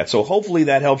I'm getting at. So hopefully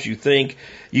that helps you think.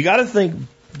 You got to think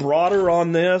broader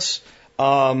on this.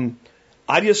 I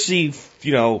just see,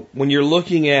 when you're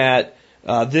looking at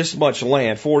this much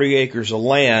land, 40 acres of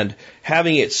land,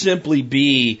 having it simply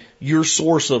be your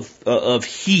source of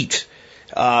heat,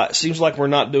 seems like we're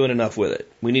not doing enough with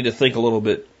it. We need to think a little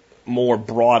bit more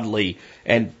broadly,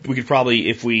 and we could probably,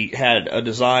 if we had a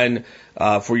design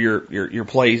for your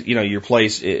place, your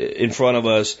place in front of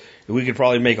us, we could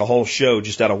probably make a whole show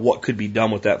just out of what could be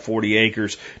done with that 40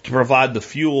 acres to provide the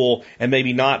fuel and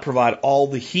maybe not provide all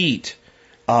the heat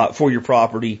for your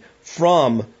property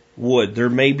from would. There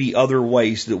may be other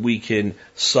ways that we can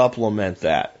supplement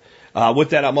that. With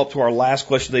that, I'm up to our last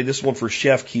question today. This one for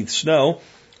Chef Keith Snow.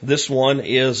 This one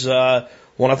is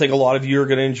one I think a lot of you are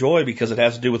going to enjoy because it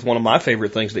has to do with one of my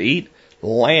favorite things to eat,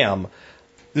 lamb.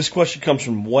 This question comes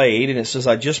from Wade, and it says,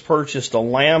 I just purchased a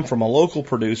lamb from a local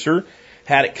producer,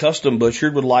 had it custom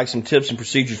butchered, would like some tips and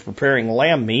procedures for preparing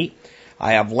lamb meat.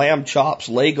 I have lamb chops,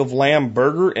 leg of lamb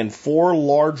burger, and 4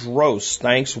 large roasts.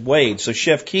 Thanks, Wade. So,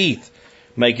 Chef Keith,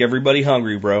 make everybody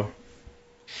hungry, bro.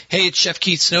 Hey, it's Chef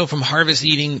Keith Snow from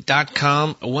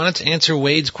HarvestEating.com. I wanted to answer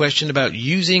Wade's question about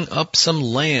using up some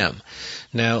lamb.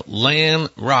 Now, lamb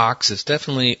rocks. It's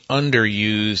definitely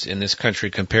underused in this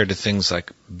country compared to things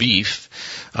like beef,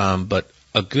 but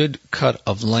a good cut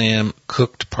of lamb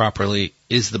cooked properly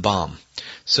is the bomb.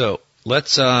 So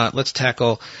let's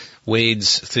tackle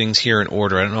Wade's things here in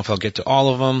order. I don't know if I'll get to all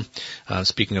of them.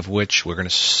 Speaking of which, we're going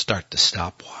to start the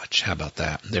stopwatch. How about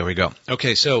that? There we go.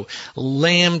 Okay, so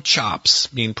lamb chops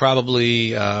being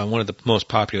probably one of the most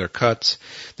popular cuts.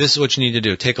 This is what you need to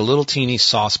do. Take a little teeny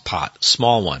sauce pot,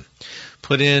 small one.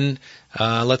 Put in,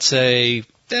 let's say,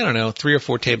 3 or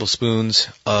 4 tablespoons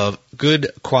of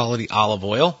good quality olive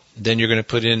oil. Then you're going to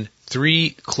put in 3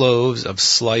 cloves of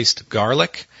sliced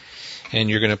garlic. And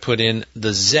you're going to put in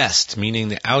the zest, meaning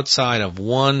the outside of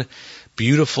 1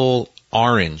 beautiful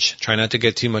orange. Try not to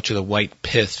get too much of the white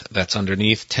pith that's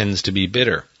underneath, tends to be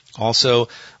bitter. Also,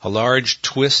 a large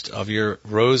twist of your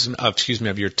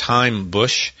of your thyme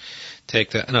bush.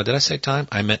 Take the, no, did I say thyme?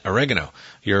 I meant oregano.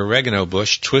 Your oregano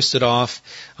bush, twist it off,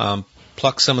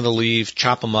 pluck some of the leaves,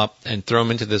 chop them up, and throw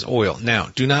them into this oil. Now,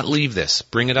 do not leave this.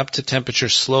 Bring it up to temperature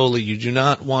slowly. You do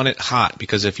not want it hot,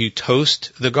 because if you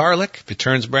toast the garlic, if it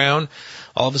turns brown,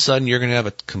 all of a sudden you're going to have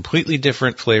a completely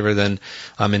different flavor than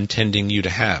I'm intending you to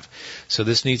have. So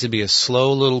this needs to be a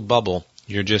slow little bubble.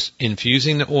 You're just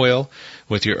infusing the oil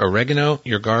with your oregano,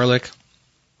 your garlic,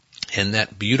 and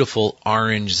that beautiful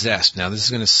orange zest. Now, this is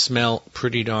going to smell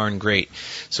pretty darn great.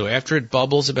 So after it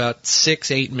bubbles about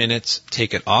 6-8 minutes,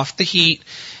 take it off the heat,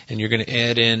 and you're going to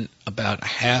add in about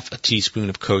 1/2 teaspoon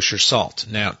of kosher salt.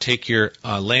 Now, take your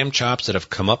lamb chops that have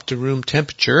come up to room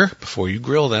temperature before you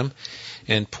grill them,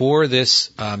 and pour this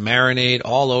marinade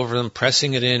all over them,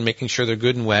 pressing it in, making sure they're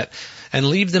good and wet, and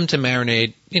leave them to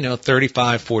marinate,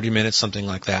 35, 40 minutes, something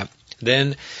like that.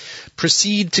 Then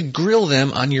proceed to grill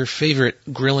them on your favorite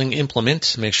grilling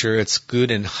implement. Make sure it's good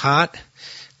and hot,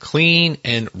 clean,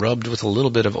 and rubbed with a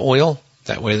little bit of oil.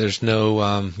 That way there's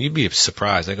no, you'd be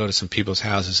surprised. I go to some people's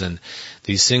houses, and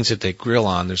these things that they grill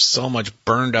on, there's so much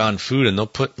burned on food, and they'll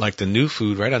put like the new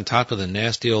food right on top of the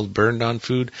nasty old burned on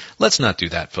food. Let's not do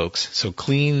that, folks. So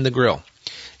clean the grill.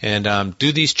 And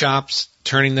do these chops,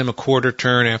 turning them a quarter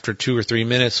turn after 2 or 3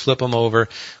 minutes, flip them over,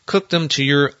 cook them to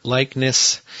your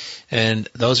likeness, and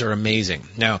those are amazing.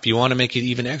 Now, if you want to make it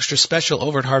even extra special,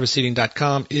 over at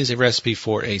HarvestEating.com is a recipe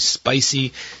for a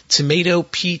spicy tomato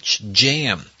peach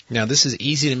jam. Now, this is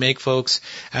easy to make, folks.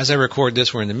 As I record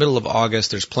this, we're in the middle of August.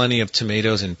 There's plenty of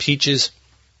tomatoes and peaches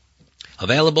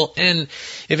available. And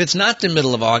if it's not the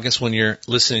middle of August when you're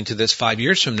listening to this 5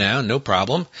 years from now, no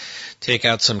problem. Take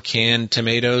out some canned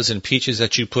tomatoes and peaches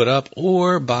that you put up,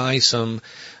 or buy some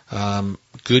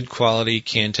good quality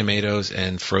canned tomatoes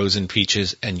and frozen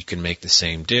peaches, and you can make the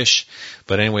same dish.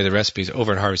 But anyway, the recipe is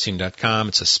over at HarvestEating.com.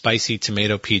 It's a spicy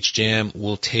tomato peach jam.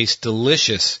 Will taste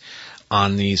delicious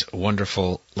on these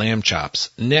wonderful lamb chops.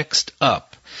 Next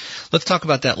up, let's talk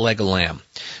about that leg of lamb.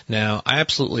 Now, I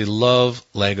absolutely love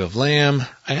leg of lamb.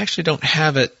 I actually don't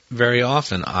have it very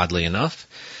often, oddly enough.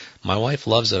 My wife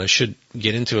loves it. I should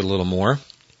get into it a little more.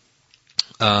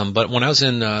 But when I was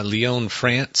in Lyon,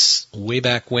 France, way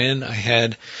back when, I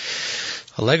had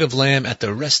a leg of lamb at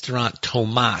the restaurant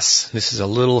Thomas. This is a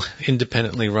little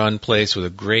independently run place with a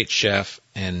great chef.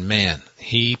 And man,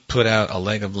 he put out a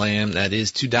leg of lamb that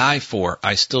is to die for.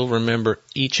 I still remember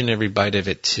each and every bite of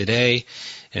it today.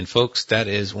 And folks, that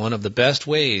is one of the best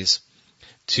ways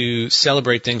to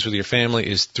celebrate things with your family,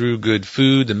 is through good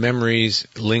food. The memories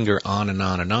linger on and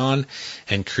on and on,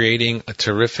 and creating a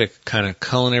terrific kind of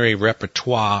culinary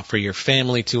repertoire for your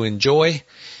family to enjoy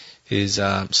is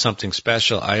something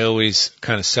special. I always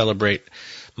kind of celebrate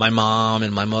my mom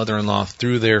and my mother-in-law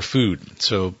through their food.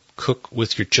 So cook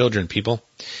with your children, people.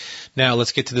 Now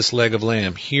let's get to this leg of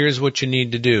lamb. Here's what you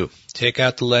need to do. Take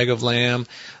out the leg of lamb.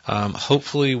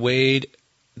 Hopefully Wade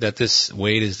is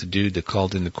the dude that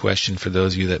called in the question. For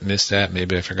those of you that missed that,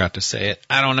 maybe I forgot to say it.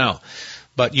 I don't know.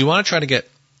 But you want to try to get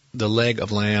the leg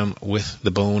of lamb with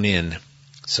the bone in,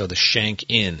 so the shank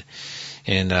in.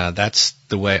 And that's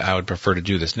the way I would prefer to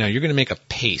do this. Now, you're going to make a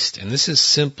paste, and this is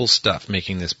simple stuff,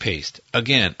 making this paste.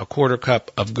 Again, a 1/4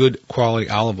 cup of good quality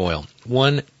olive oil,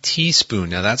 1 teaspoon.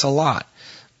 Now, that's a lot.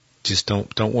 Just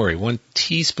don't worry. 1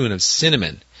 teaspoon of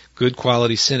cinnamon, good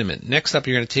quality cinnamon. Next up,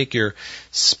 you're going to take your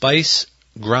spice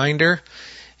grinder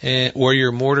or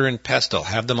your mortar and pestle.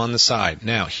 Have them on the side.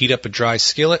 Now, heat up a dry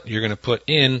skillet. You're going to put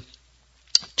in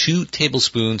 2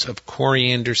 tablespoons of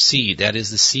coriander seed. That is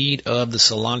the seed of the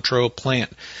cilantro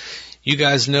plant. You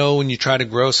guys know when you try to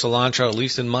grow cilantro, at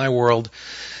least in my world,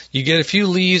 you get a few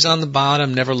leaves on the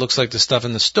bottom, never looks like the stuff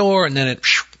in the store, and then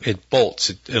it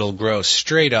bolts. It'll grow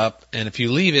straight up, and if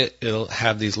you leave it, it'll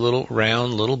have these little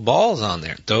round little balls on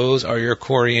there. Those are your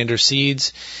coriander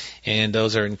seeds, and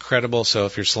those are incredible. So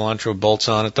if your cilantro bolts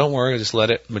on it, don't worry, just let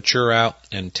it mature out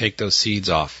and take those seeds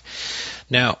off.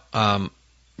 Now,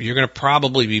 you're going to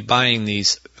probably be buying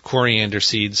these coriander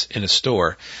seeds in a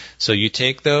store. So you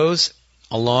take those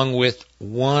along with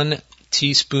 1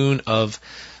 teaspoon of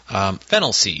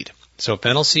fennel seed. So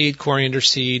fennel seed, coriander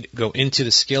seed, go into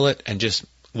the skillet and just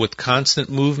with constant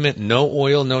movement, no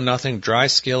oil, no nothing, dry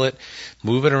skillet,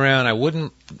 move it around. I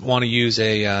wouldn't want to use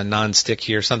a non-stick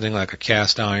here, something like a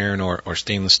cast iron or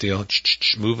stainless steel.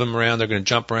 Move them around. They're going to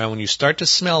jump around. When you start to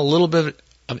smell a little bit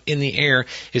in the air,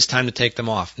 it's time to take them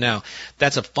off. Now,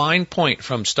 that's a fine point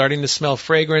from starting to smell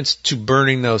fragrance to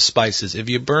burning those spices. If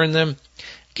you burn them,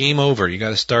 game over. You got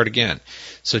to start again.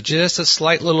 So just a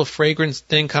slight little fragrance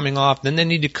thing coming off. Then they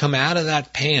need to come out of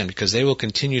that pan because they will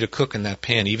continue to cook in that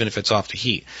pan even if it's off the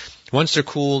heat. Once they're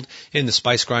cooled in the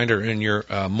spice grinder or in your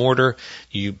mortar,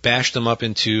 you bash them up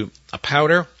into a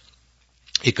powder.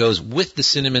 It goes with the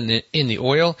cinnamon in the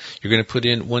oil. You're going to put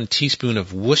in 1 teaspoon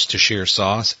of Worcestershire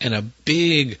sauce and a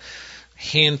big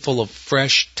handful of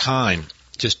fresh thyme.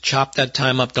 Just chop that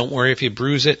thyme up. Don't worry if you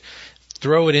bruise it.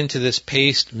 Throw it into this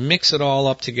paste. Mix it all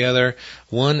up together.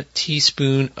 1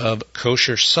 teaspoon of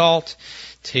kosher salt.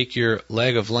 Take your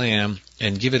leg of lamb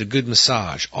and give it a good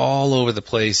massage all over the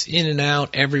place, in and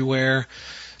out, everywhere.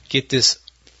 Get this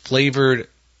flavored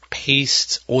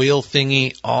paste oil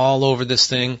thingy all over this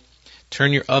thing.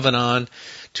 Turn your oven on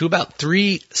to about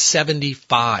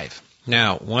 375.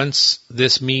 Now, once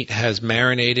this meat has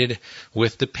marinated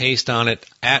with the paste on it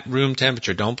at room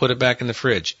temperature, don't put it back in the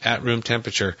fridge, at room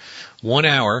temperature, 1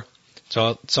 hour,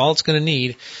 so that's all it's going to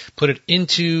need. Put it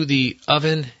into the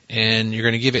oven, and you're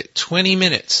going to give it 20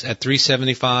 minutes at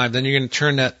 375. Then you're going to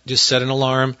turn that, just set an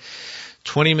alarm,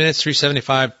 20 minutes,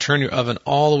 375, turn your oven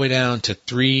all the way down to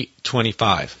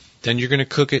 325. Then you're going to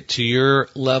cook it to your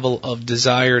level of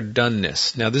desired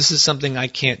doneness. Now, this is something I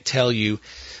can't tell you.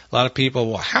 A lot of people,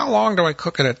 well, how long do I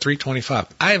cook it at 325?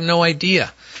 I have no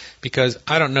idea because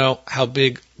I don't know how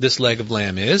big this leg of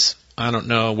lamb is. I don't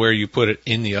know where you put it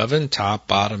in the oven, top,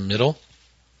 bottom, middle.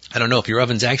 I don't know if your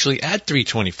oven's actually at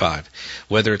 325,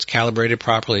 whether it's calibrated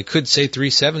properly. It could say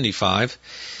 375,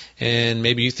 and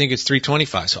maybe you think it's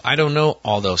 325. So I don't know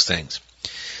all those things.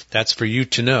 That's for you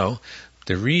to know.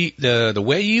 The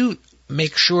way you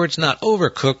make sure it's not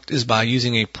overcooked is by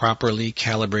using a properly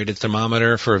calibrated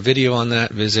thermometer. For a video on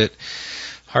that, visit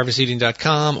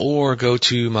harvesteating.com or go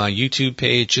to my YouTube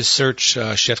page. Just search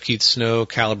Chef Keith Snow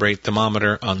Calibrate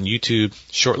Thermometer on YouTube.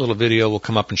 Short little video will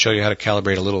come up and show you how to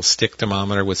calibrate a little stick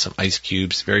thermometer with some ice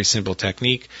cubes. Very simple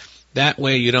technique. That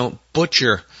way you don't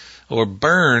butcher or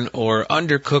burn or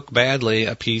undercook badly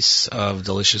a piece of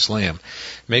delicious lamb.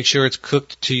 Make sure it's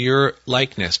cooked to your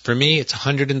likeness. For me, it's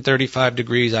 135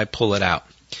 degrees. I pull it out.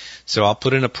 So I'll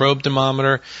put in a probe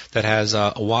thermometer that has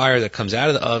a wire that comes out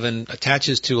of the oven,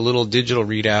 attaches to a little digital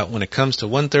readout. When it comes to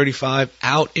 135,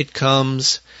 out it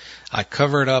comes. I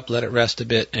cover it up, let it rest a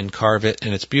bit, and carve it,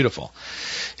 and it's beautiful.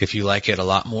 If you like it a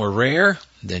lot more rare,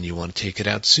 then you want to take it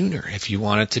out sooner. If you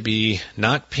want it to be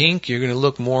not pink, you're going to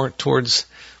look more towards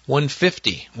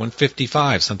 150,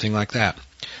 155, something like that.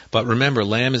 But remember,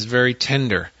 lamb is very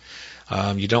tender.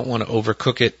 You don't want to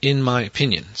overcook it, in my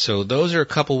opinion. So those are a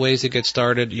couple ways to get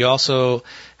started. You also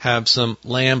have some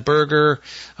lamb burger,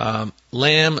 ground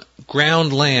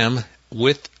lamb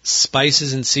with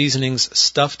spices and seasonings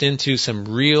stuffed into some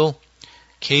real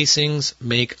casings.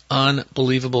 Make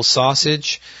unbelievable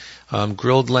sausage,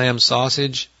 grilled lamb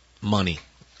sausage, money.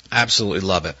 Absolutely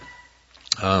love it.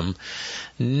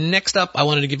 Next up, I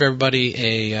wanted to give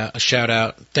everybody a shout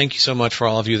out. Thank you so much for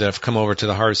all of you that have come over to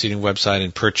the Harvest Eating website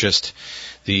and purchased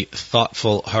the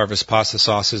thoughtful Harvest pasta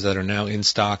sauces that are now in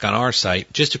stock on our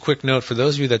site. Just a quick note for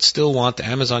those of you that still want the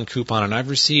Amazon coupon, and I've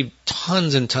received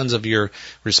tons and tons of your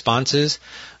responses.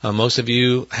 Most of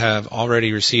you have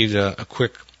already received a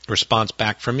quick response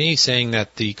back from me saying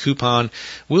that the coupon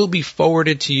will be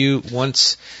forwarded to you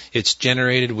once it's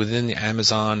generated within the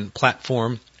Amazon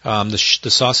platform. The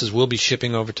sauces will be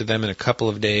shipping over to them in a couple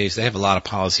of days. They have a lot of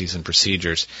policies and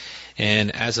procedures.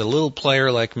 And as a little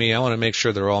player like me, I want to make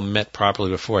sure they're all met properly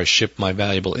before I ship my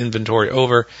valuable inventory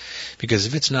over, because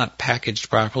if it's not packaged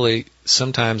properly,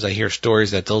 sometimes I hear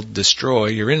stories that they'll destroy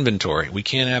your inventory. We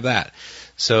can't have that.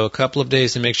 So a couple of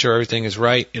days to make sure everything is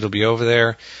right. It'll be over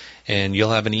there, and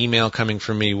you'll have an email coming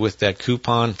from me with that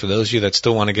coupon. For those of you that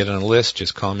still want to get on a list,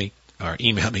 just call me or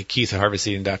email me,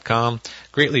 Keith@harvesteating.com.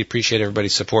 Greatly appreciate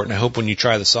everybody's support, and I hope when you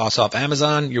try the sauce off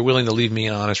Amazon, you're willing to leave me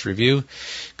an honest review,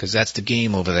 because that's the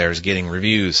game over there, is getting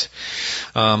reviews.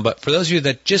 But for those of you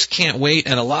that just can't wait,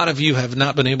 and a lot of you have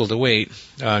not been able to wait,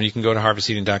 you can go to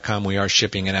harvesteating.com. We are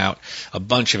shipping it out. A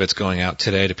bunch of it's going out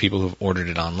today to people who've ordered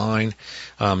it online.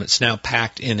 It's now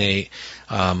packed in a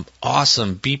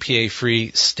awesome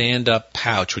BPA-free stand-up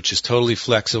pouch, which is totally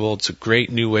flexible. It's a great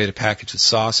new way to package the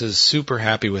sauces. Super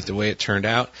happy with the way it turned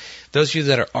out. Those of you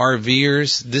that are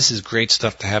RVers, this is great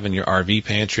stuff to have in your RV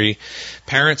pantry.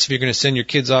 Parents, if you're going to send your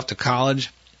kids off to college,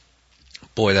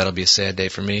 boy, that'll be a sad day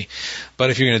for me.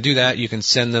 But if you're going to do that, you can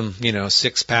send them, a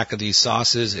 6-pack of these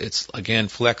sauces. It's, again,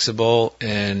 flexible,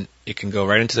 and it can go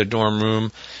right into their dorm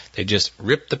room. They just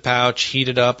rip the pouch, heat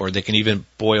it up, or they can even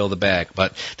boil the bag.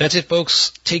 But that's it,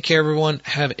 folks. Take care, everyone.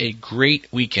 Have a great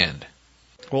weekend.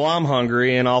 Well, I'm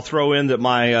hungry, and I'll throw in that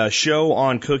my show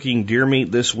on cooking deer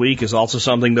meat this week is also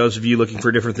something those of you looking for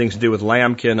different things to do with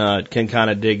lamb can kind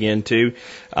of dig into,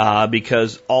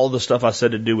 because all the stuff I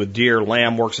said to do with deer,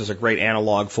 lamb works as a great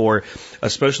analog for,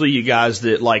 especially you guys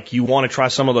that you want to try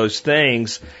some of those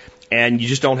things and you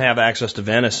just don't have access to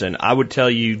venison. I would tell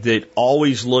you that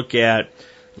always look at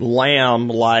lamb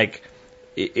like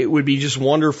it would be just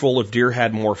wonderful if deer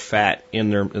had more fat in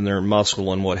their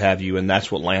muscle and what have you, and that's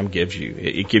what lamb gives you.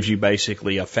 It gives you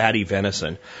basically a fatty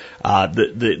venison.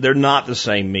 They're not the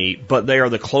same meat, but they are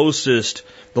the closest.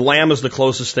 The lamb is the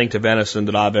closest thing to venison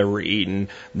that I've ever eaten,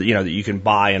 that you can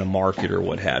buy in a market or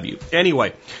what have you.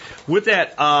 Anyway, with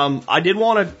that, I did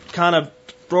want to kind of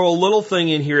throw a little thing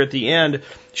in here at the end.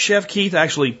 Chef Keith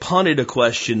actually punted a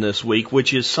question this week,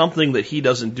 which is something that he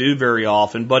doesn't do very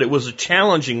often, but it was a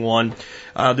challenging one.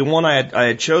 The one I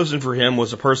had chosen for him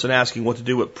was a person asking what to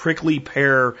do with prickly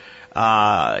pear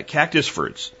cactus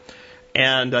fruits.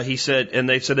 And they said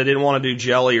they didn't want to do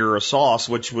jelly or a sauce,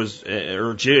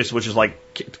 or juice, which is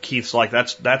like Keith's like,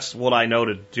 that's what I know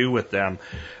to do with them.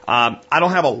 I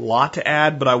don't have a lot to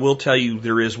add, but I will tell you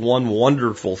there is one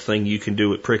wonderful thing you can do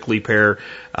with prickly pear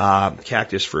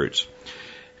cactus fruits.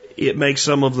 It makes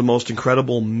some of the most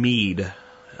incredible mead.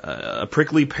 A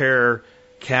prickly pear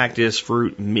cactus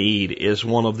fruit mead is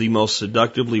one of the most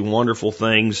seductively wonderful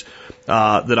things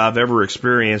that I've ever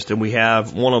experienced, and we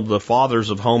have one of the fathers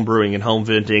of home brewing and home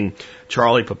venting,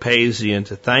 Charlie Papazian,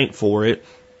 to thank for it.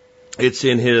 It's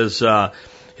in his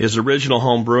original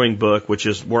home brewing book, which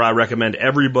is where I recommend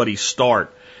everybody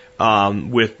start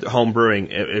with home brewing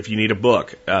if you need a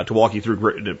book to walk you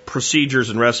through procedures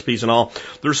and recipes and all.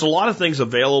 There's a lot of things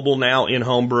available now in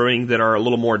home brewing that are a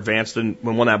little more advanced than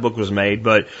when that book was made,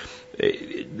 but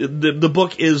the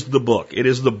book is the book. It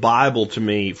is the Bible to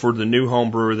me for the new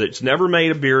home brewer that's never made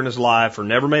a beer in his life or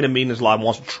never made a mead in his life and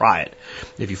wants to try it.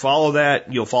 If you follow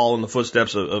that, you'll follow in the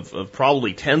footsteps of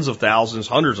probably tens of thousands,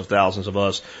 hundreds of thousands of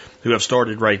us who have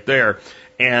started right there.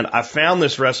 And I found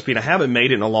this recipe, and I haven't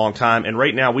made it in a long time. And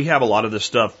right now we have a lot of this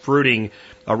stuff fruiting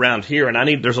around here.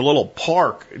 And there's a little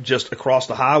park just across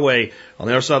the highway, on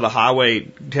the other side of the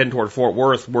highway, heading toward Fort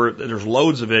Worth, where there's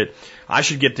loads of it. I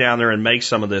should get down there and make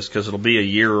some of this, because it'll be a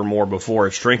year or more before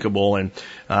it's drinkable. And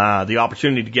the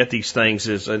opportunity to get these things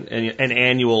is an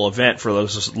annual event for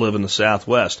those that live in the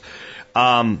Southwest.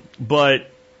 But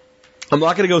I'm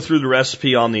not going to go through the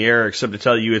recipe on the air except to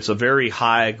tell you it's a very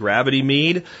high gravity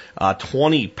mead,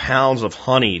 20 pounds of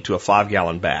honey to a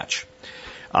 5-gallon batch.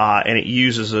 And it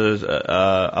uses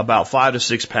about 5 to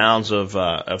 6 pounds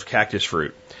of cactus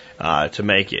fruit to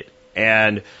make it.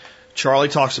 And Charlie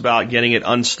talks about getting it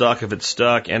unstuck if it's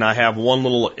stuck, and I have one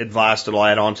little advice that I'll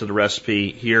add on to the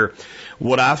recipe here.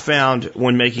 What I found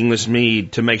when making this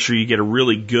mead to make sure you get a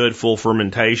really good full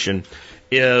fermentation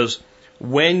is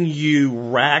when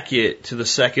you rack it to the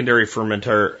secondary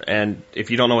fermenter, and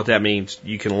if you don't know what that means,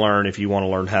 you can learn if you want to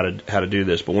learn how to do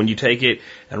this. But when you take it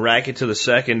and rack it to the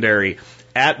secondary,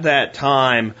 at that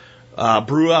time,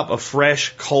 brew up a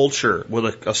fresh culture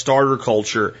with a starter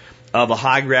culture of a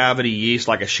high gravity yeast,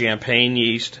 like a champagne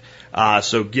yeast.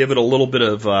 So give it a little bit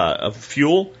of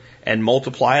fuel and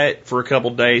multiply it for a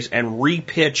couple days and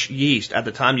repitch yeast at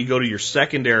the time you go to your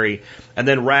secondary, and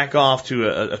then rack off to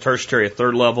a tertiary, a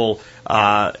third level,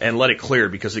 and let it clear,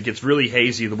 because it gets really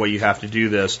hazy the way you have to do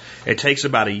this. It takes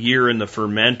about a year in the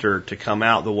fermenter to come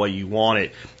out the way you want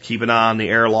it. Keep an eye on the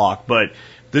airlock. But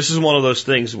this is one of those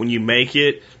things, when you make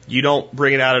it, you don't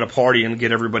bring it out at a party and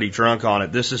get everybody drunk on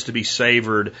it. This is to be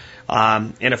savored.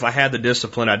 And if I had the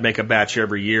discipline, I'd make a batch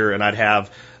every year, and I'd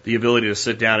have the ability to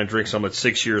sit down and drink some at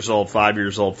 6 years old, 5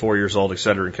 years old, 4 years old, et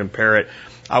cetera, and compare it.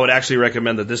 I would actually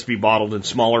recommend that this be bottled in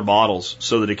smaller bottles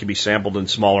so that it can be sampled in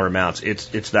smaller amounts.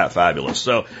 It's that fabulous.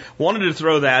 So wanted to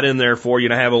throw that in there for you,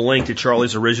 and I have a link to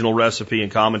Charlie's original recipe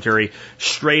and commentary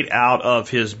straight out of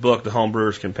his book, The Home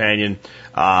Brewer's Companion,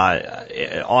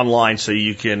 online, so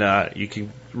you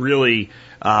can really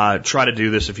try to do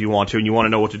this if you want to, and you want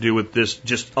to know what to do with this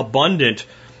just abundant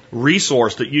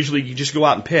resource that usually you just go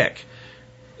out and pick.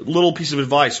 Little piece of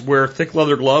advice: wear thick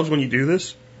leather gloves when you do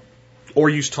this, or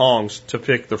use tongs to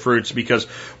pick the fruits, because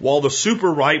while the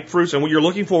super ripe fruits, and what you're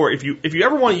looking for, if you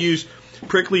ever want to use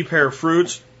prickly pear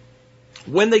fruits,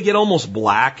 when they get almost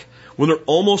black, when they're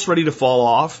almost ready to fall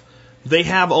off, they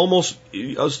have almost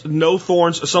no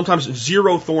thorns, sometimes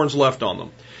zero thorns left on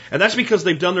them. And that's because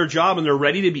they've done their job and they're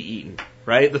ready to be eaten,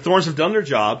 right? The thorns have done their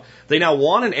job. They now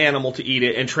want an animal to eat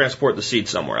it and transport the seed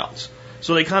somewhere else.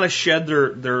 So they kind of shed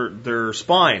their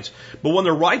spines. But when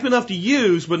they're ripe enough to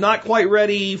use, but not quite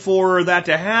ready for that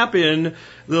to happen,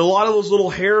 a lot of those little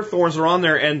hair thorns are on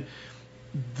there, and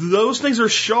those things are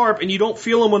sharp, and you don't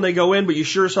feel them when they go in, but you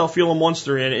sure as hell feel them once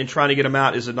they're in, and trying to get them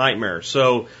out is a nightmare.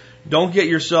 So don't get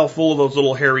yourself full of those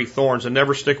little hairy thorns, and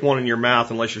never stick one in your mouth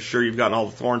unless you're sure you've gotten all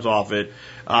the thorns off it.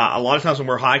 A lot of times when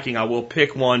we're hiking, I will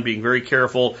pick one, being very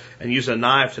careful, and use a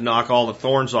knife to knock all the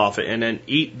thorns off it, and then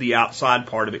eat the outside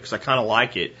part of it, because I kind of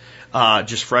like it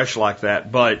just fresh like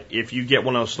that. But if you get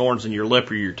one of those thorns in your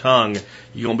lip or your tongue,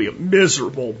 you're going to be a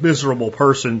miserable, miserable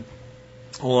person.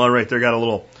 Hold on right there, got a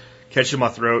little catch in my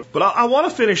throat. But I want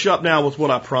to finish up now with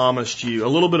what I promised you, a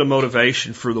little bit of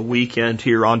motivation for the weekend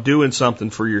here on doing something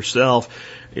for yourself,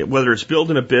 whether it's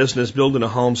building a business, building a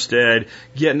homestead,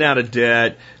 getting out of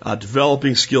debt,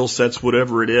 developing skill sets,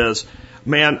 whatever it is.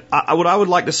 Man, what I would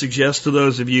like to suggest to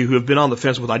those of you who have been on the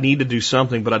fence with, I need to do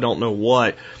something, but I don't know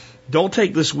what, don't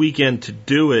take this weekend to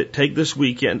do it. Take this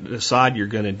weekend to decide you're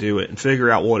going to do it and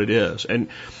figure out what it is. And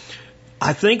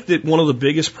I think that one of the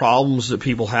biggest problems that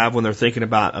people have when they're thinking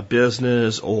about a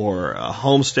business or a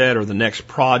homestead or the next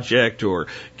project or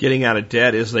getting out of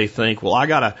debt is they think, well, I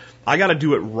gotta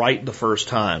do it right the first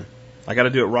time. I gotta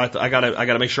do it right. I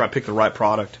gotta make sure I pick the right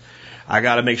product. I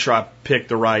gotta make sure I pick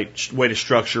the right way to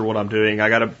structure what I'm doing. I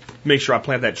gotta make sure I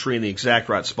plant that tree in the exact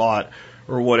right spot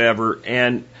or whatever.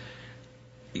 And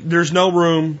there's no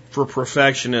room for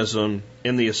perfectionism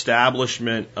in the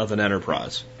establishment of an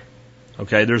enterprise.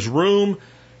 Okay, there's room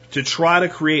to try to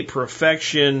create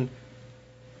perfection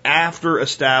after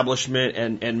establishment,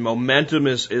 and momentum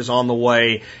is on the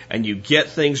way, and you get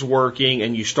things working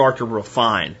and you start to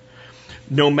refine.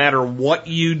 No matter what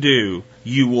you do,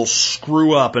 you will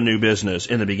screw up a new business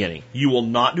in the beginning. You will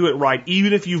not do it right,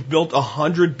 even if you've built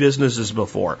 100 businesses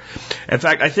before. In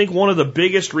fact, I think one of the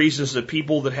biggest reasons that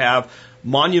people that have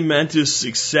monumentous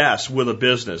success with a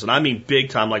business, and I mean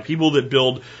big time, like people that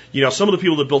build, some of the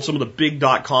people that built some of the big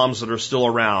 .coms that are still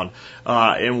around,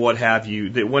 and what have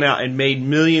you, that went out and made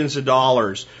millions of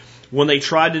dollars. When they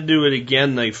tried to do it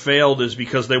again, they failed, is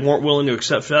because they weren't willing to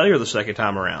accept failure the second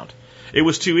time around. It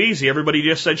was too easy. Everybody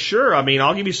just said, sure,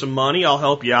 I'll give you some money, I'll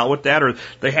help you out with that. Or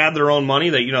they had their own money.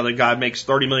 The guy makes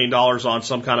 $30 million on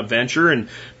some kind of venture and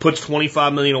puts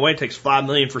 $25 million away, takes $5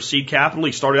 million for seed capital.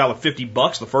 He started out with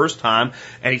 $50 the first time,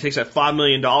 and he takes that $5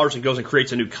 million and goes and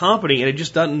creates a new company, and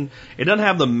it doesn't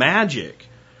have the magic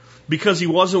because he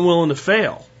wasn't willing to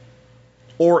fail.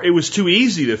 Or it was too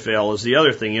easy to fail is the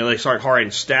other thing. They start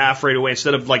hiring staff right away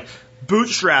instead of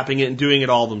bootstrapping it and doing it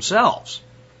all themselves.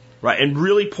 Right, and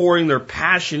really pouring their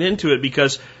passion into it,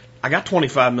 because I got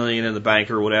 $25 million in the bank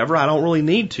or whatever, I don't really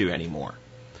need to anymore.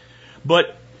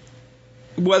 But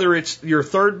whether it's your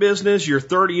third business, your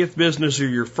 30th business, or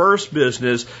your first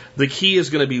business, the key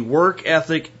is going to be work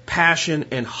ethic, passion,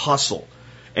 and hustle,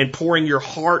 and pouring your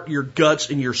heart, your guts,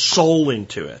 and your soul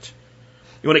into it.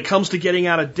 When it comes to getting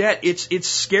out of debt, it's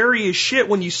scary as shit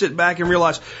when you sit back and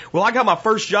realize, well, I got my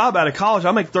first job out of college.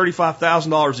 I make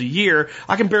 $35,000 a year.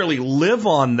 I can barely live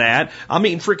on that. I'm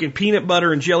eating freaking peanut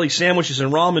butter and jelly sandwiches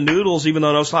and ramen noodles, even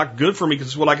though it's not good for me because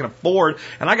it's what I can afford.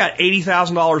 And I got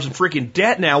 $80,000 in freaking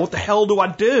debt now. What the hell do I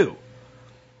do?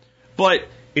 But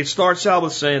it starts out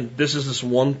with saying, this is this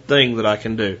one thing that I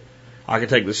can do. I can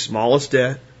take the smallest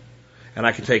debt, and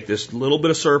I can take this little bit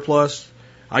of surplus.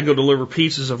 I go deliver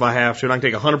pizzas if I have to, and I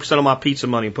can take 100% of my pizza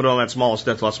money and put it on that smallest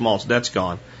debt till that smallest debt's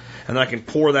gone. And then I can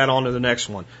pour that on to the next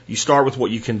one. You start with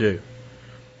what you can do.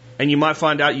 And you might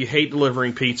find out you hate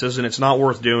delivering pizzas and it's not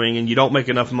worth doing and you don't make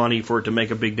enough money for it to make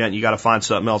a big dent. You got to find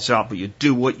something else out, but you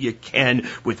do what you can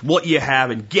with what you have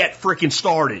and get freaking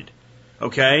started.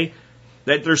 Okay?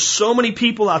 That there's so many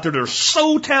people out there that are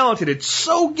so talented and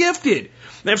so gifted.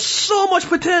 They have so much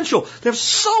potential. They have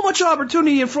so much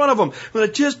opportunity in front of them, but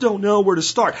they just don't know where to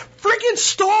start. Freaking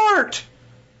start!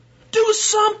 Do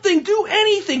something, do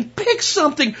anything, pick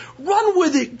something, run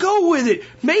with it, go with it,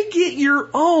 make it your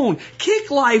own,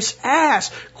 kick life's ass,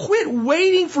 quit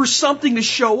waiting for something to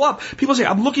show up. People say,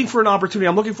 I'm looking for an opportunity,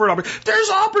 There's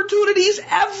opportunities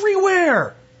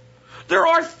everywhere. There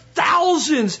are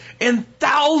thousands and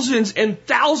thousands and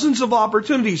thousands of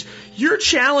opportunities. Your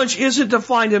challenge isn't to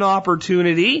find an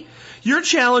opportunity. Your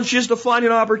challenge is to find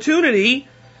an opportunity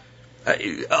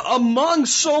among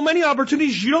so many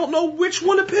opportunities, you don't know which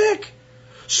one to pick.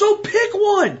 So pick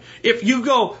one. If you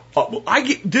go,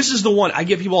 this is the one I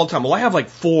give people all the time. Well, I have like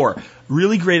 4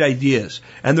 really great ideas,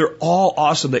 and they're all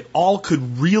awesome. They all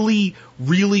could really,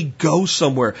 really go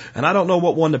somewhere, and I don't know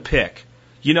what one to pick.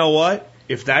 You know what?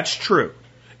 If that's true,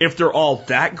 if they're all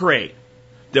that great,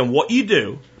 then what you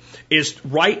do is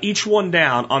write each one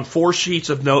down on 4 sheets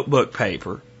of notebook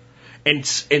paper and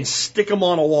stick them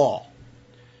on a wall.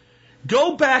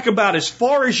 Go back about as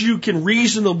far as you can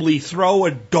reasonably throw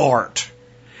a dart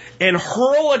and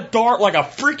hurl a dart like a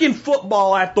freaking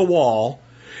football at the wall,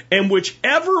 and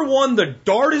whichever one the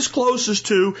dart is closest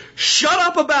to, shut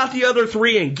up about the other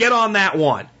 3 and get on that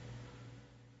one.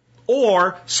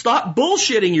 Or stop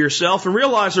bullshitting yourself and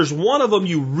realize there's one of them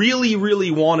you really,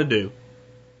 really want to do.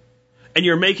 And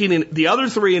you're making the other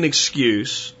 3 an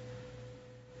excuse.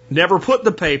 Never put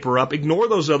the paper up, ignore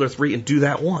those other 3 and do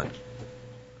that one.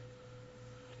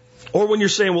 Or when you're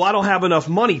saying, well, I don't have enough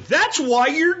money. That's why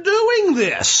you're doing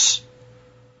this.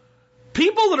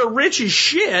 People that are rich as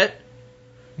shit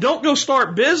don't go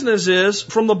start businesses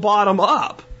from the bottom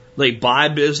up. They buy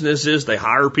businesses. They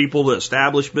hire people to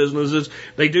establish businesses.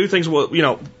 They do things,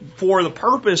 for the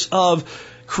purpose of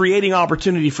creating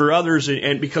opportunity for others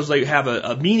and because they have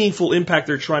a meaningful impact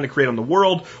they're trying to create on the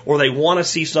world, or they want to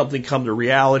see something come to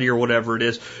reality or whatever it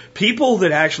is. People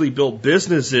that actually build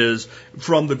businesses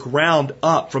from the ground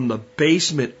up, from the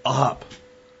basement up,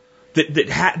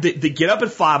 that get up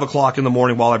at 5 o'clock in the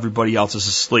morning while everybody else is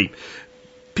asleep.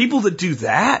 People that do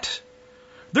that,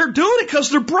 they're doing it because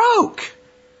they're broke.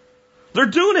 They're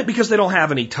doing it because they don't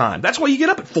have any time. That's why you get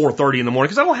up at 4:30 in the morning,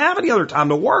 because I don't have any other time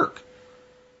to work.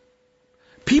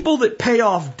 People that pay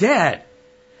off debt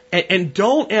and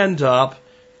don't end up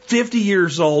 50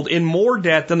 years old in more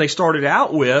debt than they started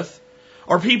out with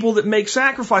are people that make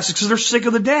sacrifices because they're sick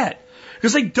of the debt.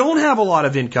 Because they don't have a lot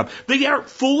of income. They aren't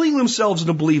fooling themselves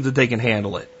to believe that they can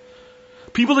handle it.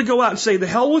 People that go out and say, the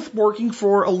hell with working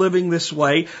for a living this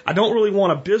way. I don't really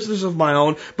want a business of my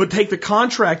own, but take the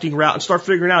contracting route and start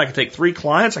figuring out I can take 3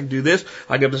 clients, I can do this,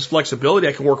 I can have this flexibility,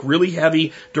 I can work really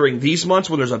heavy during these months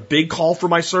when there's a big call for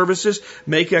my services,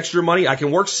 make extra money, I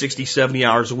can work 60, 70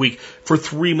 hours a week for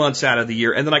 3 months out of the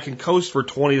year, and then I can coast for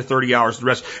 20 to 30 hours the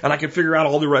rest, and I can figure out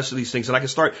all the rest of these things, and I can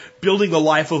start building the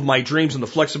life of my dreams and the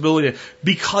flexibility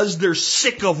because they're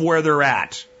sick of where they're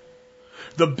at.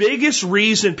 The biggest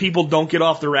reason people don't get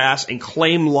off their ass and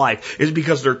claim life is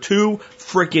because they're too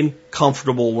freaking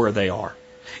comfortable where they are.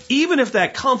 Even if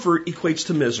that comfort equates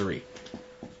to misery.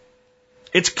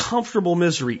 It's comfortable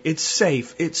misery. It's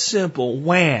safe. It's simple.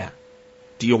 Wham.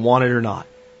 Do you want it or not?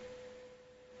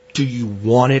 Do you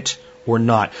want it or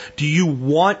not? Do you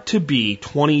want to be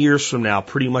 20 years from now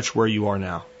pretty much where you are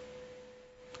now?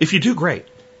 If you do, great.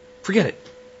 Forget it.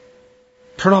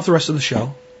 Turn off the rest of the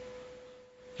show.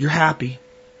 You're happy.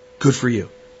 Good for you.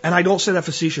 And I don't say that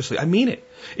facetiously. I mean it.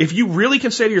 If you really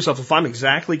can say to yourself, if I'm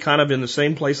exactly kind of in the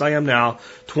same place I am now,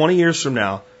 20 years from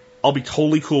now, I'll be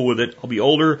totally cool with it. I'll be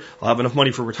older. I'll have enough money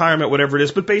for retirement, whatever it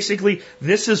is. But basically,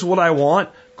 this is what I want.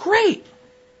 Great.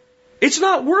 It's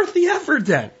not worth the effort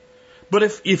then. But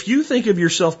if you think of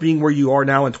yourself being where you are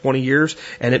now in 20 years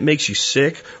and it makes you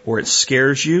sick or it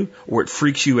scares you or it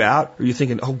freaks you out or you're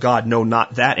thinking, oh God, no,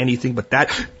 not that, anything but that,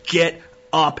 get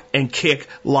up and kick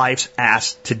life's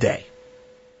ass today.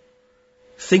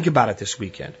 Think about it this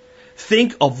weekend.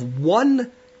 Think of one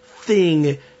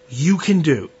thing you can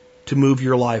do to move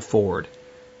your life forward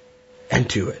and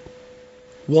do it.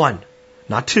 1,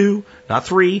 not 2, not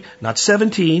 3, not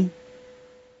 17.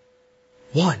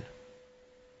 1.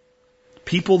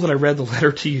 People that I read the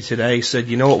letter to you today said,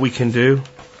 you know what we can do?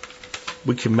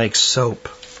 We can make soap.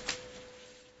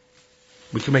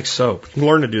 We can make soap. You can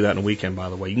learn to do that in a weekend, by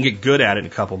the way. You can get good at it in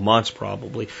a couple months,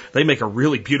 probably. They make a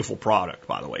really beautiful product,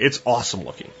 by the way. It's awesome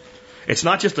looking. It's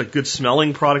not just a good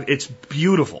smelling product. It's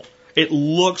beautiful. It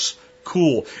looks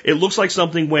cool. It looks like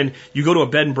something when you go to a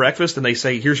bed and breakfast and they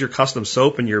say, here's your custom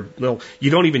soap, and you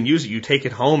don't even use it. You take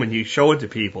it home and you show it to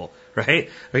people, right?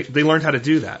 They learned how to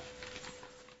do that.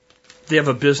 They have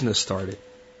a business started.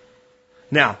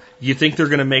 Now, you think they're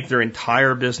going to make their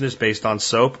entire business based on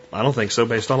soap? I don't think so,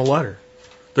 based on a letter.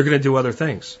 They're going to do other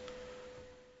things.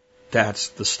 That's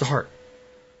the start.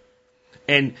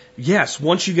 And yes,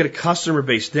 once you get a customer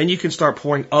base, then you can start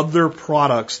pouring other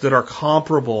products that are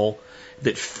comparable,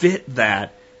 that fit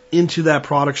that, into that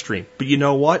product stream. But you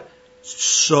know what?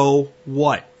 So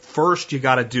what? First, you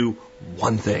got to do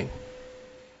one thing.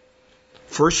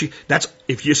 First,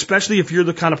 especially if you're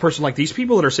the kind of person like these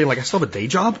people that are saying, like, I still have a day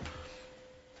job.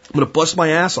 I'm going to bust my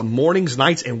ass on mornings,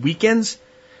 nights, and weekends,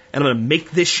 and I'm going to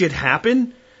make this shit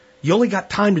happen. You only got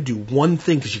time to do one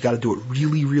thing because you got to do it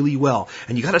really, really well.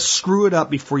 And you got to screw it up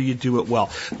before you do it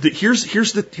well. Here's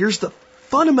the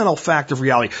fundamental fact of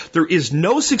reality. There is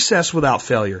no success without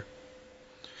failure.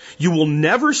 You will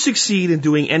never succeed in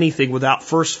doing anything without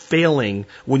first failing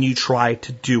when you try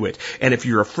to do it. And if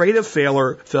you're afraid of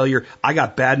failure, I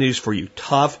got bad news for you.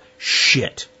 Tough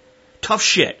shit. Tough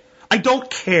shit. I don't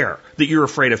care that you're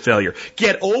afraid of failure.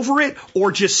 Get over it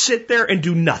or just sit there and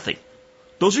do nothing.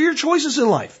 Those are your choices in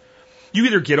life. You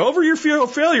either get over your fear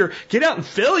of failure, get out and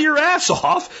fail your ass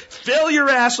off,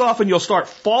 and you'll start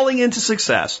falling into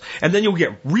success. And then you'll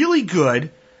get really good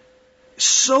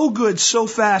so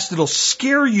fast it'll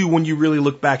scare you when you really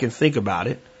look back and think about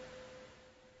it.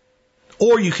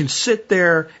 Or you can sit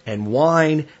there and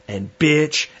whine and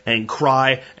bitch and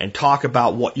cry and talk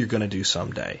about what you're going to do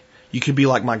someday. You can be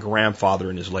like my grandfather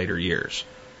in his later years.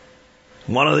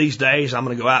 One of these days, I'm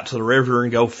going to go out to the river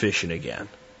and go fishing again.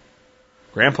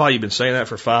 Grandpa, you've been saying that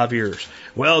for 5 years.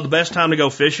 Well, the best time to go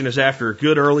fishing is after a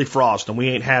good early frost, and we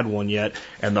ain't had one yet,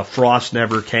 and the frost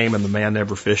never came, and the man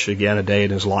never fished again a day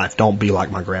in his life. Don't be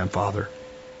like my grandfather.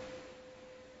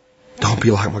 Don't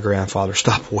be like my grandfather.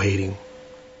 Stop waiting.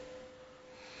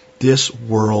 This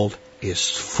world is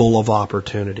full of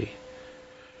opportunity.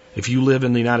 If you live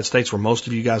in the United States, where most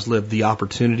of you guys live, the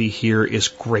opportunity here is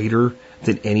greater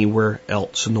than anywhere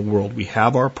else in the world. We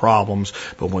have our problems,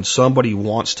 but when somebody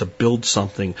wants to build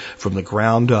something from the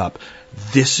ground up,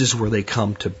 this is where they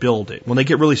come to build it. When they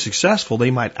get really successful, they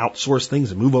might outsource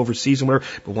things and move overseas and whatever,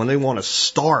 but when they want to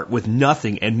start with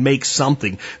nothing and make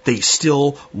something, they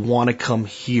still want to come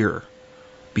here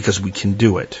because we can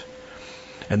do it.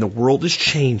 And the world is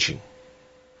changing.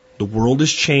 The world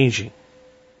is changing.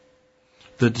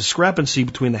 The discrepancy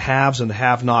between the haves and the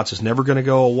have-nots is never going to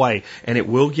go away, and it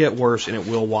will get worse and it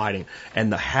will widen.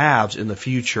 And the haves in the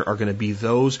future are going to be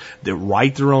those that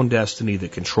write their own destiny,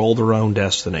 that control their own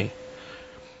destiny.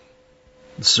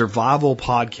 The Survival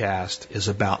Podcast is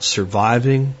about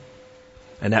surviving,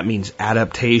 and that means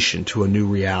adaptation to a new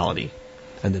reality.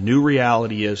 And the new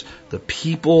reality is the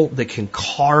people that can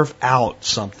carve out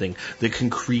something, that can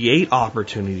create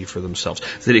opportunity for themselves,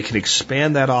 that it can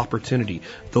expand that opportunity.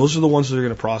 Those are the ones that are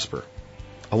going to prosper.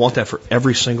 I want that for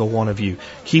every single one of you.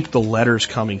 Keep the letters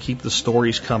coming. Keep the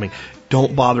stories coming.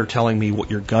 Don't bother telling me what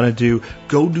you're going to do.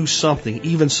 Go do something,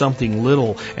 even something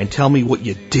little, and tell me what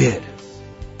you did.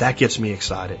 That gets me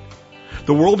excited.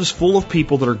 The world is full of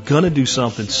people that are going to do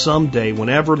something someday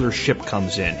whenever their ship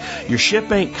comes in. Your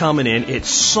ship ain't coming in. It's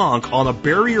sunk on a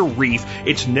barrier reef.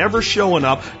 It's never showing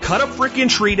up. Cut a frickin'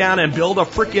 tree down and build a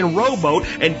frickin' rowboat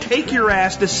and take your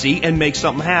ass to sea and make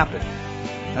something happen.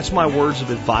 That's my words of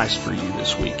advice for you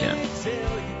this weekend.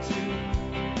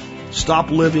 Stop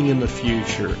living in the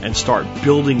future and start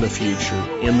building the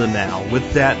future in the now.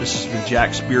 With that, this has been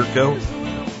Jack Spirko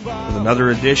with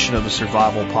another edition of the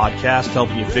Survival Podcast,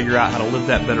 helping you figure out how to live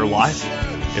that better life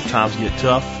if times get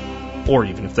tough, or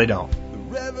even if they don't. The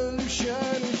revolution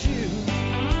is you.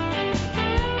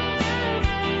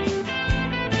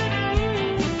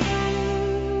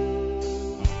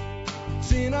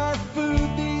 It's in our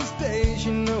food these days,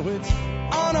 you know it's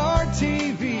on our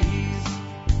TVs.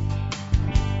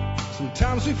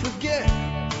 Sometimes we forget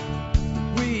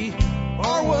we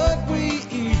are what we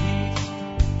eat.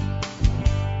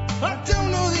 I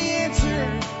don't know the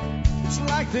answer. It's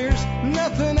like there's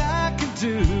nothing I can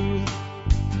do.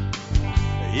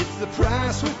 It's the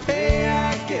price we pay,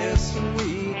 I guess, when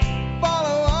we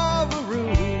follow all the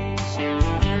rules.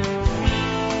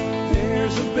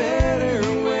 There's a better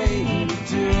way to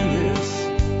do this.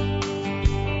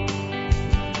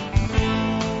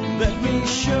 Let me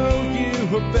show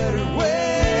you a better way.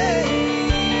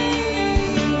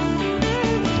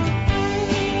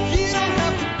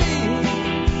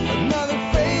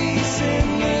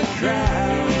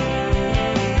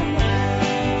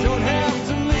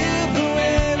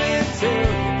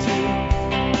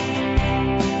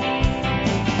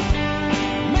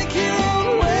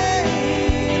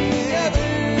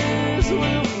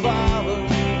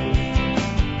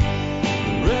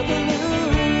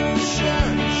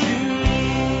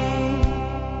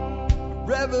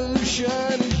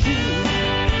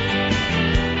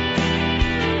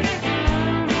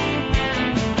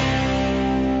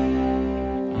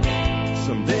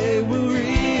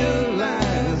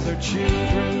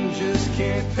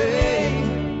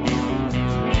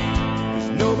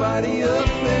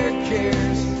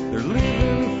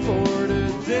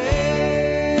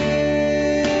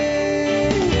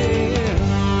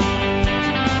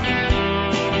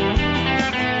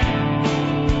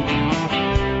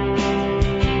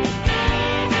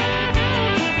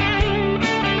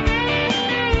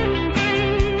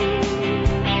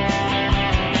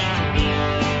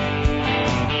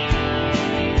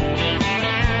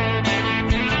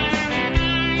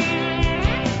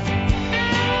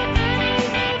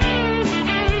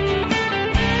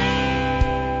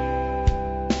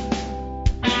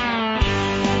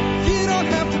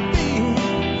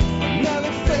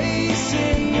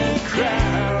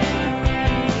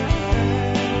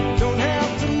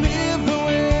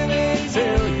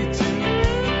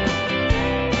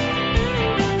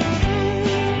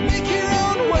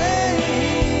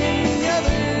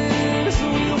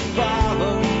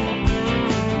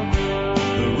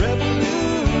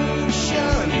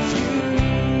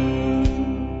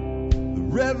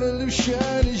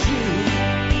 revolution is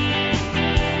you.